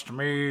 Trust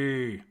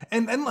me."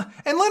 And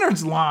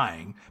Leonard's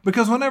lying,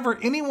 because whenever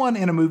anyone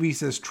in a movie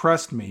says,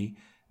 "trust me,"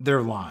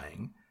 they're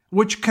lying.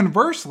 Which,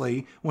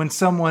 conversely, when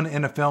someone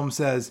in a film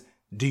says,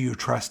 "do you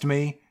trust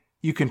me?"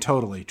 you can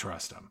totally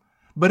trust them.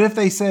 But if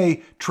they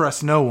say,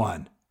 "trust no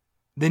one,"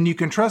 then you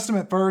can trust them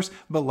at first,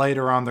 but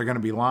later on they're going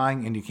to be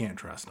lying and you can't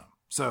trust them.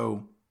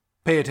 So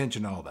pay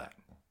attention to all that.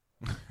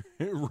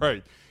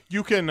 Right.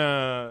 You can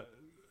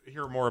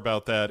hear more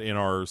about that in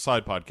our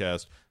side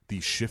podcast, The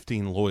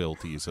Shifting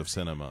Loyalties of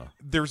Cinema.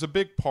 There's a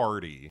big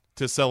party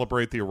to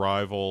celebrate the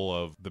arrival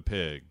of the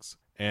pigs.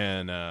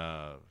 And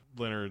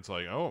Leonard's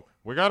like, oh,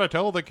 we got to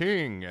tell the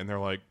king. And they're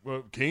like,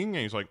 well, king?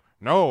 And he's like,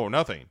 no,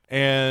 nothing.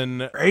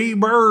 And hey,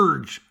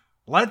 birds,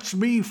 let's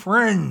be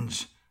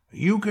friends.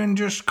 You can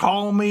just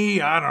call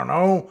me, I don't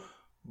know,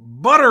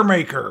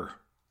 Buttermaker.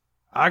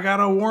 I got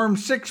a warm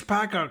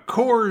 6-pack of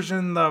Coors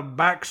in the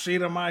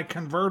backseat of my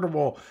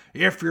convertible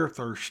if you're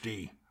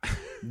thirsty.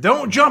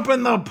 Don't jump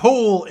in the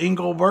pool,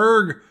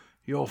 Engelberg.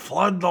 You'll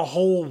flood the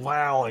whole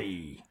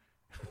valley.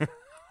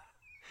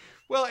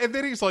 Well, and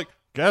then he's like,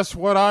 guess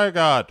what I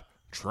got?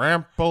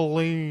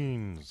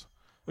 Trampolines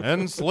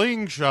and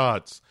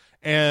slingshots.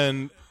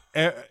 And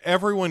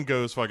everyone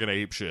goes fucking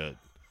apeshit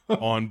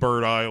on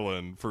Bird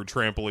Island for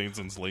trampolines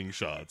and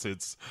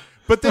slingshots.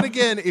 But then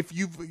again, if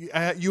you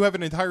have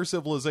an entire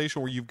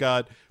civilization where you've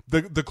got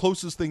the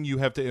closest thing you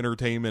have to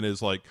entertainment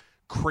is like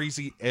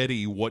Crazy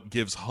Eddie, what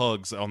gives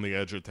hugs on the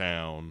edge of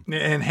town,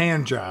 and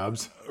hand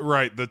jobs,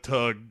 right? The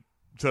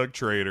tug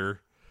trader.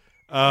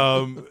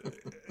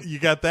 You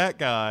got that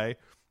guy,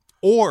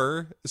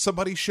 or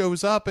somebody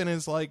shows up and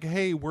is like,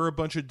 "Hey, we're a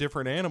bunch of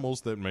different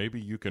animals that maybe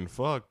you can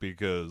fuck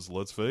because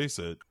let's face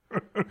it."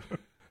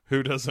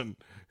 Who doesn't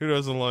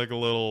like a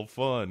little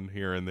fun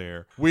here and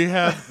there? We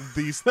have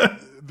these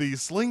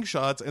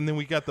slingshots, and then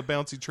we got the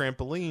bouncy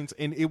trampolines,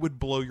 and it would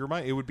blow your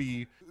mind. It would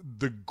be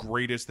the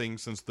greatest thing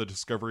since the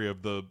discovery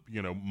of the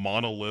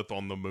monolith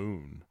on the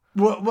moon.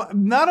 Well,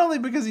 not only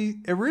because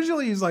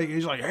he's like,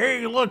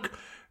 hey, look,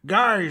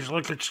 guys,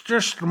 look, it's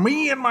just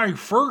me and my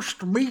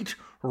first meat,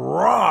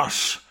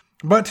 Ross,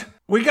 but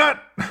we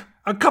got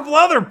a couple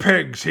other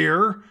pigs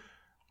here,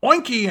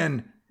 Oinky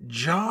and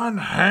John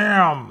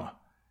Hamm.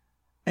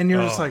 And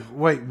you're just like,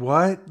 wait,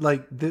 what?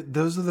 Like,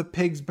 those are the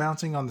pigs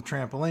bouncing on the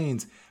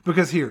trampolines.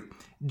 Because here,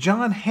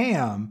 John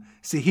Hamm,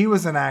 see, he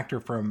was an actor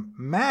from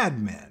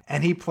Mad Men.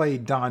 And he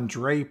played Don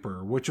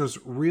Draper, which was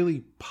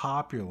really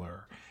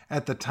popular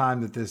at the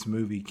time that this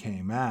movie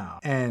came out.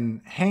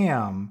 And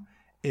ham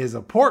is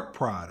a pork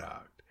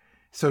product.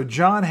 So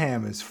John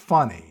Hamm is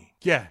funny.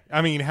 Yeah,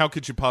 I mean, how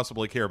could you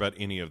possibly care about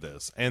any of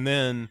this? And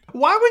then,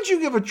 why would you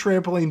give a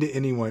trampoline to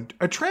anyone?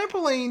 A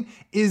trampoline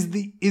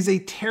is a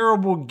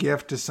terrible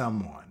gift to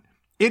someone.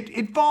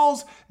 It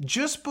falls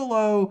just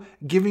below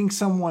giving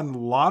someone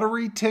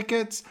lottery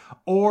tickets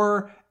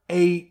or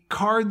a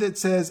card that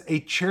says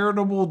a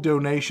charitable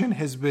donation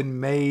has been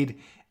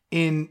made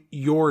in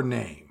your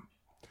name.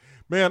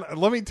 Man,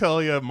 let me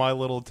tell you my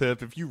little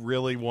tip. If you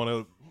really want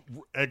to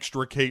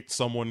extricate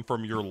someone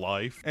from your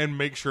life and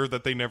make sure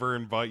that they never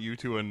invite you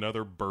to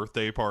another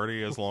birthday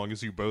party as long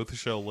as you both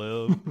shall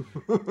live,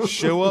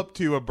 show up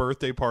to a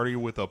birthday party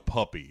with a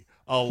puppy,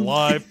 a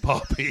live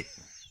puppy.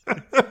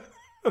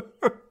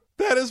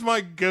 That is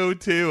my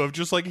go-to of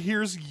just like,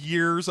 here's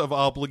years of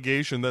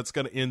obligation that's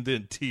going to end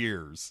in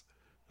tears.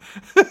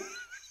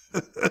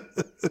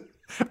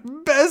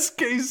 Best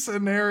case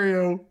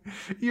scenario,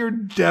 you're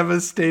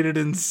devastated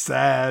and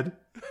sad.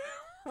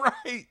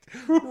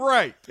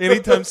 Right.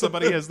 Anytime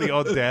somebody has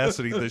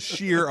the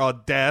sheer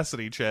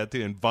audacity, Chad,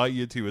 to invite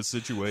you to a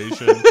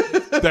situation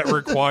that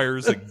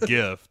requires a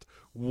gift,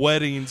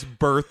 weddings,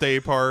 birthday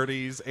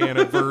parties,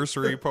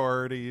 anniversary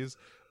parties,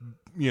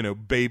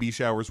 baby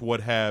showers,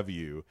 what have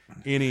you,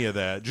 any of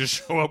that,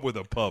 just show up with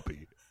a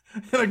puppy.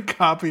 And a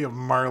copy of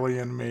Marley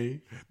and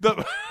Me.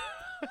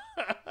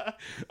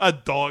 A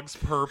Dog's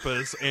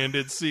Purpose and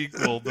its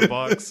sequel, the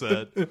box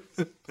set.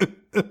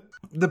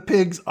 The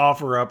pigs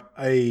offer up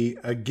a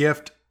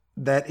gift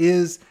that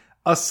is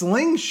a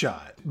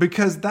slingshot,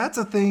 because that's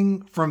a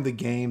thing from the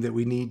game that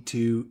we need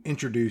to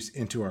introduce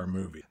into our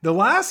movie. The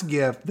last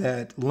gift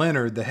that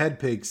Leonard, the head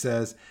pig,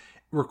 says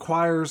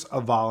requires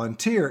a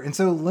volunteer. And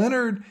so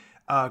Leonard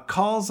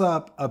calls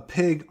up a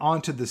pig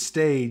onto the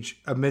stage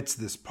amidst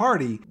this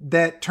party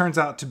that turns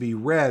out to be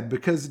Red,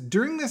 because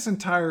during this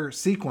entire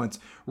sequence,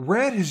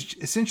 Red has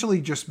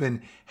essentially just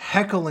been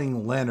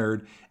heckling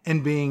Leonard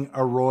and being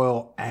a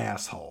royal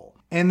asshole.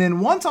 And then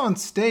once on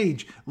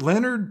stage,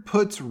 Leonard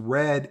puts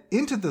Red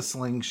into the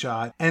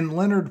slingshot and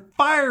Leonard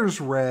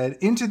fires Red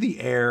into the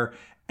air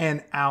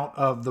and out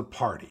of the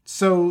party.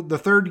 So the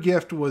third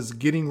gift was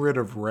getting rid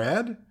of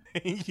Red?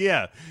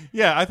 Yeah,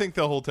 I think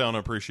the whole town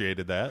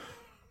appreciated that.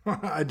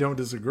 I don't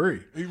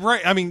disagree.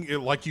 Right, I mean,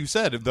 like you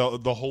said,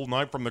 the whole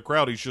night from the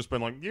crowd, he's just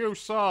been like, you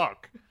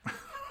suck.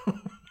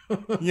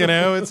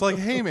 It's like,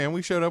 hey man,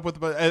 we showed up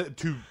with,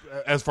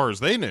 as far as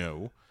they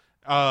know,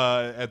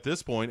 at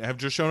this point, have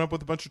just shown up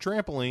with a bunch of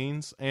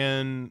trampolines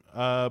and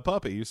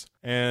puppies,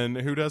 and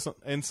who doesn't,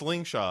 and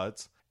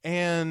slingshots.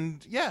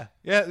 And yeah,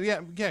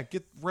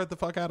 get Red the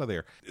fuck out of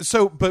there.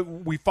 So, but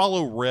we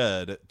follow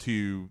Red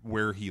to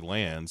where he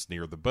lands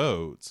near the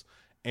boats,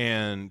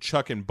 and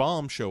Chuck and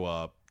Bomb show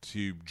up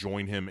to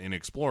join him in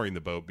exploring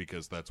the boat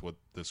because that's what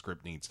the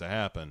script needs to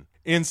happen.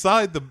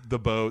 Inside the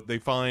boat, they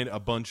find a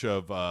bunch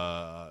of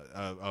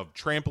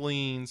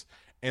trampolines.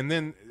 And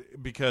then,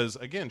 because,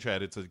 again,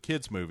 Chad, it's a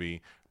kid's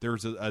movie,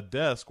 there's a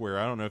desk where,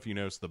 I don't know if you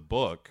noticed the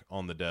book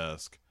on the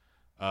desk,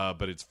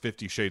 but it's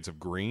 50 Shades of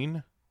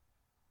Green.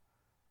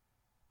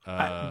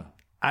 I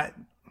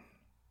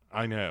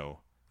know.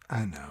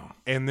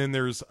 And then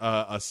there's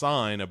a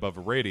sign above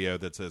a radio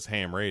that says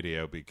ham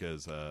radio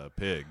because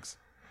pigs.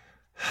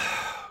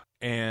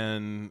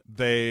 And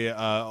they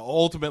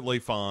ultimately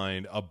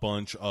find a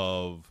bunch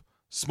of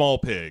small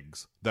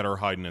pigs that are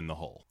hiding in the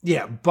hole.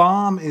 Yeah,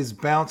 Bomb is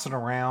bouncing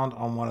around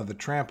on one of the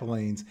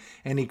trampolines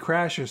and he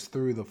crashes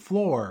through the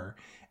floor.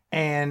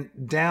 And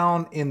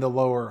down in the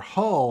lower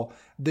hull,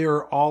 there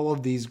are all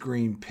of these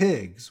green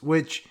pigs,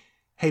 which,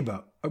 hey,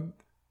 Bo,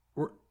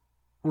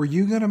 were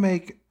you going to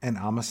make an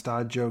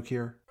Amistad joke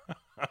here?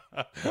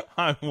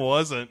 I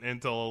wasn't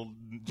until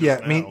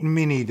just now.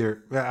 Me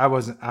neither. I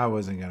wasn't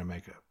going to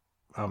make a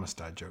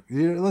Amistad joke.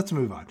 Let's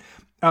move on.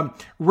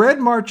 Red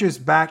marches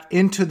back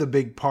into the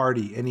big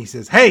party and he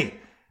says, hey,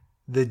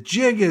 the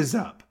jig is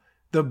up.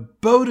 The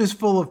boat is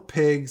full of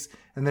pigs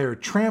and there are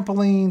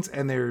trampolines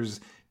and there's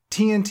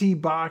TNT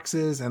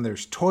boxes and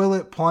there's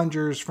toilet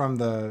plungers from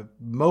the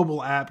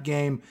mobile app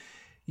game.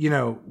 You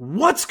know,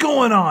 what's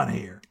going on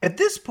here? At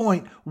this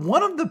point,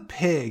 one of the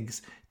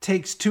pigs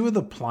takes two of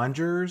the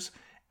plungers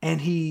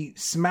and he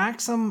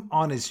smacks them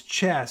on his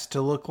chest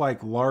to look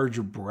like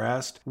large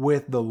breast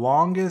with the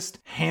longest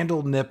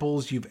handled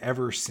nipples you've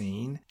ever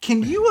seen.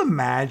 Can you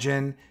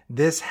imagine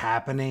this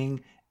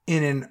happening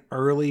in an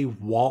early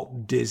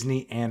Walt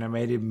Disney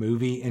animated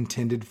movie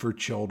intended for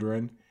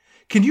children?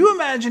 Can you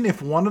imagine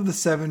if one of the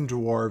seven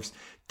dwarves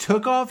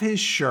took off his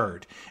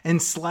shirt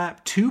and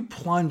slapped two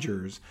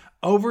plungers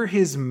over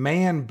his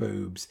man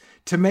boobs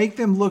to make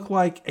them look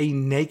like a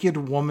naked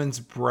woman's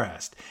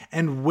breast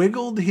and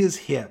wiggled his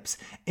hips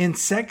in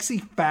sexy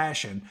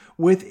fashion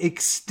with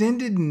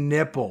extended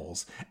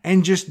nipples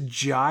and just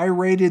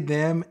gyrated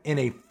them in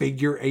a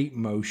figure eight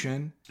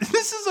motion?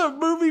 This is a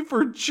movie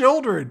for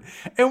children,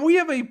 and we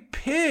have a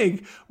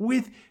pig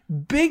with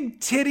big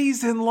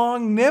titties and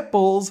long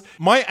nipples.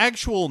 My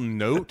actual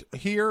note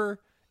here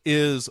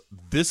is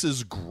this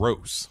is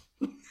gross.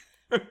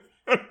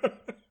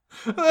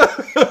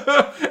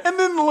 And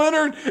then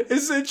Leonard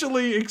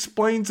essentially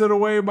explains it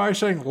away by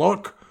saying,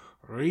 look,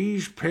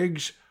 these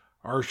pigs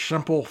are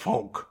simple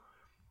folk.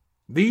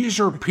 These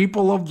are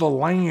people of the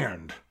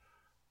land.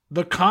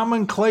 The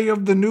common clay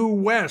of the New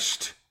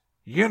West.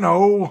 You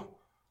know,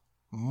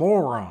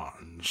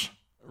 morons.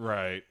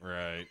 Right.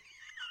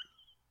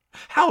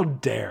 How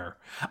dare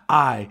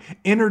I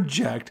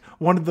interject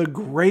one of the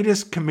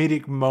greatest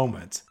comedic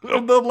moments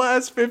of the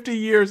last 50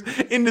 years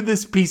into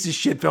this piece of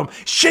shit film?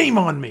 Shame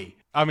on me.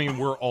 I mean,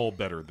 we're all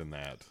better than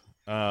that.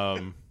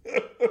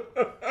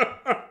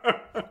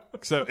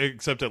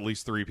 Except at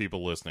least three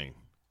people listening.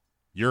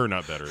 You're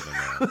not better than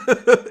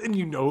that. And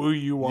you know who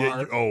you are.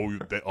 Yeah,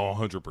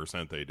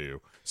 100% they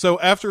do. So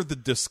after the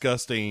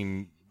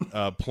disgusting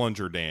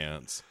plunger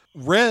dance,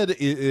 Red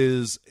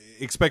is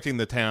expecting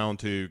the town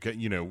to,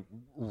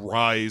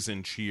 rise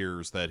in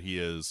cheers that he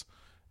has,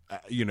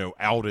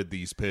 outed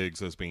these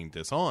pigs as being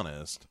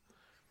dishonest.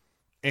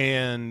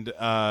 And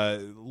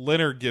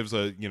Leonard gives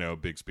a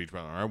big speech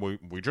about, all right,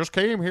 we just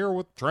came here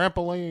with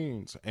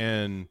trampolines,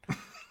 and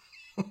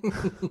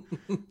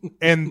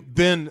and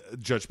then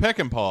Judge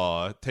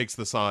Peckinpah takes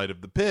the side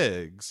of the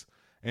pigs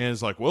and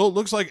is like, well, it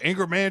looks like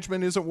anger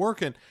management isn't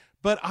working.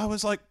 But I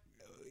was like,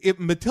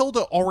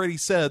 Matilda already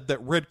said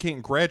that Red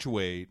can't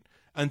graduate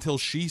until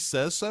she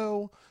says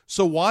so.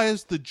 So why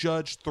is the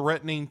judge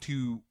threatening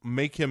to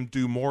make him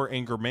do more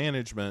anger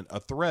management a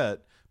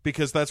threat?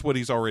 Because that's what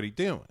he's already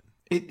doing.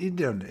 It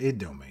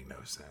don't make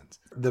no sense.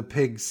 The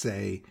pigs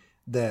say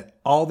that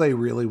all they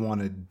really want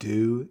to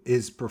do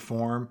is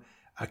perform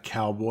a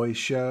cowboy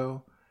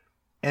show.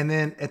 And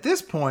then at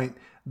this point,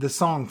 the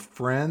song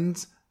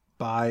Friends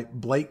by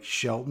Blake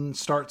Shelton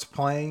starts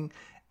playing.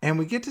 And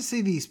we get to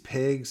see these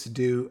pigs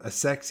do a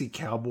sexy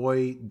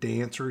cowboy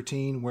dance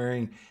routine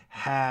wearing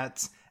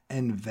hats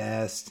and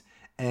vests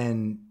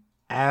and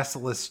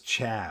assless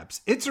chaps.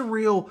 It's a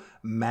real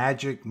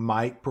Magic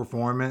Mike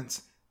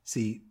performance.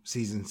 See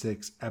season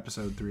 6,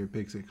 episode 3 of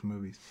Big Six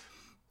Movies.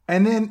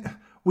 And then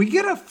we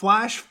get a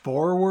flash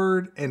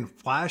forward and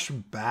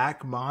flashback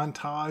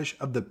montage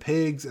of the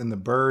pigs and the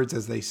birds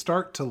as they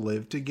start to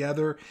live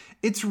together.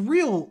 It's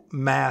real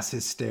mass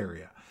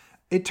hysteria.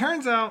 It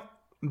turns out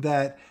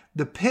that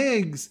the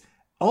pigs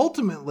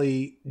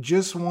ultimately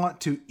just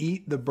want to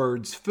eat the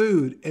birds'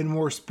 food, and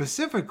more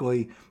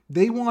specifically,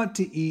 they want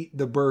to eat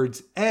the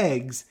birds'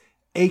 eggs,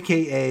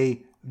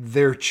 aka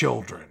their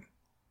children.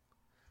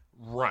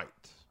 Right.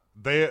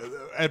 They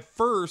at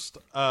first,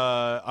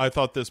 I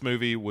thought this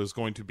movie was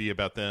going to be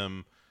about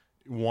them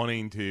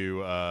wanting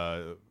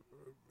to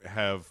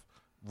have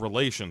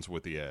relations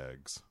with the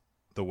eggs,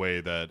 the way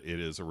that it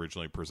is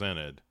originally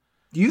presented.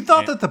 You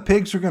thought that the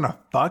pigs were going to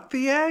fuck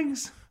the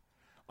eggs?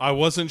 I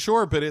wasn't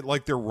sure, but it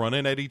like they're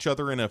running at each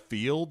other in a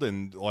field,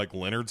 and like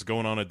Leonard's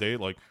going on a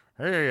date, like,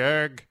 "Hey,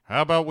 Egg,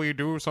 how about we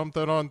do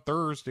something on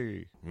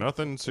Thursday?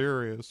 Nothing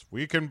serious.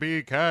 We can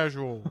be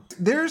casual."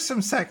 There's some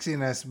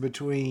sexiness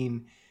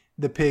between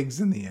the pigs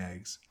and the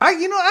eggs.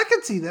 I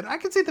could see that. I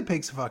could see the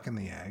pigs fucking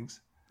the eggs.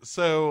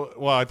 So,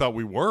 well, I thought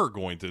we were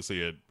going to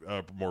see it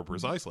more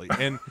precisely,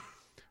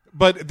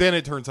 but then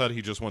it turns out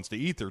he just wants to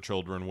eat their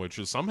children, which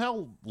is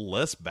somehow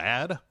less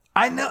bad.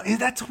 I know,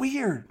 that's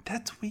weird.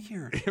 That's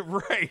weird.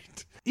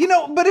 Right.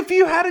 But if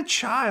you had a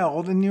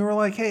child and you were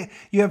like, hey,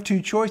 you have two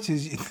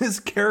choices. This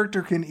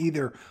character can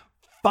either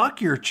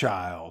fuck your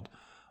child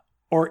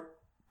or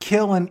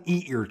kill and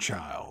eat your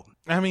child.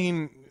 I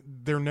mean,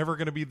 they're never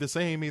going to be the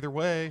same either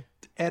way.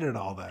 Edit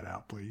all that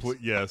out, please.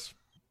 Yes.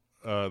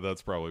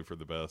 That's probably for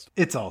the best.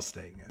 It's all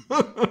staying in.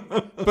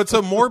 But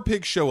so more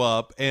pigs show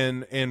up,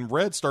 and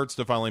Red starts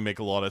to finally make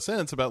a lot of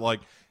sense about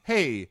like,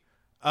 hey,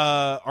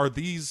 are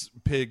these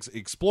pigs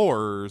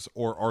explorers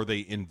or are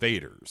they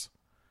invaders?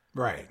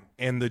 Right.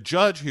 And the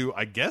judge, who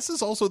I guess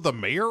is also the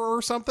mayor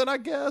or something, I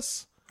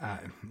guess.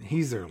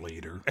 He's their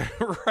leader.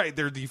 Right,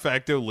 their de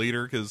facto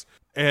leader,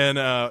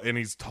 and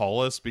he's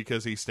tallest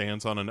because he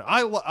stands on an.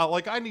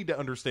 I need to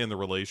understand the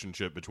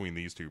relationship between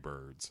these two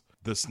birds,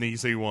 the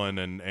sneezy one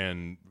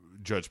and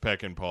Judge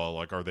Peckinpah.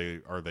 Like,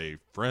 are they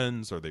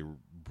friends? Are they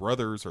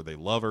brothers? Are they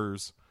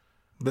lovers?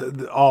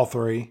 All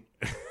three.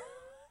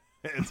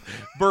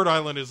 Bird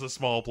Island is a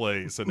small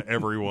place, and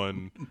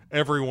everyone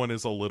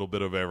is a little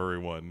bit of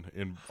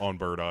everyone on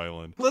Bird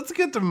Island. Let's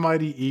get to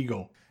Mighty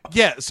Eagle.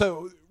 Yeah,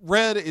 so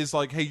Red is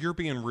like, hey, you're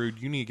being rude.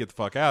 You need to get the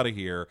fuck out of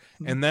here.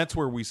 And that's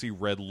where we see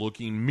Red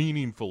looking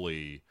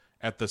meaningfully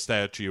at the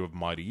statue of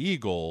Mighty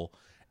Eagle.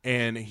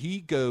 And he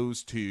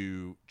goes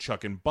to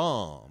Chuck and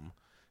Bomb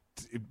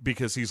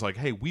because he's like,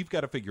 hey, we've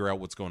got to figure out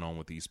what's going on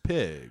with these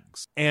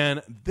pigs.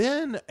 And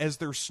then as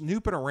they're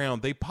snooping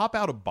around, they pop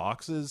out of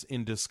boxes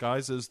in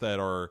disguises that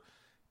are,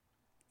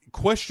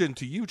 question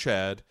to you,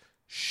 Chad,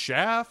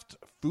 Shaft,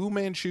 Fu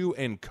Manchu,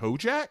 and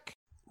Kojak?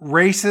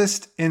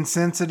 Racist,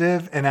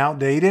 insensitive, and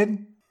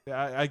outdated.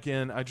 I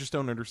just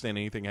don't understand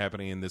anything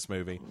happening in this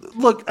movie.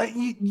 Look,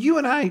 you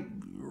and I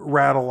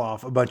rattle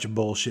off a bunch of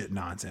bullshit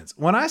nonsense.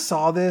 When I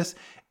saw this,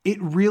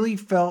 it really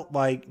felt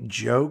like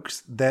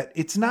jokes that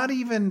it's not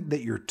even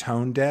that you're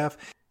tone deaf.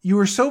 You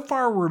are so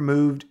far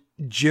removed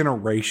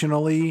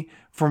generationally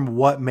from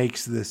what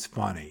makes this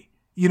funny.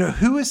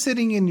 Who is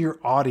sitting in your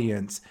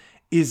audience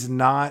is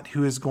not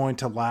who is going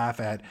to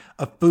laugh at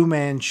a Fu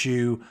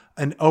Manchu,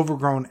 an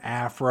overgrown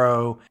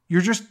afro.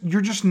 You're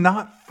just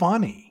not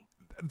funny.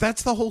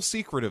 That's the whole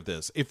secret of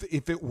this.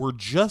 If it were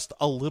just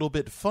a little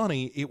bit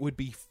funny, it would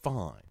be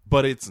fine.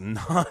 But it's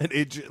not.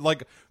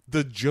 Like,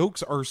 the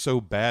jokes are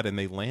so bad and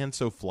they land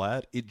so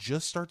flat, it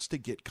just starts to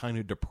get kind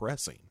of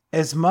depressing.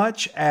 As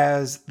much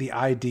as the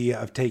idea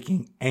of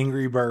taking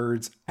Angry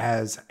Birds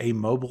as a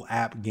mobile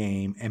app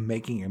game and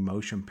making a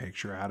motion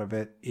picture out of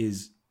it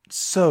is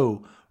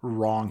so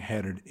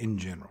wrong-headed in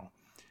general.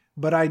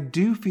 But I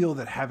do feel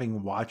that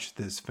having watched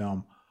this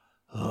film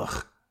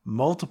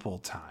multiple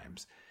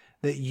times,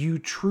 that you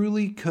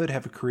truly could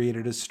have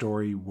created a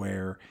story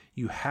where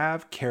you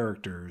have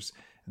characters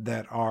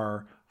that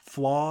are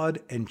flawed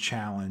and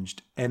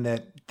challenged, and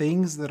that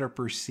things that are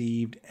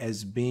perceived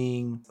as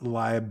being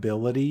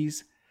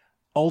liabilities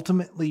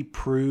ultimately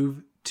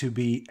prove to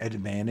be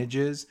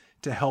advantages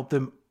to help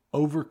them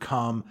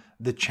overcome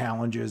the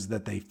challenges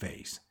that they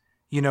face.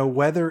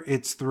 Whether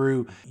it's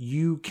through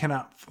you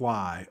cannot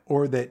fly,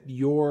 or that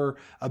your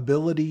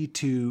ability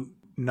to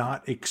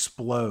not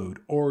explode,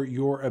 or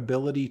your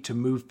ability to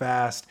move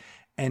fast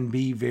and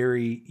be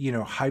very,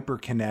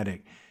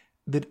 hyperkinetic,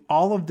 that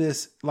all of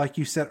this, like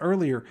you said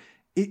earlier,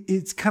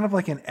 it's kind of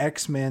like an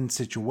X-Men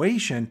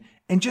situation,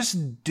 and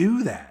just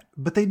do that.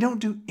 But they don't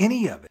do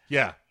any of it.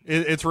 Yeah,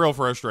 it's real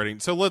frustrating.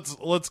 So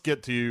let's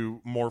get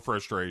to more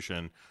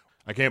frustration.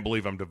 I can't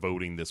believe I'm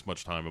devoting this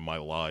much time in my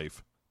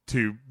life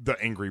to the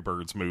Angry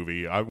Birds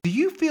movie. Do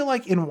you feel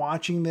like in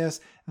watching this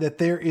that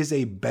there is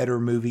a better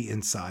movie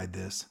inside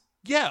this?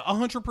 Yeah,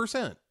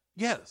 100%.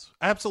 Yes,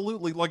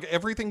 absolutely. Like,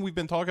 everything we've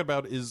been talking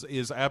about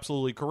is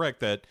absolutely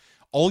correct, that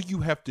all you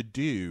have to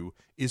do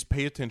is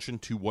pay attention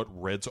to what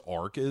Red's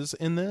arc is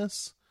in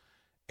this,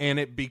 and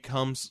it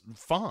becomes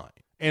fine.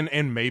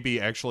 And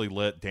maybe actually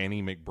let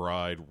Danny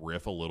McBride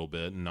riff a little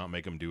bit and not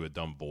make him do a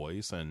dumb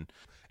voice. And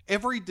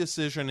every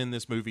decision in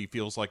this movie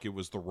feels like it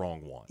was the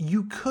wrong one.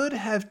 You could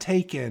have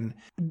taken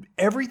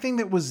everything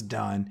that was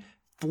done,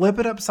 flip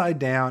it upside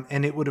down,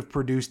 and it would have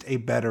produced a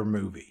better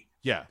movie.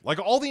 Yeah, like,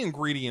 all the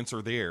ingredients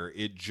are there.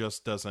 It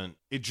just doesn't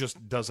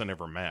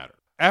ever matter.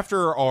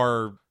 After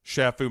our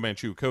Shaft, Fu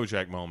Manchu,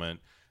 Kojak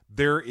moment,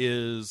 there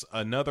is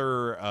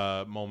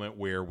another moment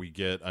where we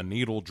get a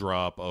needle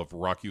drop of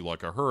Rock You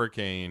Like a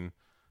Hurricane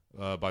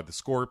by the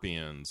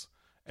Scorpions,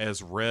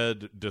 as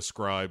Red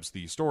describes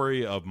the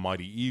story of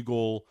Mighty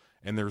Eagle,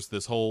 and there's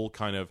this whole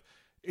kind of,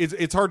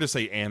 it's hard to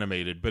say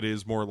animated, but it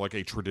is more like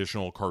a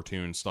traditional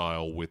cartoon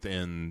style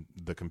within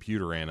the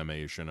computer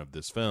animation of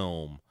this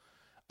film,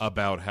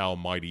 about how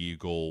Mighty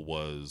Eagle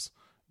was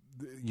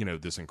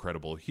this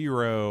incredible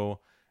hero,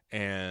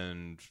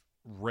 and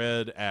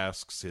Red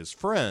asks his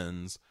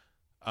friends,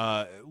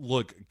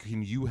 look,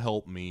 can you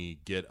help me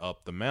get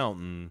up the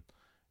mountain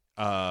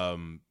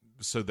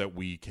so that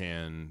we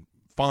can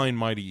find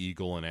Mighty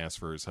Eagle and ask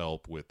for his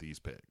help with these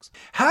pigs?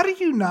 How do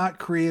you not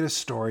create a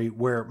story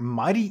where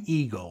Mighty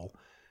Eagle,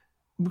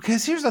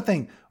 because here's the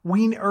thing,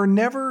 we are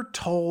never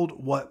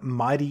told what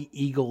Mighty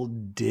Eagle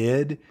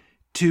did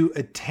to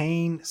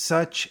attain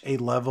such a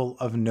level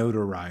of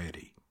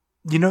notoriety.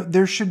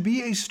 There should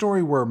be a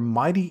story where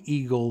Mighty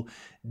Eagle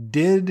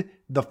did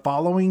the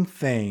following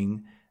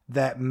thing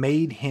that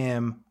made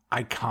him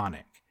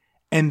iconic,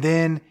 and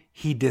then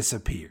he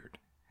disappeared.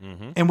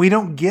 Mm-hmm. And we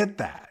don't get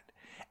that.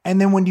 And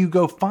then when you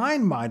go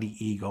find Mighty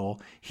Eagle,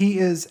 he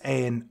is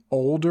an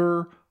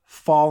older,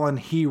 fallen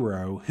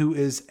hero who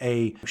is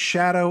a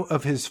shadow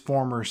of his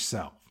former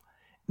self.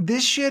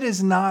 This shit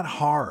is not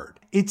hard.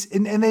 It's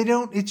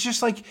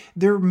just like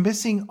they're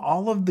missing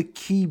all of the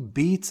key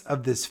beats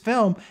of this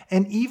film.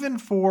 And even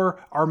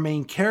for our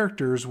main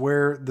characters,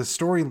 where the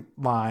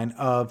storyline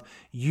of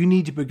you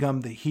need to become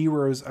the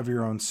heroes of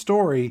your own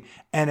story,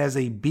 and as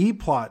a B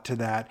plot to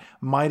that,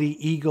 Mighty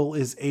Eagle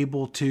is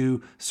able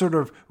to sort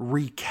of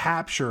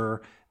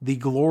recapture the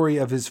glory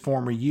of his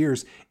former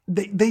years.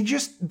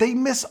 They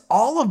miss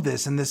all of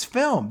this in this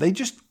film. They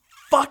just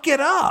fuck it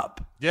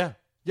up. Yeah.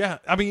 Yeah,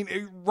 I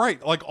mean,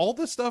 right. Like, all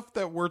the stuff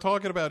that we're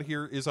talking about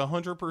here is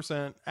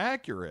 100%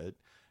 accurate.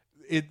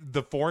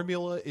 The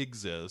formula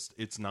exists.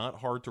 It's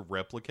not hard to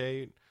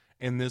replicate,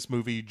 and this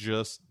movie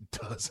just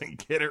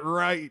doesn't get it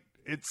right.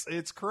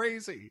 It's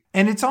crazy.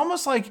 And it's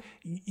almost like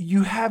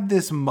you have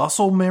this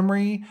muscle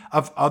memory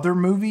of other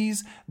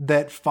movies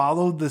that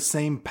follow the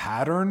same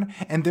pattern,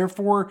 and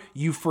therefore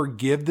you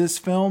forgive this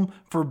film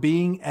for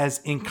being as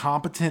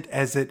incompetent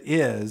as it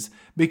is,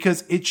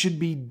 because it should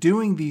be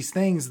doing these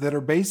things that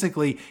are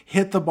basically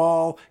hit the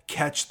ball,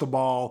 catch the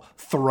ball,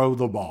 throw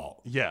the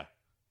ball. Yeah.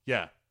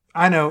 Yeah.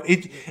 I know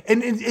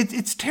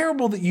it's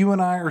terrible that you and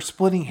I are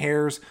splitting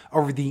hairs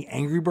over the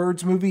Angry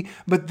Birds movie,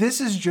 but this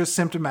is just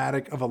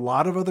symptomatic of a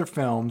lot of other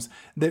films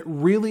that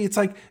really, it's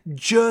like,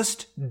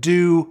 just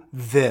do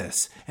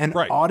this and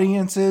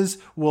audiences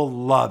will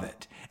love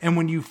it. And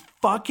when you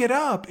fuck it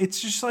up, it's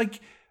just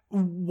like,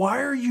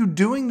 why are you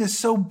doing this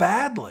so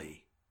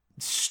badly?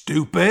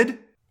 Stupid.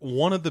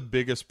 One of the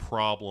biggest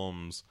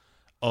problems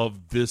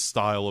of this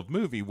style of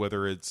movie,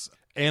 whether it's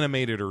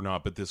animated or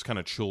not, but this kind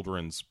of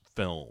children's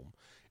film,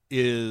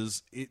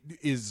 is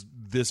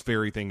this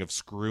very thing of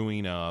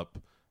screwing up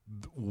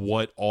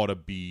what ought to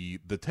be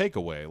the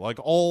takeaway. Like,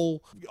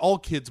 all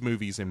kids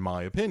movies, in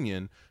my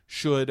opinion,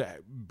 should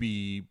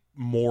be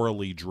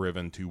morally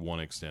driven to one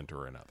extent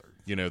or another.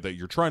 That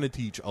you're trying to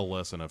teach a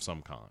lesson of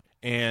some kind.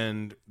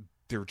 And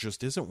there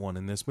just isn't one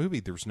in this movie.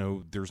 There's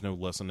no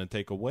lesson to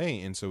take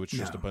away, and so it's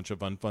just a bunch of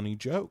unfunny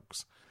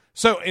jokes.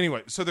 So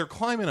anyway, they're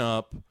climbing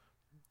up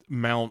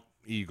Mount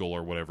Eagle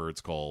or whatever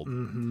it's called.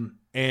 Mm-hmm.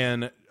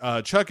 And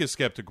Chuck is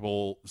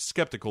skeptical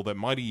that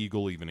Mighty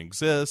Eagle even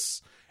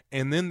exists.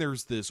 And then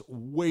there's this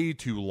way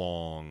too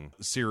long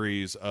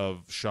series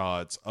of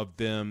shots of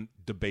them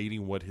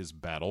debating what his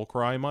battle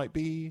cry might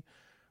be,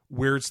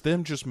 where it's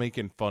them just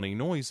making funny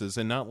noises,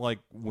 and not like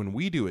when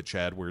we do it,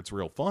 Chad, where it's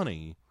real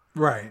funny.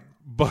 Right.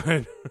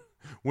 But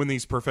when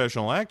these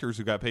professional actors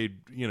who got paid,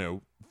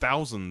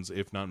 thousands,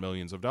 if not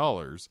millions of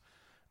dollars,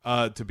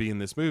 to be in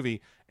this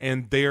movie,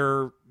 and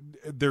they're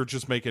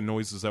just making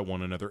noises at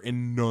one another,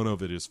 and none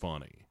of it is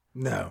funny.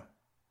 No,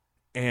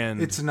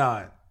 and it's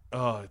not.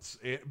 I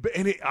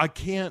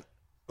can't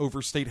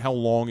overstate how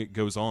long it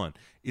goes on.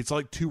 It's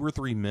like 2 or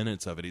 3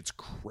 minutes of it. It's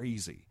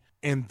crazy.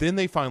 And then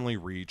they finally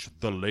reach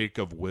the Lake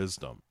of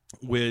Wisdom,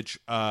 which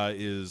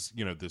is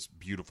this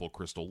beautiful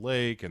crystal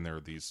lake, and there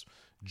are these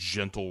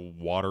gentle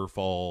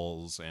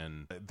waterfalls,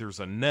 and there's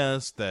a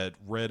nest that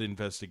Red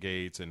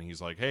investigates, and he's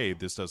like, hey,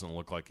 this doesn't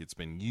look like it's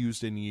been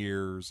used in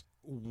years.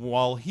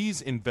 While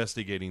he's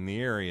investigating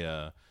the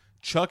area,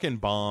 Chuck and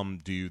Bomb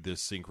do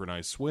this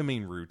synchronized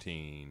swimming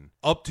routine,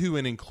 up to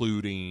and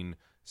including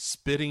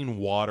spitting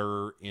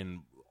water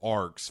in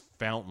arcs,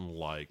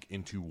 fountain-like,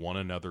 into one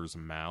another's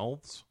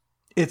mouths.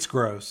 It's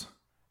gross.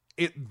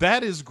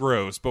 That is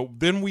gross, but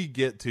then we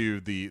get to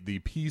the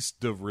piece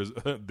de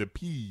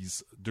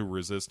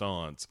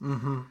resistance,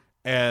 mm-hmm.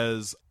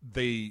 as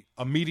they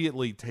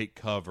immediately take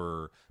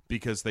cover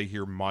because they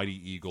hear Mighty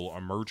Eagle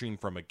emerging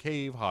from a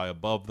cave high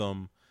above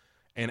them,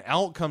 and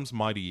out comes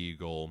Mighty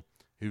Eagle,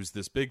 who's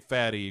this big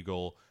fat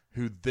eagle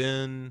who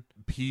then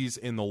pees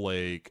in the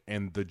lake,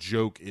 and the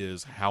joke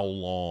is how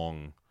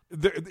long.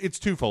 It's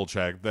twofold,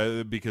 Chuck,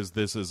 because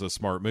this is a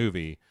smart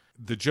movie.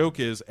 The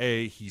joke is,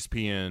 A, he's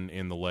peeing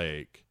in the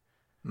lake.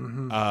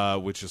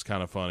 Mm-hmm. Which is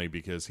kind of funny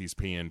because he's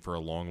peeing for a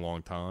long,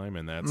 long time,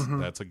 and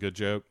that's a good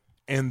joke.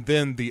 And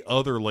then the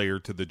other layer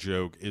to the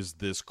joke is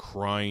this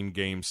crying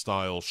game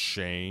style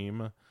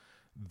shame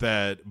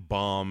that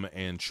Bomb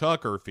and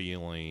Chuck are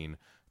feeling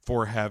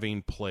for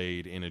having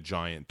played in a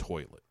giant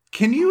toilet.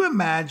 Can you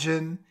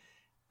imagine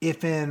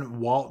if in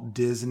Walt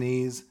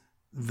Disney's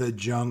The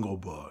Jungle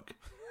Book,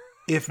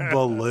 if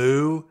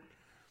Baloo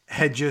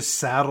had just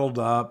saddled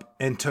up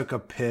and took a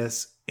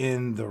piss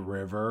in the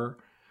river,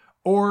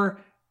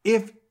 or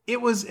if it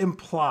was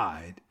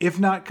implied, if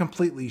not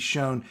completely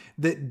shown,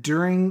 that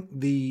during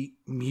the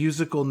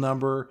musical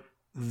number,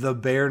 The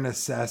Bare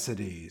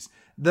Necessities,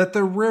 that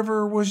the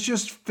river was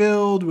just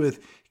filled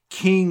with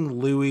King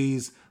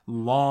Louie's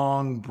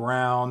long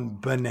brown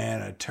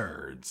banana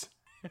turds.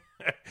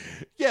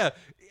 Yeah,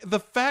 the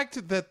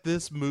fact that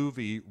this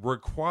movie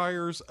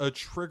requires a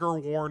trigger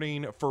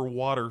warning for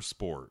water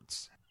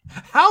sports.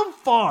 How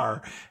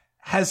far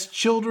has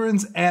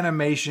children's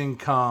animation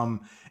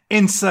come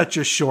in such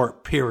a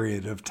short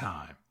period of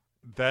time?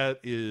 That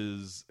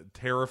is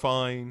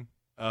terrifying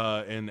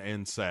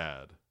and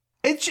sad.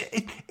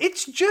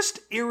 It's just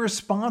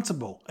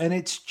irresponsible, and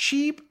it's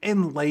cheap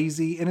and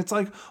lazy, and it's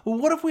like, well,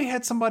 what if we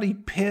had somebody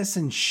piss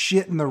and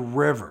shit in the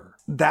river?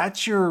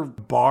 That's your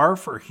bar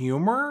for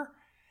humor?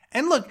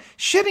 And look,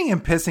 shitting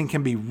and pissing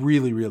can be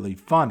really, really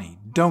funny.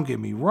 Don't get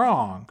me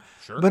wrong.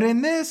 Sure. But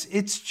in this,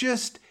 it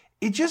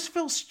just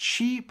feels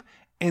cheap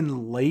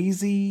and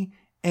lazy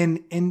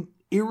and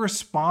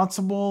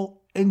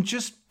irresponsible and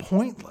just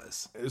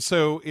pointless.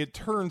 So it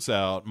turns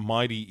out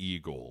Mighty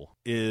Eagle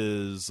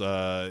is,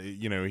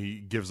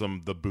 he gives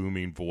them the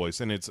booming voice,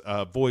 and it's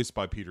voiced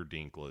by Peter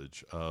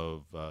Dinklage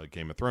of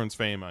Game of Thrones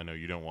fame. I know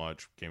you don't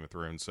watch Game of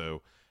Thrones,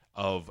 so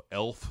of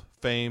Elf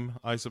fame,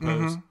 I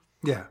suppose.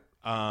 Mm-hmm.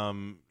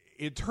 Yeah.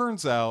 It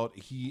turns out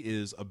he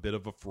is a bit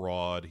of a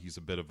fraud. He's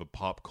a bit of a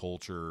pop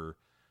culture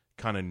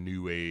kind of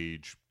new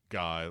age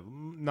guy,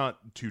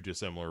 not too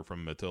dissimilar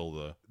from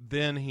Matilda.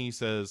 Then he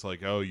says,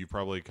 like, oh, you've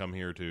come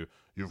here to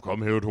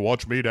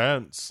watch me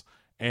dance.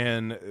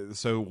 And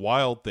so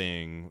Wild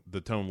Thing, the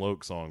Tone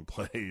Loc song,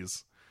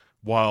 plays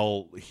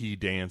while he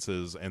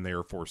dances and they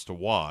are forced to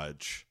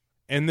watch.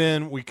 And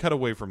then we cut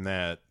away from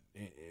that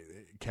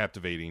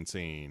captivating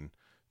scene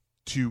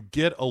to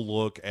get a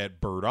look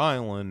at Bird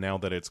Island now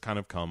that it's kind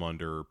of come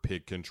under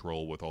pig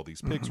control with all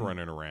these pigs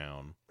running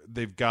around.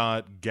 They've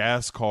got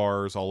gas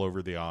cars all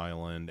over the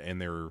island,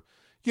 and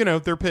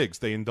they're pigs.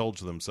 They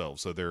indulge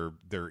themselves. So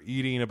they're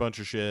eating a bunch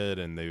of shit,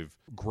 and they've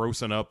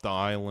grossing up the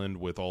island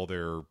with all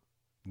their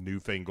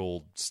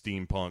newfangled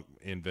steampunk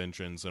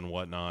inventions and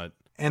whatnot.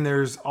 And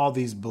there's all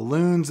these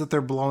balloons that they're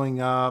blowing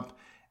up,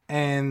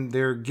 and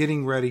they're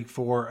getting ready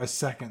for a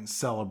second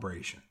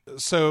celebration.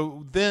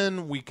 So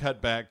then we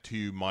cut back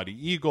to Mighty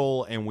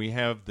Eagle, and we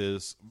have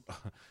this,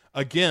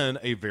 again,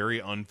 a very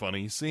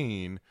unfunny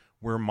scene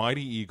where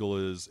Mighty Eagle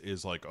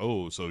is like,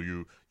 oh, so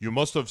you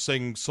must have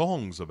sang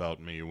songs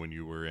about me when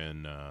you were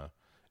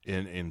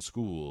in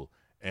school,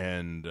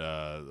 and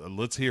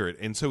let's hear it.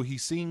 And so he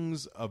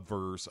sings a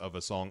verse of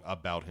a song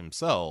about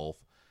himself,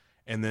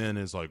 and then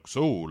is like,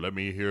 so let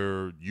me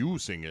hear you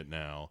sing it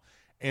now.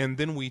 And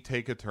then we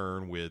take a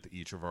turn with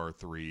each of our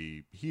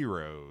three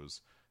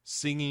heroes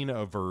singing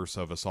a verse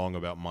of a song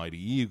about Mighty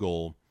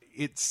Eagle.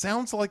 It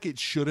sounds like it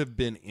should have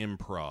been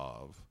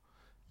improv,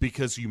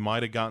 because you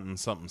might have gotten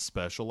something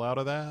special out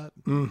of that.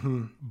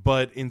 Mm-hmm.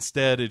 But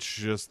instead, it's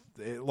just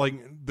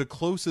like the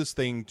closest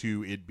thing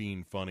to it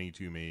being funny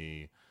to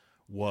me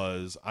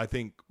was, I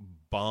think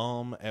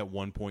Baum at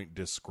one point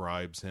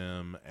describes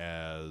him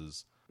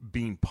as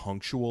being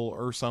punctual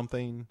or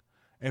something.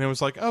 And it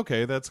was like,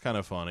 okay, that's kind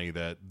of funny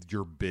that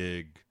your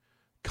big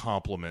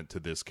compliment to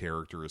this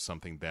character is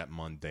something that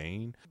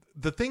mundane.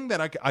 The thing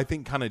that I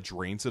think kind of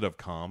drains it of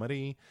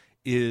comedy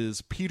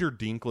is Peter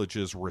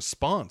Dinklage's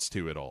response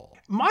to it all.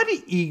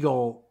 Mighty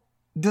Eagle,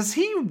 does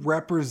he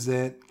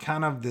represent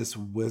kind of this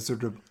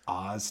Wizard of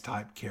Oz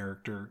type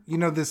character? You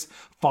know, this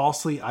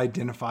falsely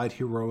identified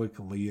heroic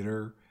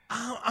leader?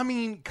 I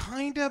mean,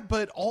 kind of,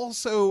 but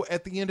also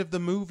at the end of the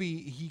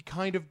movie, he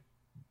kind of,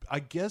 I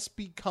guess,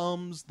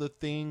 becomes the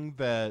thing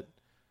that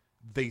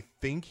they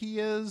think he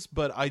is,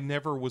 but I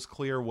never was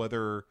clear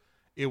whether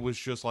it was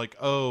just like,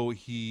 oh,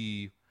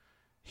 he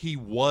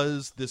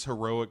was this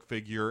heroic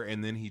figure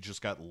and then he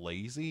just got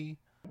lazy.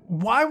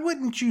 Why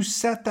wouldn't you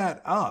set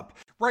that up?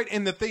 Right,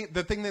 and the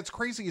thing that's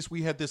crazy is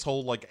we had this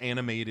whole like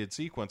animated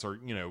sequence, or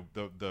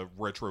the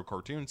retro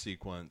cartoon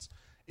sequence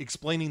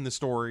explaining the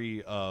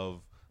story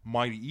of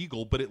Mighty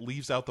Eagle, but it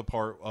leaves out the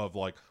part of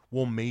like,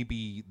 well,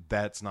 maybe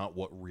that's not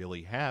what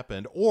really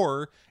happened,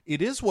 or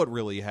it is what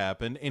really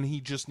happened, and he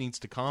just needs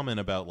to comment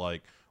about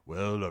like,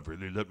 well, I've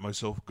really let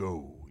myself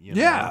go.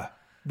 Yeah,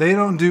 they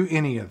don't do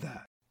any of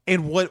that.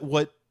 And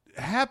what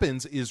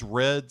happens is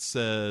Red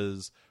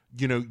says,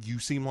 you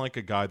seem like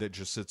a guy that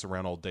just sits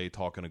around all day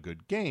talking a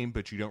good game,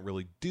 but you don't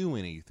really do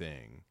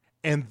anything.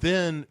 And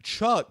then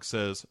Chuck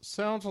says,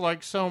 sounds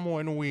like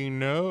someone we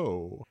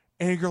know.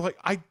 And you're like,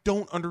 I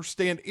don't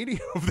understand any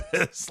of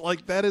this.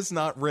 Like, that is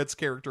not Red's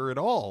character at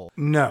all.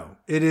 No,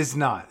 it is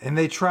not. And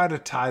they try to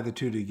tie the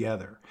two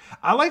together.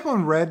 I like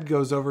when Red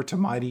goes over to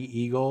Mighty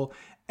Eagle,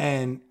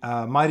 and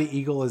Mighty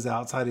Eagle is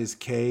outside his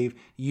cave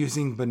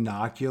using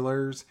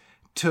binoculars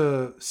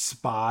to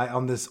spy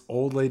on this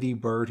old lady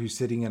bird who's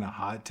sitting in a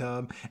hot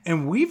tub.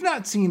 And we've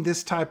not seen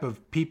this type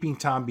of peeping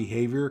Tom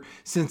behavior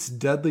since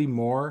Dudley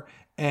Moore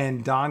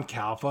and Don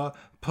Calfa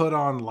put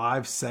on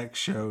live sex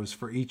shows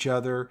for each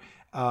other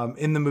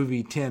In the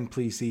movie 10,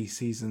 please see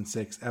season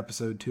 6,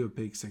 episode 2 of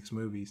Pig Six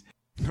Movies.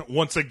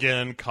 Once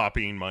again,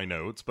 copying my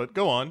notes, but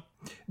go on.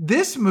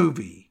 This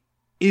movie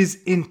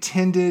is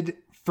intended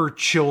for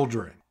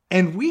children.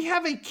 And we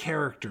have a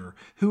character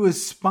who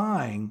is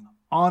spying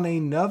on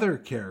another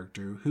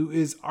character who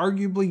is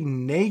arguably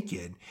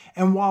naked,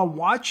 and while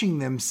watching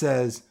them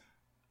says,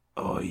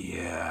 "Oh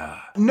yeah."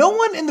 No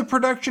one in the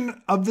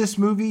production of this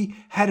movie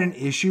had an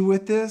issue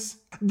with this.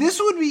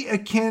 This would be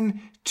akin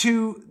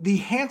to the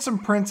handsome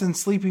prince in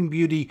Sleeping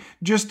Beauty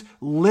just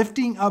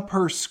lifting up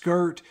her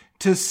skirt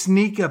to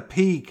sneak a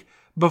peek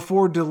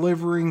before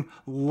delivering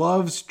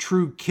love's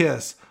true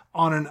kiss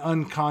on an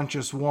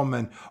unconscious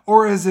woman,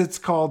 or as it's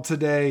called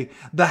today,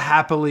 the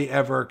happily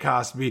ever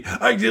Cosby.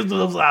 I just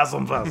love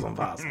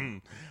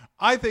awesome.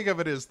 I think of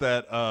it as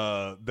that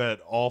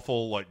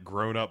awful like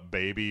grown up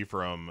baby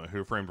from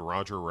Who Framed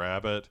Roger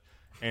Rabbit,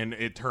 and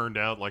it turned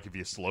out like if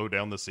you slow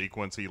down the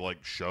sequence, he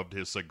like shoved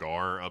his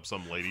cigar up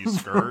some lady's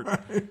skirt.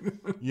 Right.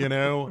 You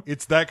know,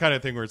 it's that kind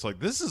of thing where it's like,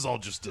 this is all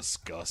just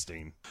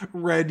disgusting.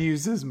 Red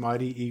uses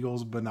Mighty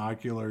Eagle's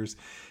binoculars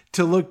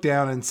to look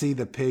down and see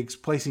the pigs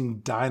placing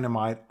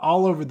dynamite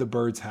all over the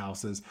birds'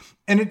 houses.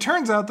 And it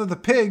turns out that the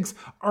pigs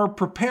are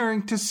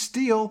preparing to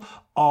steal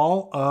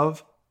all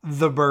of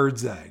the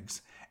birds'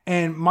 eggs.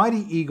 And Mighty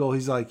Eagle,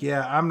 he's like,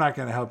 yeah, I'm not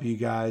going to help you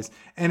guys.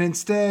 And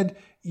instead,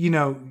 you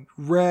know,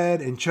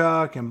 Red and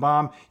Chuck and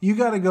Bomb, you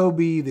got to go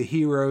be the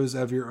heroes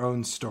of your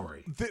own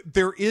story.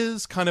 There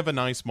is kind of a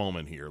nice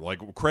moment here,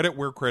 like credit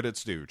where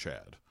credit's due,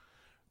 Chad,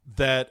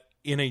 that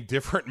in a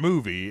different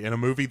movie, in a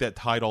movie that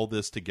tied all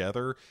this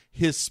together,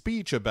 his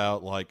speech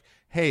about like,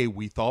 hey,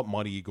 we thought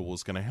Mighty Eagle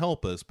was going to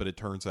help us, but it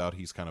turns out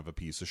he's kind of a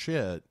piece of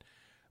shit.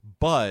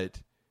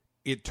 But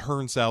it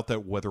turns out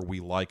that whether we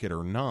like it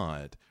or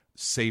not,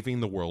 saving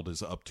the world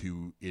is up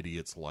to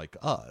idiots like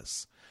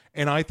us.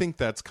 And I think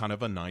that's kind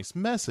of a nice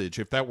message,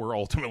 if that were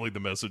ultimately the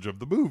message of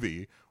the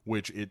movie,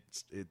 which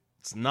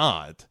it's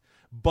not.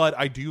 But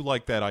I do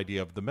like that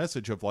idea of the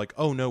message of like,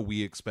 oh no,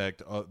 we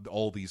expect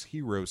all these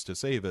heroes to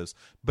save us,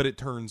 but it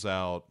turns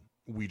out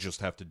we just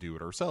have to do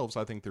it ourselves.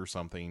 I think there's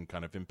something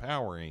kind of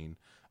empowering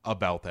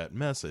about that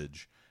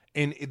message.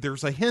 And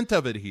there's a hint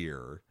of it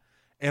here.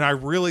 And I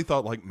really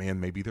thought like, man,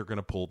 maybe they're going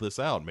to pull this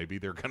out. Maybe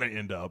they're going to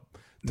end up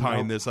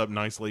tying this up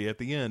nicely at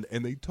the end.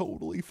 And they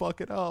totally fuck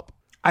it up.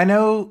 I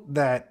know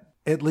that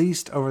at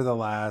least over the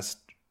last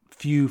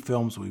few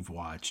films we've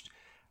watched,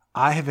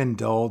 I have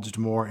indulged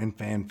more in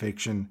fan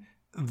fiction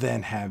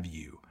than have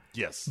you.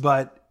 Yes.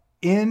 But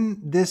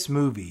in this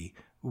movie,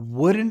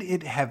 wouldn't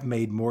it have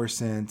made more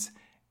sense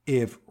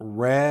if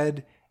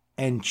Red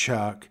and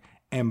Chuck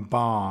and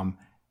Bomb,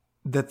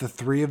 that the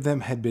three of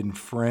them had been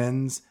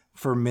friends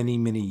for many,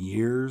 many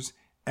years,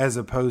 as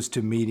opposed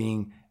to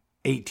meeting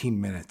 18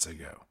 minutes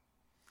ago?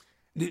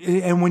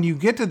 And when you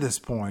get to this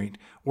point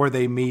where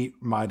they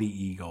meet Mighty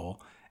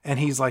Eagle and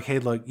he's like, hey,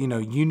 look, you know,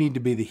 you need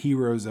to be the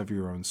heroes of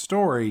your own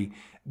story,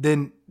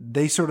 then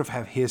they sort of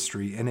have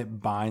history and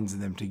it binds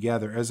them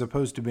together, as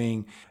opposed to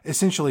being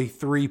essentially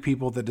three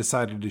people that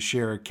decided to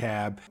share a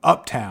cab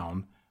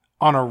uptown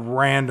on a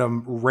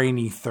random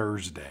rainy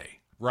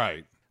Thursday.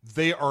 Right.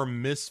 They are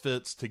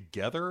misfits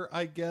together,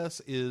 I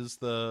guess, is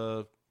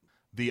the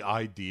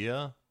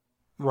idea.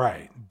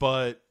 Right.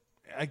 But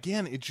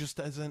again, it just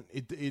doesn't,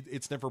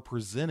 it's never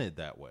presented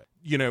that way.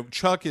 You know,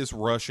 Chuck is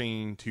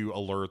rushing to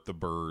alert the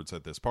birds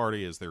at this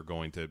party as they're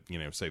going to, you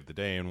know, save the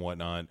day and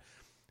whatnot.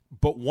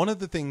 But one of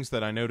the things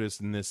that I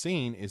noticed in this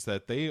scene is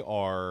that they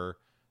are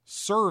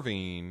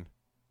serving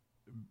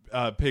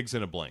pigs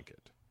in a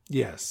blanket.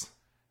 Yes.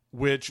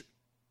 Which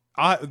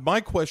my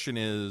question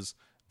is,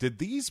 did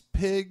these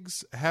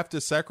pigs have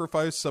to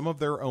sacrifice some of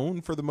their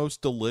own for the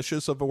most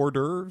delicious of hors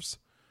d'oeuvres?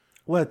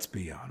 Let's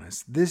be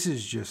honest. This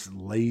is just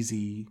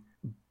lazy,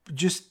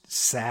 just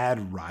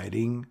sad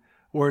writing,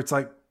 where it's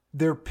like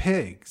they're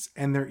pigs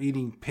and they're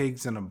eating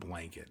pigs in a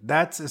blanket.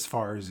 That's as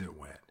far as it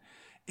went.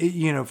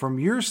 You know, from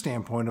your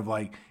standpoint of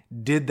like,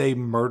 did they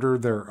murder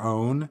their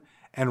own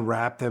and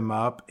wrap them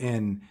up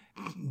in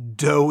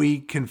doughy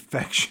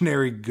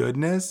confectionery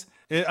goodness?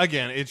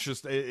 It's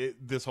just,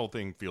 this whole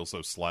thing feels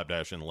so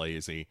slapdash and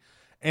lazy.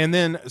 And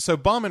then, so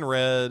Bomb and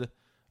Red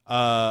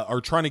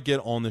are trying to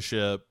get on the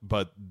ship,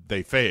 but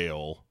they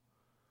fail.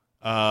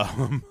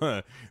 And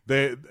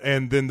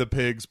then the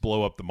pigs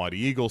blow up the Mighty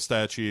Eagle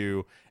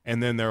statue,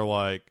 and then they're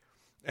like,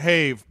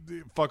 hey,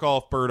 fuck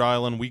off, Bird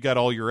Island. We got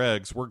all your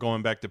eggs. We're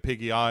going back to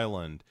Piggy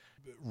Island.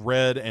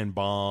 Red and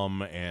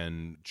Bomb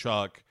and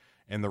Chuck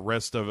and the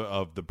rest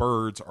of the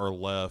birds are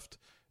left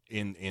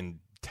in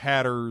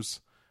tatters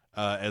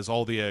as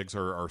all the eggs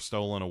are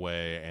stolen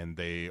away, and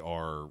they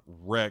are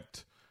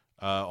wrecked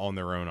on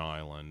their own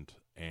island.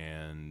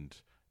 And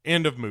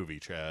end of movie,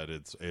 Chad.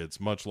 It's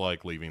much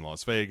like Leaving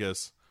Las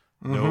Vegas.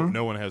 Mm-hmm.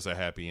 No one has a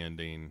happy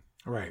ending.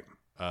 Right.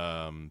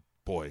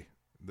 Boy.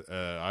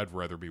 I'd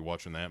rather be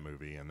watching that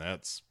movie, and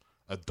that's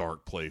a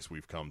dark place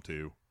we've come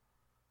to.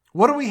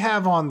 What do we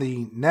have on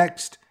the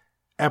next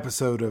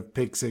episode of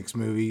Pig Six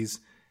Movies?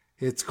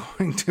 It's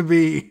going to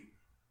be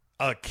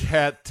a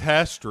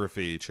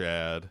catastrophe,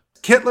 Chad.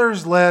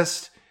 Kittler's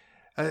List,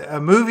 A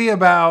movie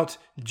about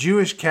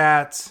Jewish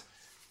cats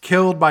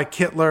killed by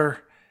Kittler.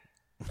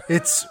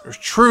 It's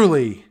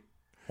truly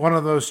one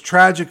of those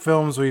tragic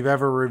films we've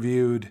ever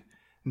reviewed.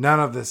 None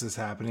of this is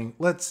happening.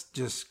 Let's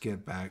just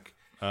get back.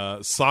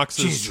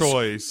 Sox's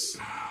Choice.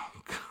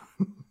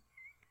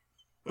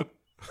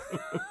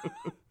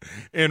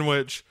 In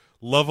which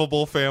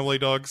lovable family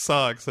dog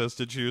Sox has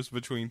to choose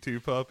between two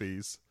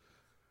puppies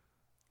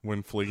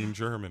when fleeing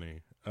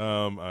Germany. I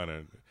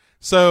don't.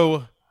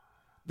 So,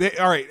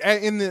 all right.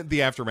 In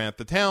the aftermath,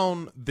 the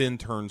town then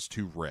turns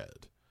to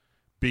red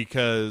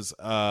because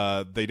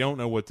they don't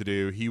know what to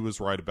do. He was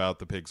right about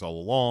the pigs all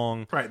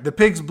along. Right. The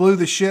pigs blew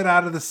the shit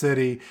out of the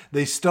city.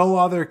 They stole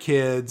all their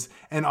kids,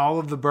 and all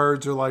of the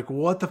birds are like,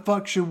 "What the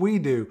fuck should we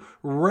do?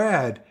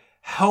 Red,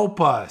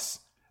 help us,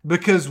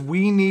 because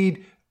we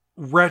need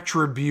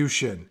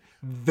retribution,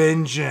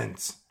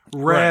 vengeance.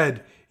 Red,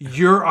 right.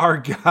 You're our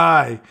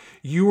guy.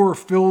 You are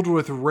filled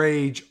with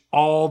rage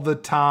all the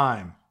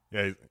time."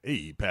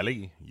 Hey,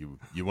 Pally, you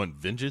want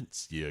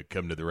vengeance? You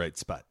come to the right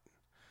spot.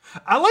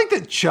 I like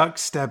that Chuck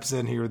steps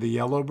in here, the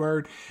yellow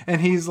bird,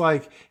 and he's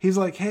like,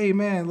 "Hey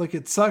man, look,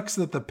 it sucks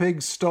that the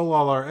pigs stole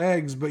all our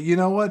eggs, but you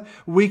know what?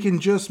 We can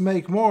just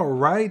make more,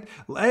 right?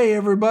 Hey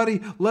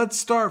everybody, let's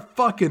start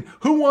fucking.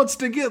 Who wants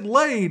to get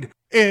laid?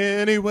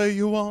 Any way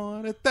you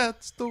want it,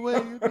 that's the way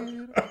you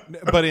need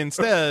it." But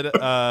instead,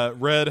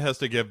 Red has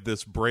to give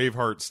this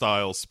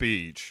Braveheart-style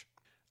speech,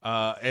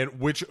 and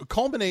which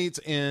culminates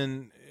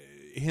in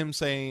him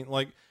saying,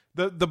 like,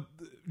 the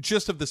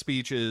gist of the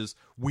speech is,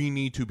 we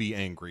need to be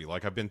angry.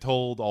 Like, I've been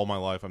told all my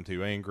life I'm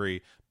too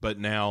angry, but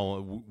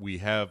now we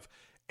have,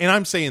 and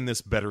I'm saying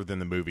this better than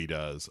the movie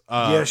does.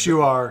 Yes,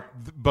 you are.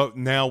 But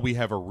now we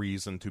have a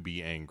reason to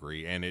be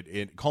angry, and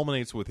it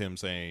culminates with him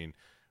saying,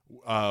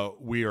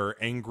 we are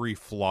angry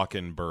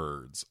flocking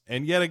birds.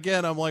 And yet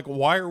again, I'm like,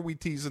 why are we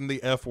teasing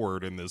the F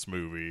word in this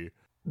movie?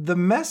 The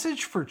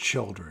message for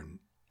children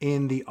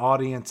in the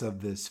audience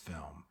of this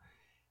film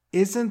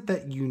isn't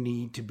that you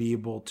need to be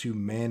able to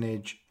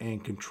manage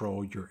and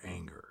control your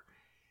anger.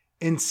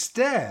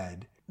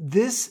 Instead,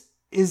 this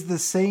is the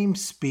same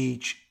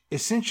speech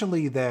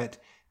essentially that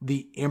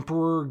the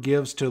Emperor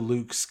gives to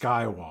Luke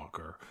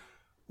Skywalker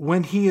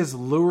when he is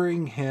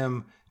luring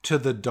him to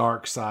the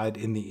dark side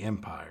in the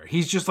Empire.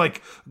 He's just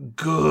like,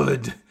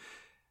 "Good.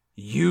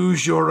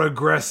 Use your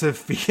aggressive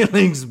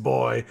feelings,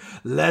 boy.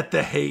 Let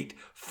the hate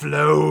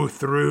flow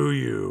through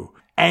you.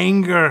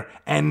 Anger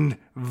and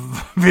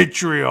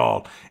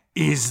vitriol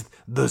is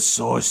the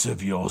source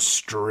of your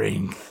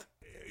strength."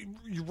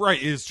 You're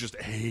right. It's just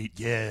hate.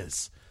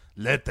 Yes.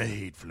 Let the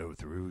hate flow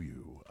through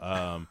you.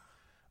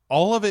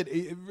 All of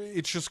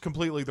it's just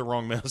completely the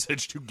wrong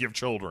message to give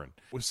children.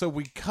 So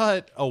we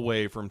cut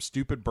away from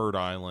Stupid Bird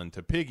Island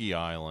to Piggy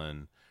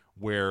Island,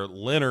 where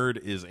Leonard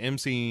is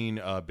emceeing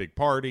a big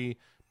party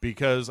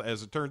because,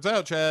 as it turns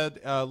out,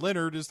 Chad,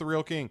 Leonard is the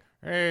real king.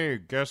 Hey,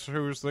 guess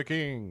who's the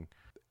king?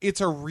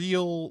 It's a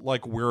real,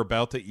 like, we're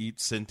about to eat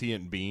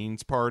sentient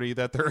beings party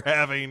that they're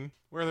having,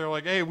 where they're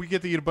like, hey, we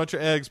get to eat a bunch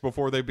of eggs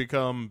before they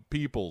become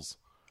peoples.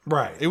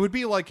 Right. It would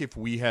be like if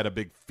we had a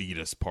big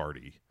fetus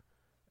party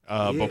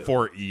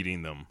before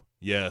eating them.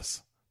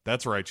 Yes,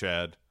 that's right,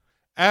 Chad.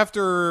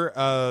 After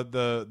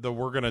the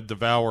we're going to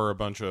devour a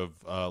bunch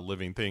of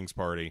living things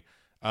party,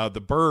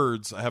 the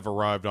birds have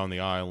arrived on the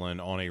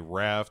island on a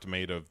raft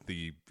made of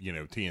the,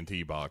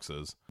 TNT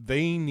boxes.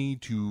 They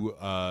need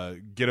to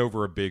get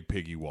over a big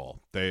piggy wall.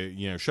 They,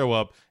 show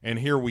up, and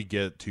here we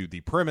get to the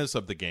premise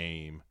of the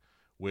game,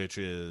 which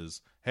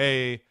is,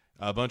 hey,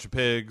 a bunch of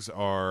pigs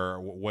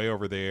are way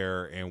over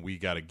there, and we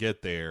got to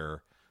get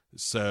there.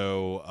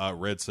 So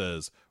Red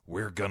says,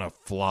 we're gonna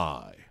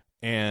fly.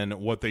 And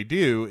what they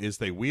do is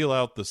they wheel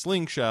out the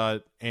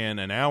slingshot,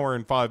 and an hour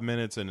and 5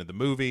 minutes into the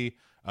movie,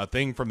 a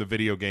thing from the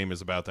video game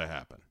is about to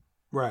happen.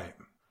 Right.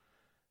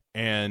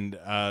 And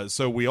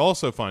so we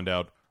also find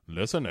out,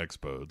 listen,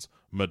 X-Birds,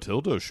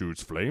 Matilda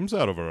shoots flames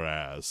out of her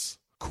ass.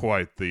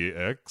 Quite the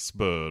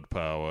X-Bird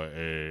power,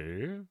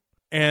 eh?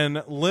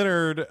 And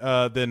Leonard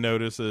then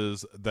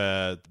notices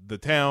that the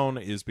town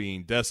is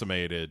being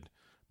decimated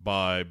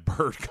by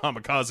bird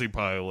kamikaze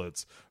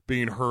pilots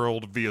being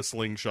hurled via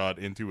slingshot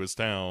into his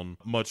town,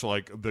 much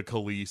like the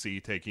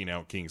Khaleesi taking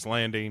out King's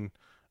Landing.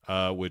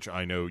 Which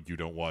I know you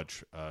don't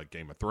watch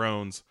Game of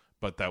Thrones,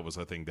 but that was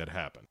a thing that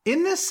happened.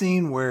 In this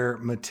scene where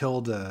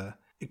Matilda,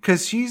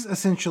 because she's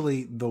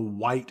essentially the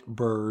white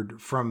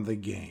bird from the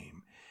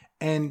game,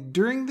 and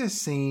during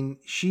this scene,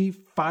 she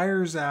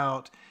fires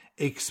out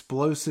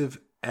explosive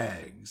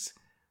eggs,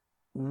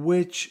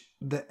 which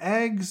the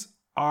eggs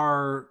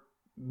are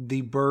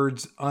the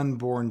bird's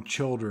unborn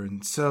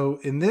children. So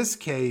in this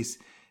case,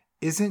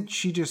 isn't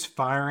she just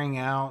firing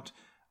out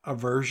a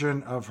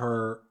version of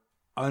her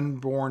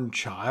unborn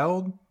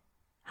child?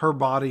 Her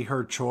body,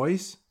 her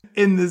choice?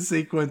 In this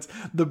sequence,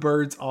 the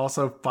birds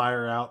also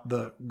fire out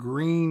the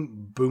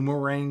green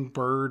boomerang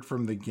bird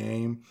from the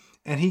game.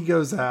 And he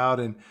goes out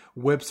and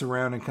whips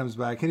around and comes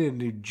back. He didn't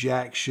do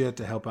jack shit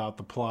to help out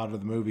the plot of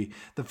the movie.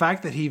 The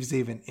fact that he's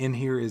even in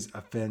here is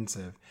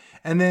offensive.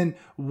 And then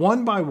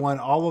one by one,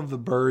 all of the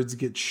birds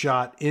get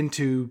shot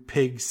into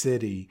Pig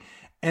City.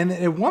 And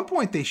at one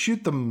point they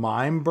shoot the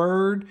mime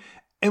bird.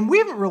 And we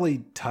haven't really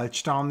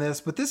touched on this,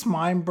 but this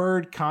mime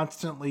bird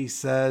constantly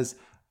says,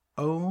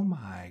 "Oh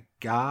my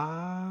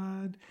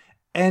God."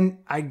 And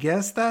I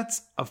guess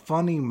that's a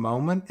funny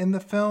moment in the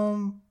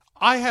film.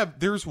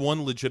 There's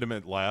one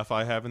legitimate laugh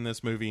I have in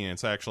this movie, and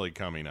it's actually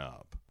coming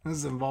up.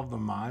 Does it involve the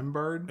mime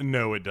bird?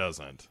 No, it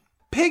doesn't.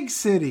 Pig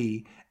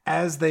City,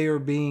 as they are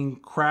being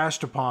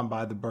crashed upon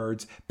by the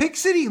birds, Pig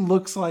City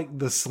looks like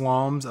the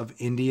slums of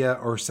India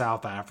or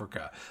South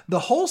Africa. The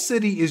whole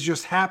city is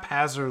just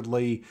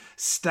haphazardly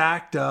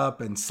stacked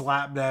up and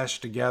slapdashed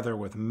together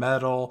with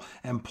metal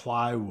and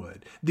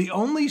plywood. The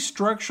only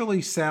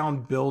structurally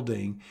sound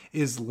building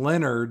is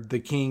Leonard the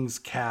King's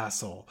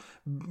castle,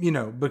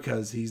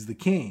 because he's the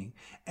king.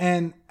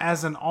 And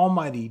as an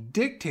almighty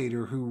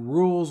dictator who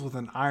rules with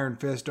an iron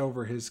fist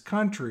over his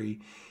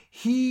country,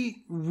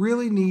 he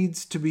really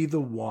needs to be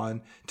the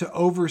one to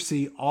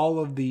oversee all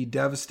of the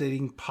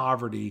devastating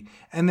poverty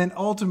and then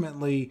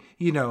ultimately,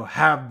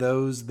 have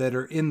those that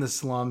are in the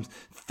slums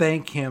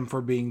thank him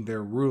for being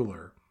their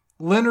ruler.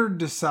 Leonard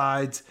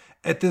decides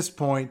at this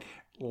point,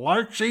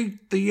 let's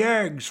eat the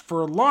eggs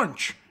for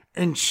lunch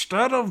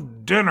instead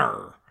of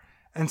dinner.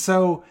 And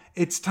so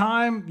it's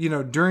time,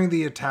 during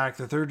the attack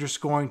that they're just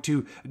going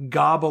to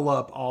gobble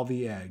up all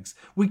the eggs.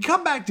 We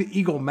come back to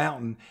Eagle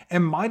Mountain,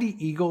 and Mighty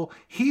Eagle,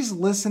 he's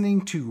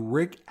listening to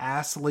Rick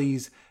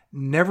Astley's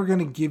Never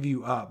Gonna Give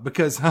You Up,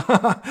 because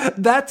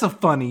that's a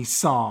funny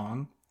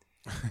song.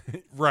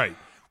 Right.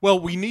 Well,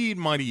 we need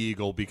Mighty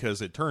Eagle because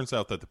it turns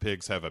out that the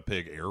pigs have a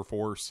pig air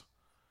force.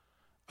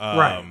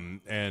 Right.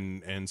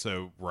 And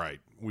so, right,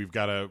 we've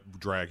got to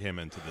drag him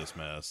into this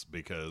mess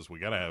because we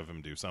got to have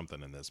him do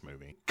something in this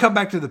movie. Come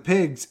back to the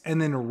pigs, and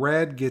then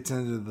Red gets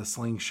into the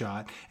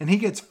slingshot, and he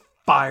gets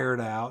fired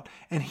out,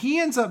 and he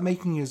ends up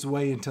making his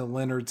way into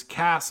Leonard's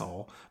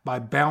castle by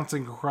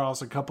bouncing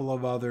across a couple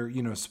of other,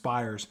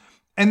 spires.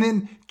 And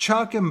then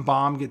Chuck and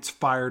Bomb gets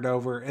fired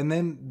over, and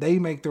then they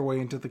make their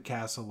way into the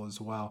castle as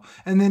well.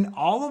 And then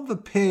all of the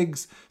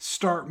pigs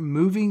start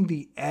moving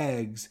the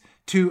eggs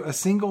to a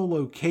single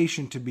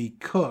location to be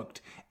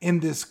cooked in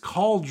this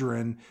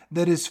cauldron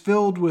that is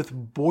filled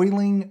with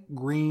boiling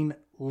green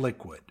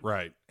liquid.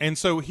 Right. And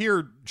so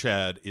here,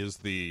 Chad, is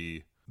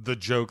the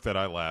joke that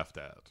I laughed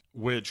at,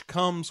 which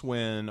comes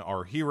when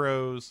our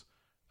heroes,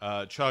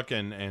 Chuck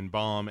and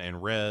Bomb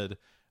and Red,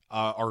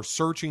 are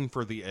searching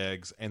for the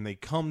eggs, and they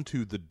come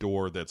to the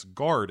door that's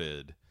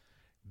guarded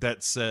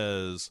that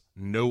says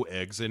 "no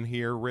eggs in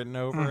here" written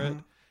over it.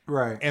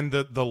 Right. And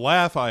the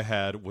laugh I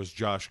had was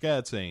Josh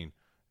Gad saying,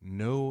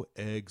 "No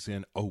eggs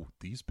in." Oh,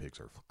 these pigs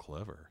are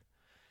clever.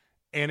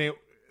 And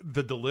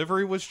the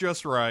delivery was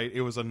just right.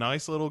 It was a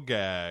nice little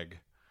gag.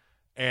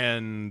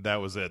 And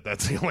that was it.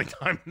 That's the only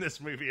time in this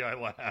movie I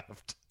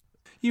laughed.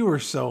 You were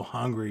so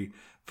hungry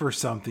for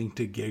something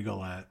to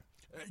giggle at.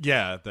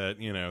 Yeah, that,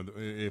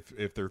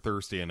 if they're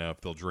thirsty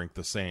enough, they'll drink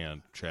the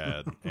sand,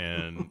 Chad.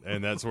 And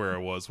that's where I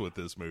was with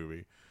this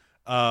movie.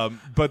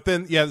 But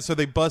then, so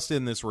they bust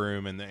in this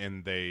room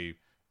and they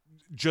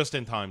just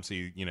in time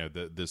see,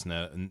 this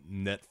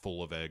net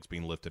full of eggs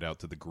being lifted out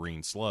to the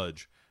green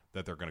sludge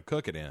that they're going to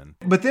cook it in.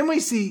 But then we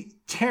see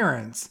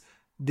Terrence,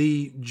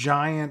 the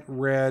giant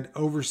red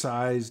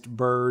oversized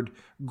bird,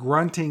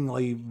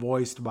 gruntingly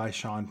voiced by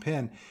Sean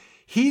Penn.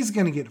 He's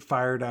going to get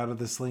fired out of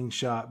the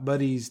slingshot,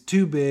 but he's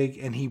too big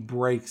and he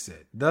breaks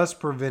it, thus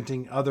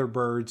preventing other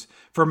birds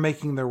from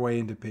making their way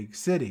into Pig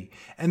City.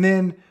 And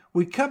then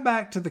we cut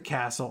back to the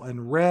castle,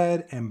 and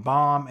Red and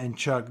Bomb and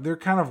Chuck, they're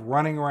kind of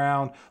running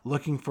around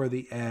looking for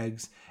the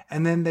eggs.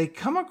 And then they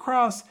come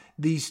across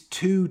these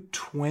two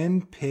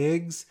twin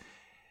pigs,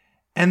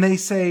 and they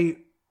say,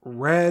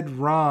 "Red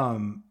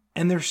rum."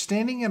 And they're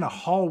standing in a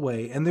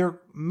hallway, and they're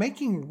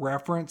making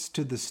reference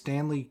to the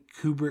Stanley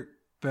Kubrick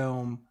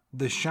film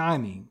The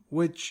Shining,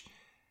 which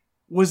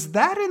was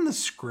that in the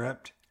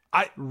script?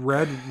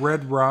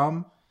 Red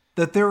rum,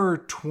 that there are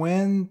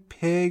twin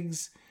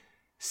pigs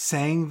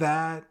saying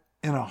that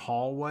in a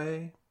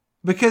hallway?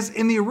 Because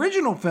in the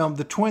original film,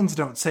 the twins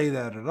don't say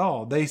that at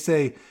all. They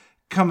say,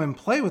 "Come and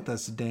play with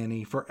us,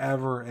 Danny,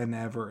 forever and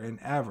ever and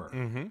ever."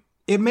 Mm-hmm.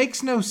 It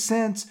makes no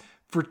sense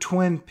for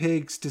twin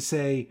pigs to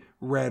say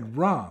red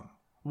rum.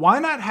 Why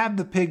not have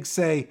the pigs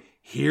say,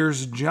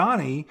 "Here's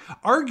Johnny,"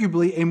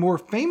 arguably a more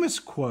famous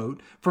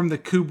quote from the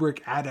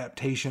Kubrick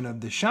adaptation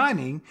of The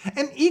Shining,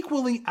 and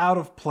equally out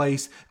of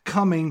place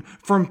coming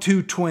from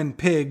two twin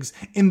pigs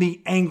in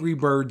the Angry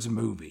Birds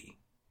movie?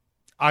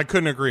 I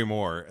couldn't agree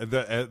more.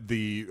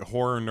 The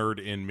horror nerd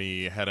in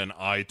me had an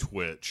eye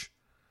twitch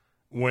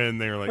when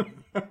they were like,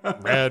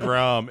 "Red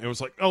rum." It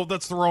was like, oh,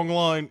 that's the wrong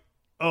line.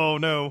 Oh,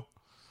 no.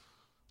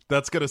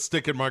 That's going to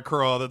stick in my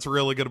craw. That's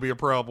really going to be a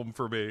problem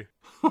for me.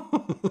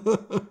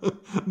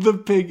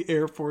 The Pig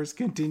Air Force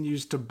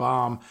continues to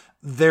bomb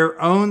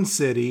their own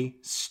city,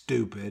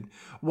 stupid,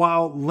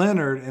 while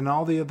Leonard and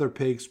all the other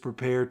pigs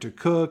prepare to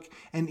cook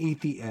and eat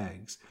the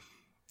eggs.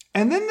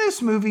 And then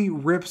this movie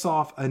rips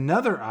off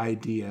another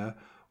idea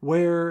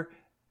where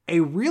a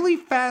really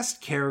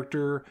fast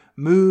character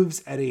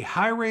moves at a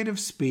high rate of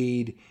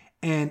speed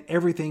and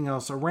everything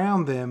else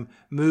around them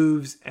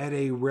moves at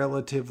a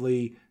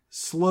relatively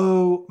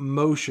slow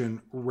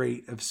motion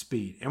rate of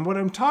speed. And what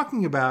I'm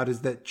talking about is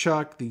that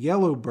Chuck, the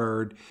yellow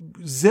bird,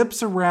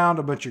 zips around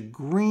a bunch of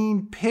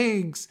green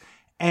pigs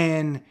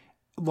and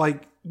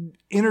like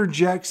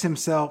interjects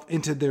himself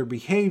into their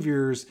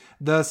behaviors,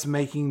 thus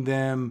making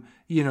them,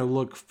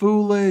 look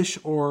foolish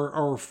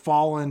or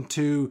fall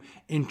into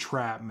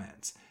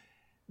entrapments.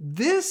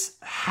 This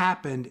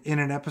happened in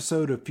an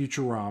episode of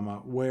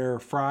Futurama where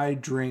Fry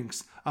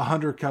drinks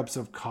 100 cups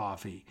of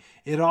coffee.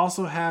 It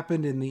also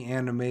happened in the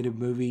animated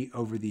movie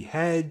Over the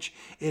Hedge.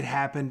 It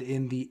happened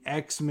in the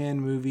X-Men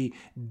movie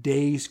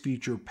Days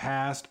Future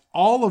Past,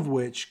 all of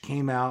which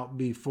came out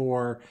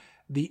before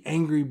the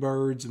Angry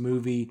Birds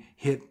movie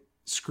hit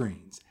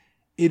screens.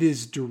 It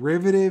is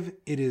derivative,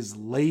 it is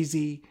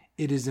lazy,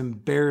 it is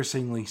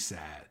embarrassingly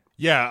sad.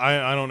 Yeah,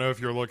 I don't know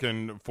if you're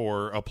looking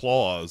for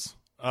applause.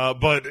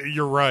 But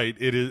you're right.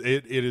 It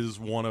is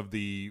one of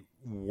the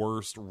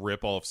worst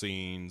rip-off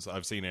scenes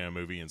I've seen in a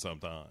movie in some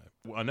time.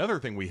 Another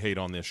thing we hate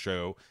on this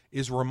show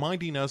is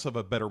reminding us of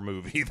a better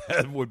movie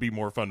that would be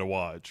more fun to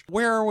watch.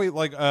 Where are we?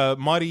 Like,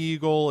 Mighty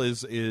Eagle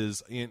is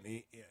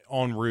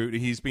en route.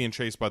 He's being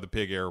chased by the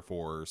Pig Air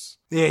Force.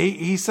 Yeah,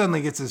 he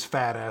suddenly gets his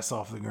fat ass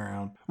off the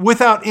ground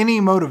without any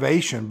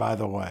motivation. By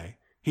the way,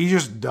 he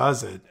just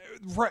does it.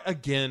 Right,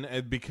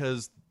 again,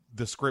 because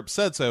the script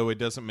said so. It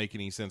doesn't make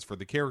any sense for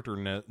the character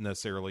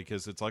necessarily,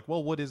 because it's like,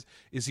 well,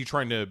 is he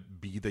trying to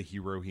be the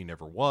hero he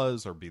never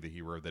was, or be the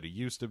hero that he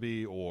used to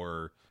be?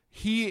 Or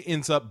he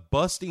ends up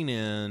busting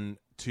in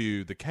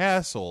to the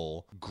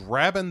castle,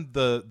 grabbing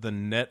the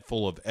net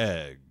full of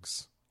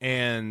eggs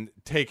and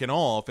taking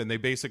off, and they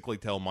basically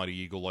tell Mighty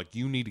Eagle, like,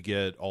 you need to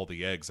get all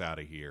the eggs out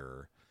of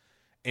here.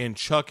 And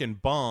Chuck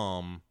and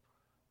Bomb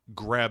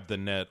grab the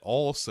net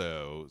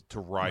also to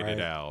ride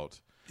it out.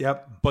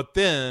 Yep. But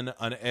then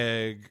an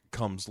egg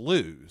comes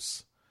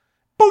loose.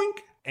 Boink!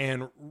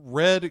 And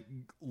Red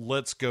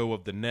lets go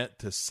of the net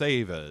to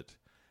save it.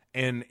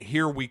 And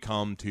here we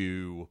come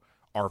to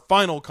our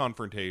final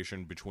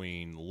confrontation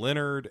between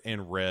Leonard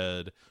and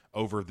Red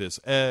over this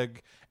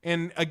egg.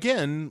 And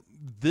again,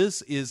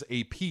 this is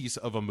a piece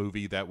of a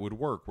movie that would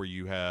work, where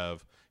you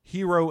have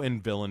hero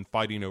and villain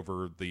fighting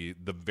over the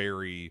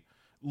very,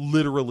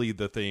 literally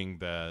the thing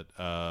that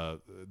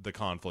the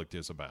conflict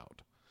is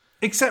about.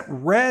 Except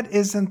Red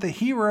isn't the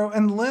hero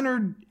and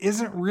Leonard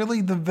isn't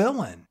really the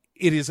villain.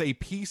 It is a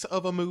piece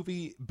of a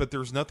movie, but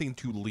there's nothing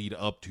to lead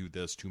up to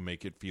this to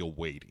make it feel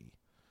weighty.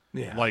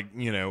 Yeah. Like,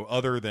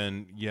 other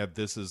than,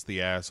 this is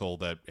the asshole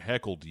that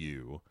heckled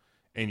you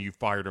and you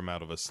fired him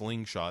out of a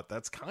slingshot.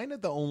 That's kind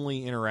of the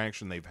only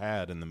interaction they've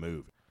had in the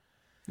movie.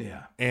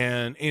 Yeah.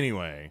 And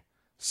anyway,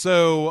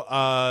 so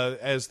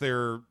as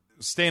they're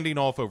standing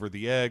off over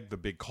the egg, the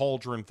big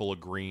cauldron full of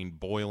green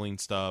boiling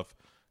stuff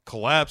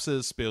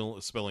collapses,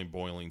 spilling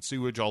boiling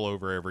sewage all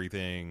over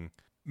everything.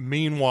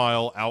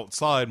 Meanwhile,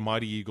 outside,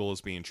 Mighty Eagle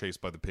is being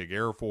chased by the Pig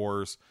Air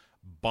Force.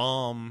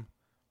 Bomb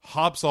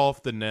hops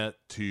off the net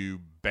to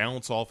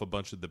bounce off a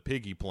bunch of the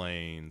piggy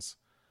planes,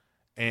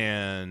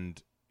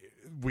 and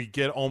we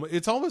get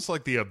it's almost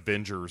like the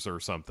Avengers or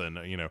something,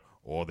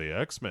 or the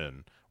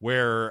X-Men,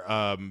 where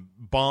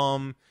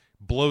Bomb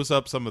blows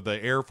up some of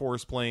the Air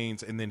Force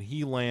planes, and then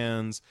he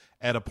lands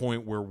at a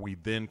point where we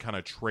then kind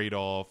of trade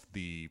off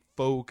the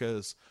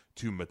focus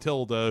to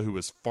Matilda, who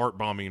is fart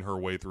bombing her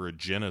way through a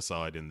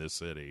genocide in this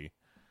city.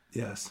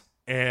 Yes.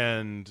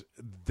 And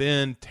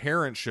then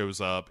Terrence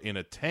shows up in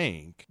a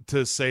tank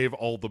to save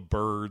all the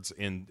birds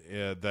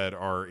that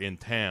are in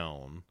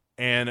town.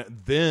 And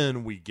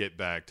then we get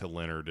back to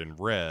Leonard and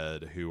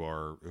Red, who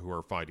are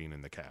fighting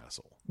in the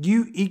castle.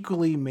 You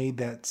equally made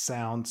that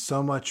sound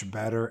so much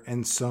better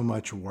and so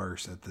much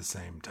worse at the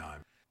same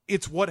time.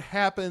 It's what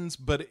happens,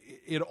 but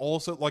it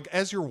also, like,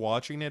 as you're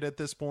watching it at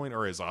this point,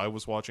 or as I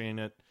was watching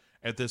it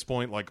at this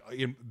point, like,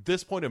 in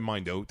this point in my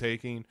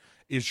note-taking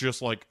is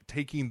just like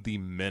taking the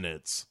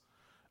minutes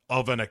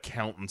of an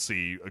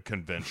accountancy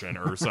convention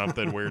or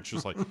something, where it's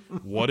just like,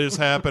 what is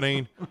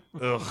happening?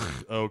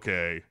 Ugh,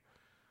 okay.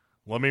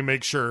 Let me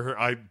make sure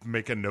I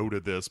make a note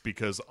of this,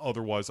 because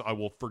otherwise I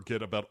will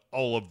forget about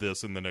all of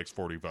this in the next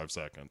 45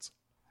 seconds.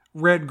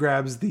 Red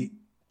grabs the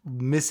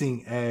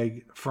missing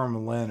egg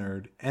from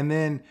Leonard, and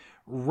then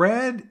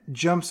Red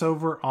jumps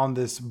over on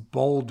this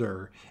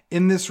boulder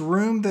in this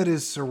room that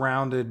is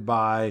surrounded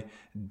by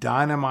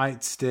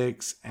dynamite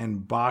sticks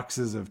and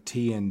boxes of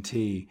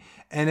TNT.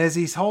 And as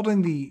he's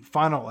holding the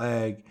final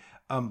egg,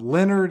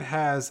 Leonard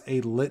has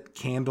a lit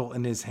candle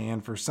in his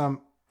hand for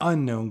some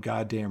unknown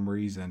goddamn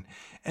reason.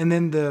 And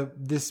then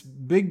this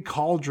big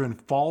cauldron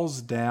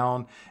falls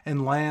down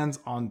and lands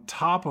on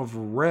top of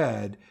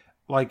Red,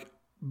 like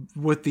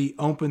with the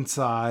open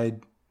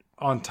side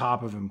on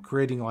top of him,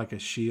 creating like a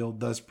shield,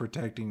 thus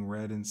protecting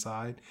Red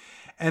inside.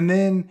 And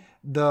then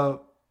the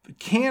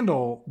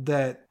candle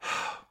that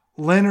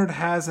Leonard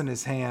has in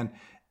his hand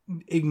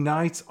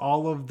ignites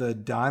all of the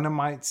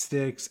dynamite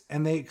sticks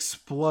and they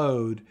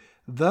explode,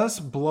 thus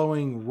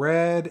blowing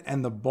Red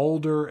and the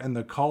boulder and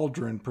the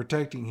cauldron,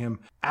 protecting him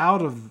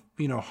out of,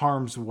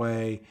 harm's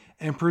way,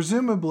 and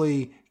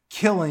presumably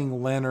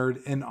killing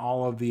Leonard and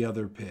all of the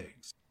other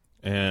pigs.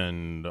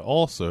 And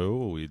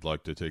also, we'd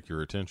like to take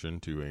your attention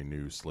to a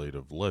new slate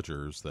of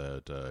ledgers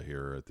that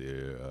here at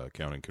the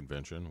accounting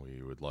convention,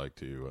 we would like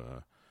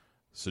to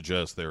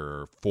suggest there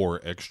are 4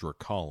 extra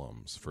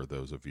columns for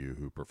those of you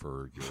who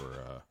prefer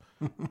your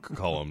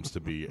columns to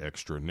be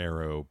extra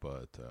narrow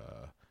but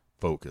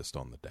focused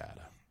on the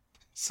data.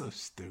 So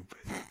stupid.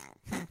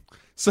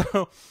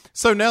 So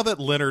now that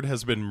Leonard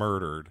has been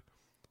murdered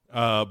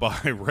by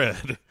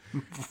Red,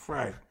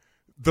 right?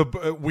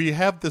 We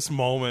have this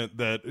moment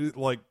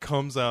that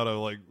comes out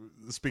of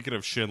speaking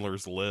of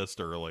Schindler's List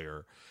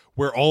earlier,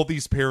 where all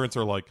these parents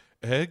are like,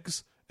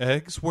 eggs,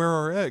 where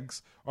are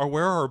eggs? Or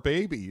where are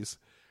babies?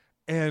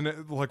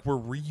 And we're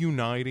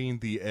reuniting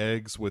the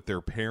eggs with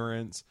their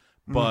parents,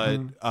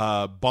 but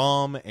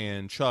Baum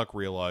and Chuck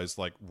realize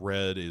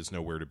Red is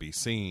nowhere to be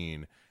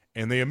seen,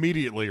 and they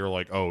immediately are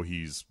like, oh,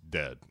 he's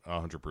dead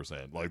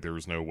 100%. There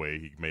was no way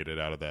he made it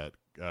out of that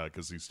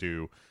because he's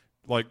too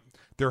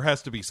there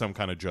has to be some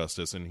kind of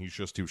justice, and he's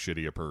just too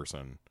shitty a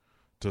person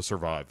to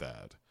survive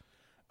that.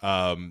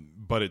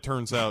 But it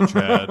turns out,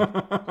 Chad,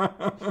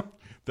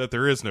 that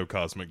there is no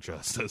cosmic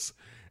justice,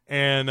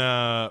 and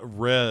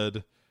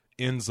Red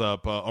ends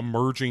up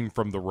emerging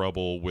from the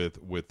rubble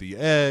with the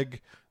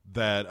egg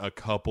that a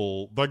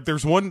couple,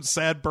 there's one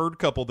sad bird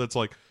couple that's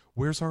like,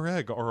 where's our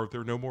egg? Are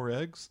there no more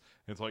eggs?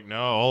 And it's like,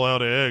 no, all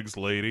out of eggs,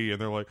 lady. And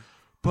they're like,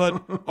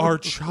 but our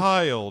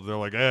child. They're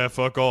like,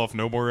 fuck off,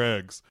 no more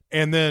eggs.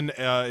 And then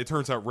it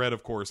turns out Red,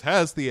 of course,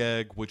 has the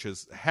egg, which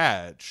is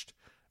hatched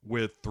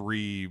with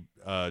 3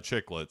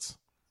 chicklets.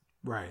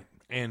 Right.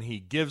 And he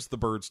gives the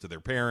birds to their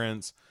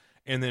parents.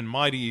 And then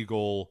Mighty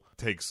Eagle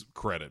takes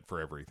credit for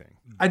everything.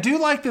 I do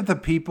like that the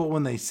people,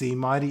 when they see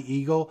Mighty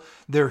Eagle,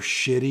 they're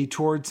shitty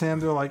towards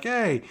him. They're like,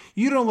 hey,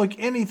 you don't look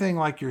anything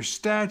like your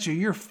statue.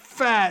 You're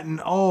fat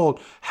and old.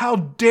 How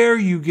dare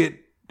you get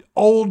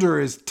older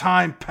as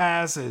time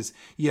passes,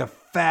 you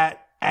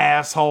fat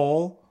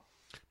asshole.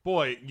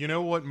 Boy, you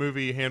know what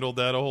movie handled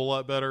that a whole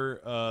lot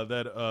better?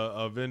 That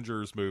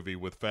Avengers movie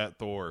with Fat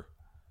Thor.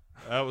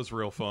 That was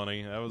real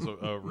funny. That was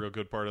a real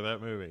good part of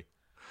that movie.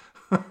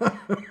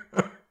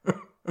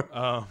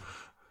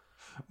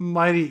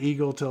 Mighty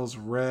Eagle tells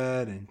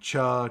Red and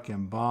Chuck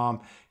and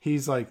Baum,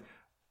 he's like,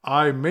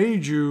 I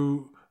made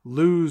you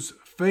lose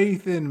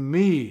faith in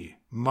me,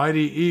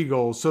 Mighty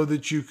Eagle, so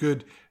that you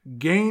could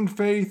gain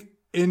faith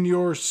in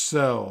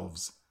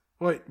yourselves.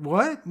 Wait,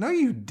 what? No,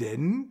 you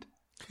didn't.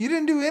 You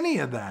didn't do any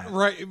of that.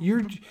 Right.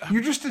 You're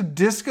just a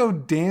disco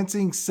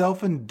dancing,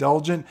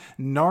 self-indulgent,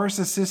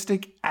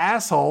 narcissistic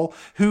asshole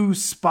who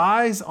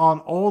spies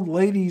on old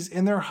ladies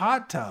in their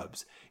hot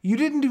tubs. You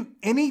didn't do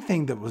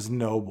anything that was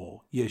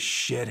noble, you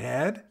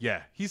shithead.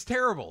 Yeah, he's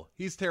terrible.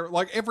 He's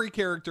terrible. Every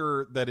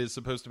character that is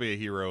supposed to be a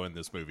hero in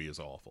this movie is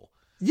awful.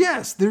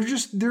 Yes, they're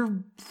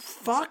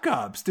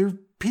fuck-ups. They're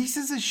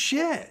pieces of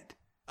shit.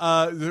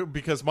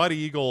 Because Mighty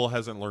Eagle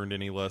hasn't learned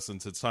any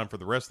lessons, it's time for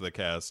the rest of the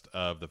cast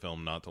of the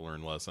film not to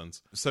learn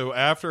lessons. So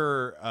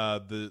after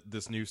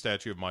this new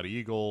statue of Mighty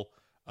Eagle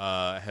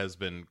has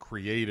been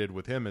created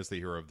with him as the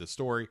hero of this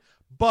story,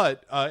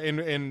 but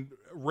and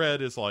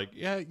Red is like,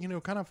 yeah,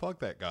 kind of fuck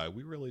that guy.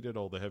 We really did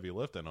all the heavy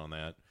lifting on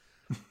that.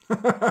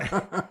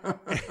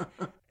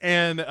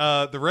 And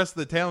the rest of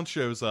the town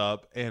shows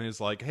up and is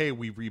like, hey,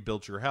 we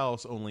rebuilt your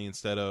house, only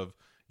instead of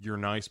your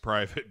nice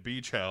private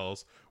beach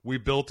house, we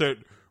built it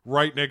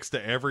right next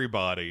to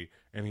everybody.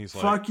 And he's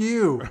like, fuck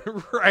you.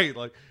 Right,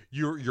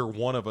 you're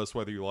one of us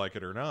whether you like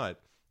it or not.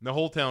 And the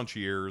whole town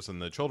cheers,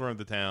 and the children of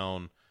the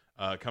town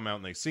come out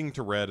and they sing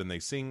to Red, and they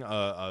sing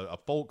a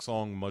folk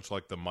song much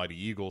like the Mighty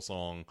Eagle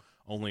song,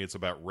 only it's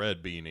about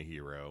Red being a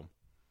hero,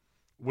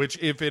 which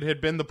if it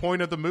had been the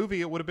point of the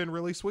movie, it would have been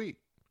really sweet.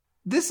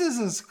 This is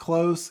as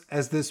close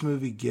as this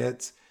movie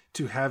gets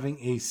to having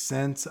a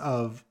sense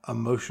of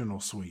emotional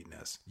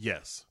sweetness.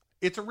 Yes.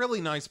 It's a really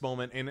nice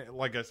moment, and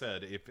like I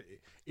said,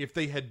 if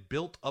they had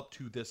built up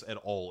to this at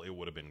all, it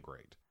would have been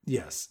great.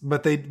 Yes,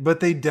 but they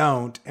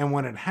don't, and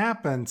when it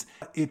happens,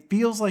 it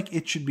feels like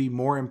it should be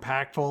more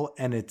impactful,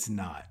 and it's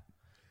not.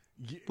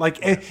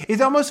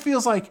 It almost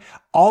feels like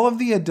all of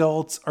the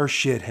adults are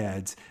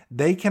shitheads.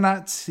 They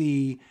cannot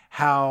see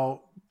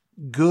how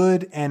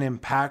good and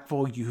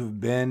impactful you have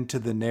been to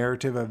the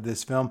narrative of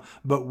this film,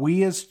 but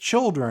we as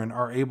children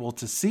are able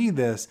to see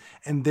this,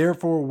 and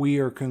therefore we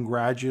are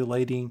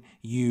congratulating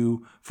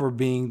you for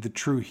being the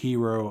true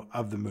hero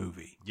of the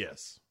movie.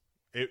 Yes.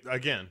 It,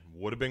 again,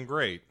 would have been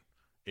great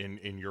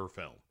in your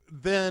film.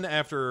 Then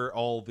after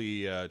all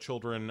the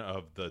children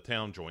of the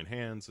town join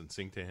hands and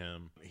sing to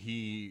him,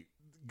 he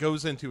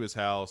goes into his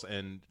house,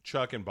 and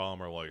Chuck and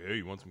Baum are like, hey,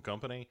 you want some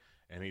company?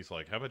 And he's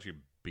like, how about you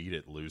beat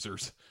it,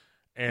 losers?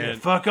 Yeah,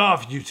 And fuck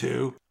off, you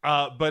two.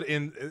 but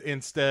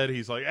instead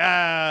he's like,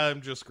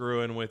 I'm just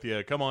screwing with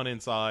you. Come on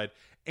inside.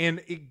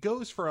 And it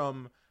goes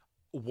from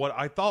what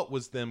I thought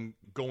was them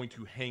going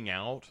to hang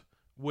out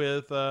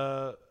with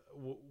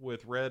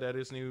Red at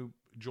his new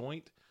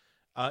joint.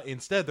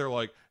 Instead, they're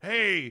like,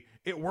 hey,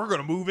 we're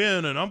going to move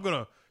in and I'm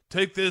going to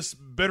take this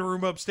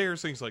bedroom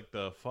upstairs. Things like,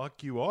 the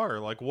fuck you are?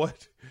 Like,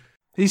 what?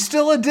 He's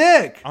still a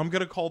dick. I'm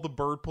going to call the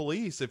bird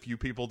police if you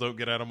people don't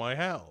get out of my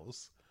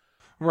house.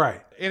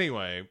 Right.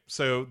 Anyway,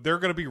 so they're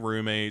going to be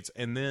roommates,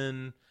 and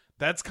then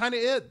that's kind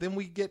of it. Then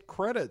we get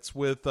credits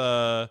with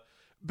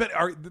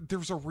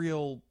there's a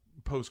real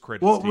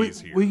post-credits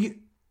tease here.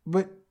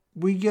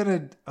 We get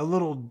a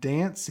little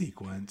dance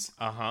sequence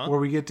where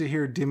we get to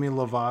hear Demi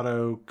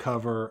Lovato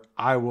cover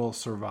I Will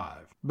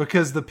Survive.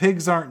 Because the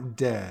pigs aren't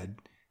dead,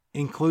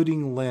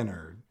 including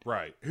Leonard.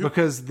 Right.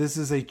 Because this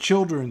is a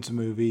children's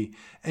movie,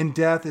 and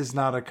death is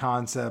not a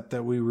concept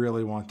that we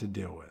really want to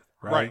deal with.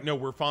 Right. No,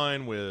 we're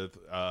fine with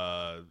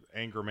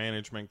anger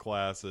management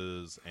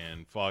classes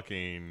and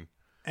fucking...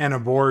 And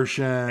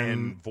abortion.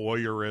 And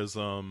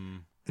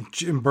voyeurism.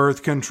 And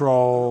birth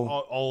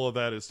control. All of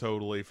that is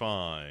totally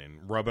fine.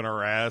 Rubbing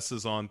our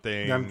asses on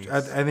things.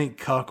 I think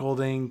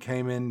cuckolding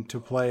came into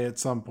play at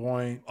some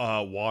point.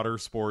 Water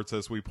sports,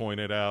 as we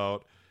pointed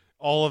out.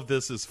 All of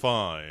this is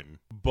fine.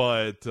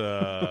 But...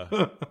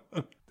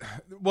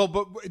 Well,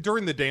 but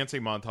during the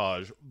dancing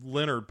montage,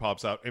 Leonard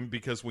pops out, and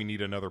because we need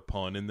another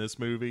pun in this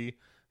movie,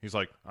 he's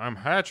like, I'm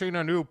hatching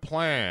a new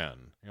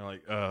plan. You're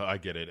like, I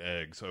get it,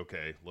 eggs.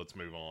 Okay, let's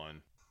move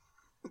on.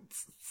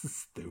 It's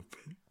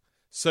stupid.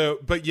 So,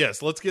 but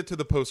yes, let's get to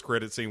the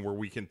post-credit scene where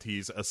we can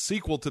tease a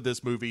sequel to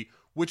this movie,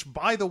 which,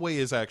 by the way,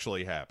 is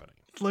actually happening.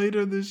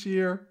 Later this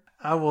year,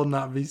 I will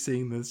not be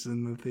seeing this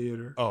in the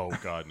theater. Oh,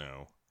 God,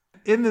 no.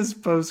 In this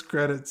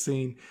post-credit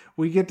scene,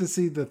 we get to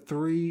see the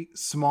 3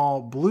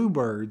 small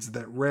bluebirds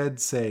that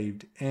Red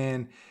saved,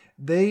 and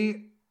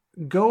they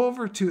go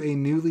over to a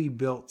newly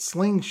built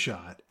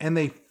slingshot, and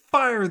they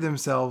fire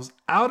themselves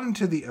out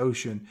into the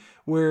ocean,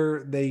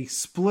 where they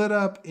split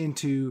up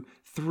into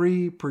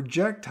 3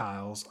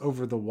 projectiles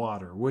over the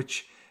water,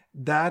 which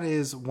that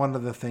is one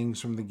of the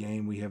things from the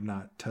game we have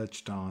not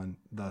touched on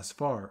thus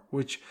far.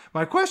 Which,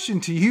 my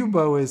question to you,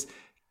 Bo, is,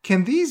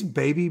 can these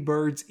baby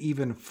birds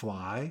even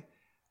fly?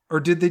 Or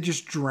did they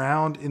just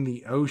drown in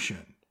the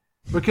ocean?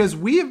 Because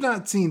we have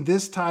not seen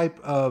this type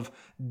of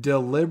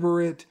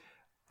deliberate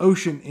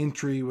ocean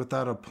entry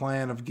without a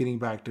plan of getting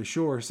back to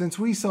shore since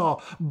we saw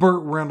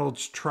Burt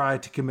Reynolds try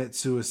to commit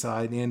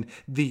suicide in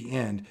The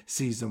End,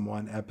 Season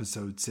 1,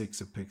 Episode 6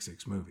 of Pick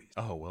 6 Movies.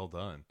 Oh, well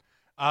done.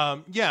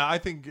 Yeah, I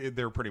think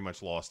they're pretty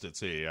much lost at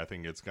sea. I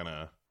think it's going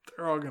to...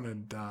 They're all going to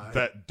die.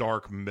 That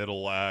dark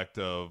middle act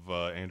of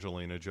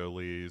Angelina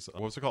Jolie's,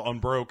 what's it called?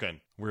 Unbroken,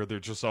 where they're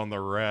just on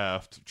the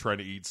raft trying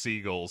to eat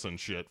seagulls and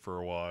shit for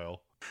a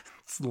while.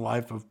 It's the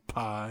Life of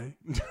Pi.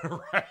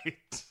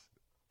 Right.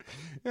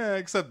 Yeah,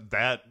 except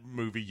that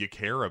movie you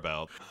care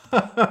about.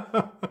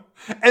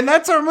 And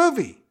that's our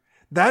movie.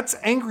 That's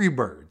Angry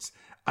Birds.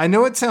 I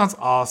know it sounds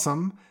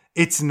awesome.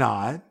 It's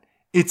not.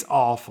 It's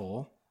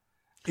awful.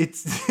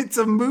 It's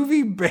a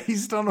movie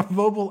based on a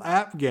mobile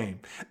app game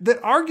that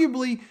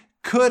arguably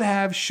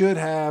should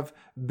have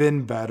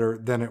been better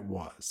than it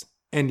was.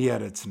 And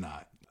yet it's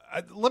not.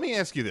 Let me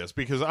ask you this,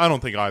 because I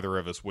don't think either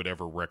of us would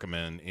ever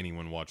recommend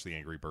anyone watch the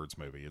Angry Birds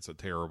movie. It's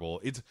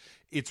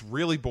it's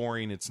really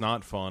boring. It's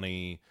not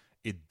funny.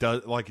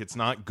 It's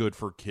not good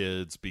for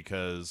kids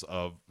because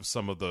of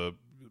some of the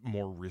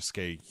more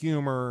risque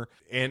humor,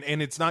 and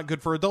it's not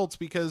good for adults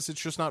because it's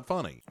just not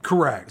funny.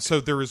 Correct.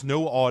 So there is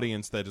no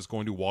audience that is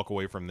going to walk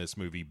away from this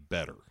movie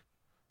better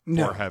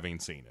for having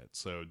seen it.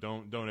 So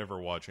don't ever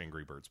watch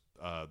Angry Birds,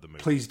 the movie.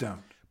 Please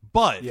don't.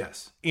 But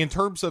yes, in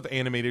terms of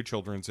animated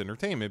children's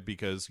entertainment,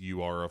 because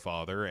you are a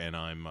father and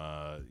I'm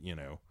a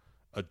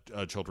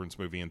children's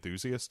movie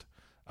enthusiast,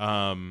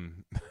 that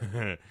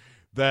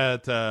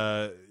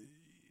are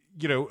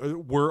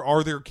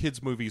there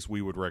kids movies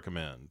we would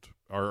recommend,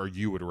 or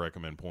you would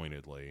recommend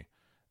pointedly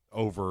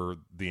over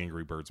the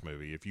Angry Birds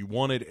movie if you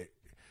wanted?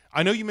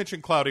 I know you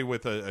mentioned Cloudy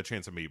with a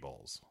Chance of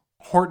Meatballs.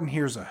 Horton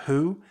Hears a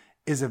Who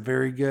is a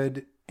very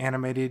good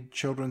animated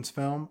children's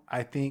film.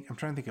 I think I'm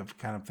trying to think of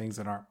kind of things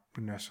that aren't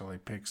necessarily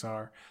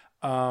Pixar.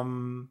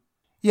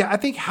 I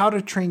think How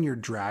to Train Your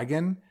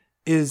Dragon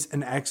is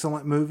an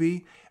excellent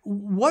movie.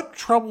 What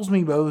troubles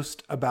me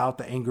most about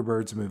the Angry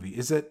Birds movie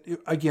is that,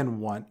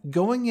 again,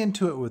 going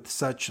into it with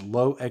such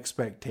low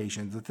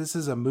expectations, that this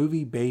is a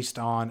movie based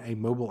on a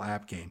mobile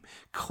app game.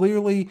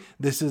 Clearly,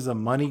 this is a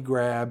money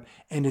grab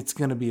and it's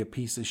going to be a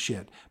piece of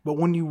shit. But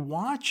when you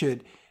watch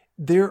it,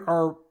 there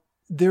are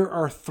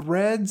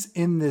threads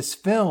in this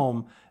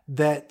film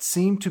that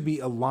seem to be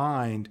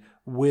aligned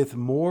with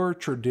more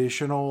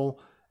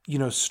traditional,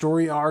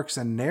 story arcs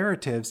and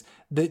narratives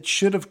that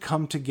should have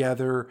come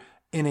together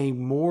in a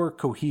more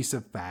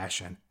cohesive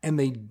fashion. And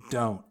they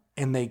don't.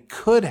 And they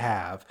could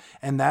have.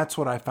 And that's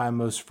what I find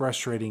most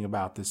frustrating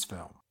about this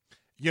film.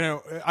 You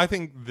know, I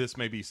think this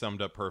may be summed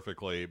up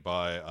perfectly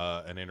by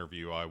an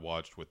interview I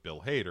watched with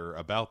Bill Hader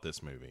about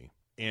this movie,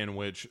 in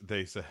which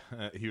they said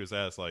he was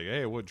asked like,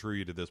 "Hey, what drew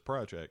you to this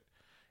project?"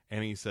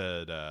 And he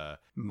said,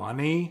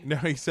 Money? "No,"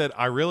 he said,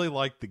 "I really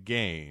liked the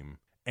game,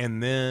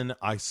 and then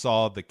I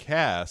saw the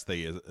cast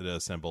they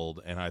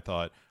assembled, and I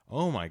thought,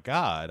 oh my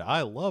God,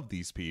 I love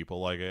these people.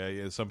 Like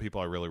some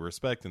people I really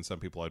respect, and some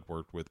people I'd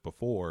worked with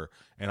before,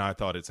 and I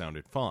thought it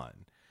sounded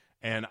fun."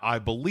 And I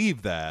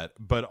believe that,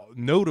 but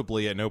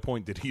notably, at no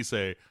point did he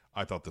say,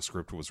 "I thought the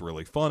script was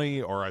really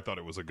funny," or "I thought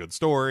it was a good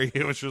story."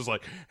 It was just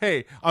like,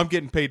 "Hey, I'm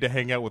getting paid to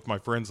hang out with my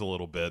friends a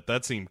little bit.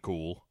 That seemed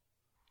cool."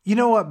 You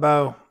know what,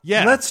 Bo?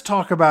 Yeah. Let's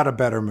talk about a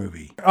better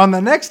movie. On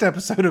the next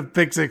episode of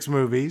Pick Six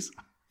Movies.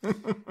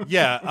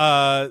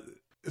 Yeah.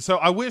 So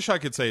I wish I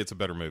could say it's a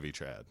better movie,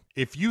 Chad.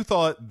 If you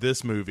thought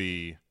this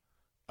movie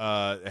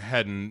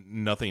had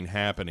nothing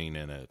happening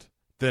in it,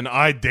 then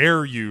I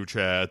dare you,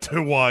 Chad,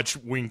 to watch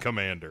Wing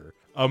Commander,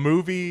 a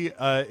movie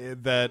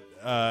that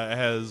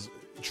has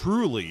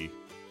truly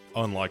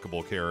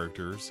unlikable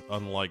characters,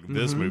 unlike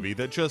this movie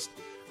that just,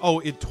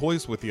 it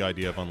toys with the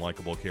idea of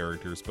unlikable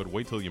characters, but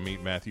wait till you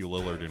meet Matthew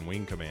Lillard in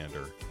Wing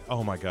Commander.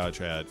 Oh my God,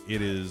 Chad.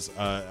 It is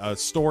a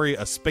story,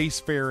 a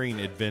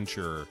spacefaring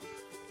adventure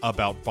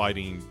about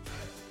fighting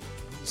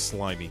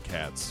slimy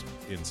cats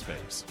in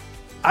space.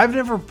 I've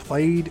never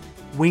played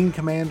Wing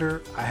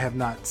Commander. I have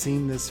not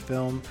seen this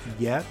film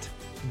yet,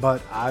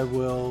 but I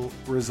will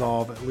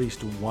resolve at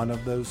least one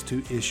of those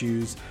two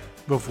issues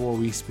before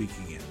we speak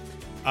again.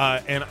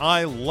 And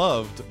I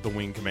loved the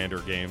Wing Commander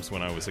games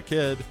when I was a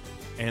kid,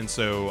 and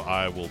so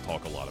I will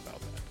talk a lot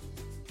about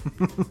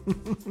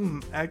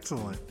that.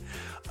 Excellent.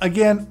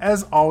 Again,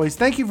 as always,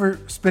 thank you for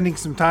spending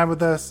some time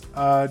with us.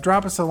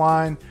 Drop us a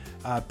line.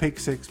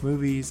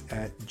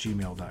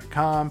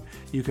 pick6movies@gmail.com.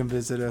 You can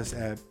visit us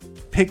at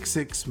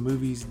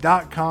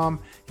pick6movies.com.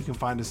 You can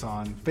find us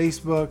on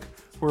Facebook.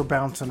 We're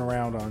bouncing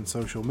around on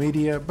social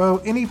media. Bo,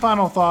 any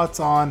final thoughts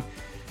on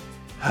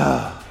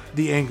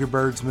the Angry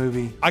Birds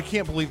movie? I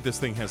can't believe this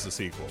thing has a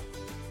sequel.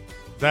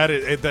 That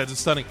is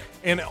stunning.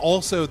 And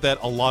also that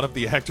a lot of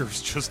the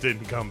actors just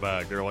didn't come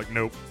back. They're like,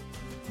 nope,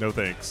 no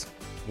thanks.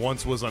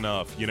 Once was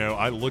enough. You know,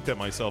 I looked at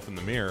myself in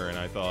the mirror and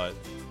I thought,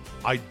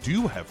 I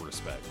do have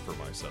respect for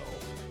myself,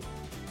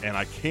 and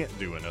I can't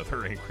do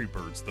another Angry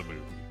Birds the movie.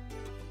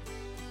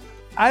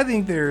 I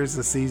think there is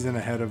a season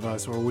ahead of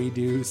us where we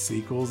do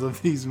sequels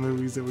of these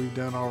movies that we've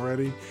done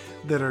already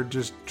that are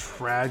just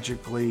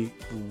tragically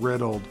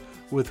riddled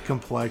with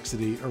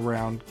complexity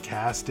around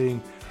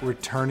casting,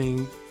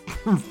 returning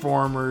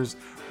performers,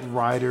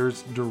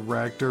 writers,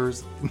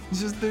 directors.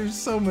 Just there's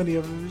so many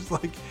of them. It's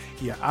like,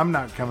 yeah, I'm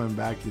not coming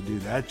back to do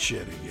that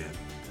shit again.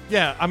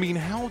 Yeah, I mean,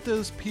 how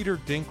does Peter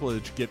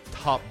Dinklage get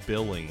top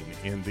billing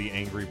in the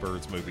Angry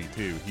Birds movie,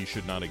 too? He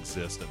should not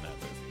exist in that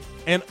movie.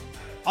 And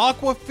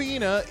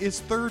Awkwafina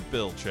is third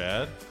bill,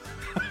 Chad.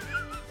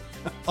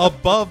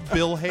 Above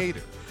Bill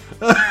Hader.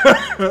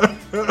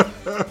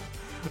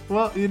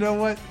 Well, you know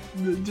what?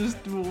 Just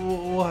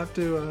we'll have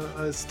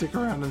to stick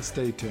around and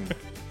stay tuned.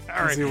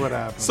 All right. See what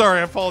happens.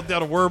 Sorry, I followed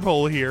down a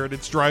wormhole here, and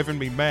it's driving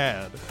me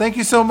mad. Thank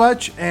you so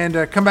much,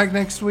 and come back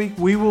next week.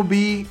 We will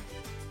be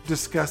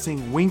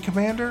discussing Wing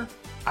Commander.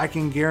 I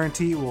can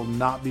guarantee it will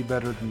not be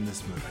better than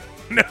this movie.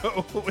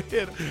 No,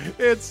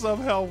 it's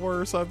somehow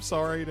worse. I'm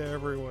sorry to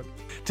everyone.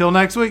 Till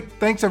next week.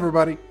 Thanks,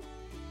 everybody.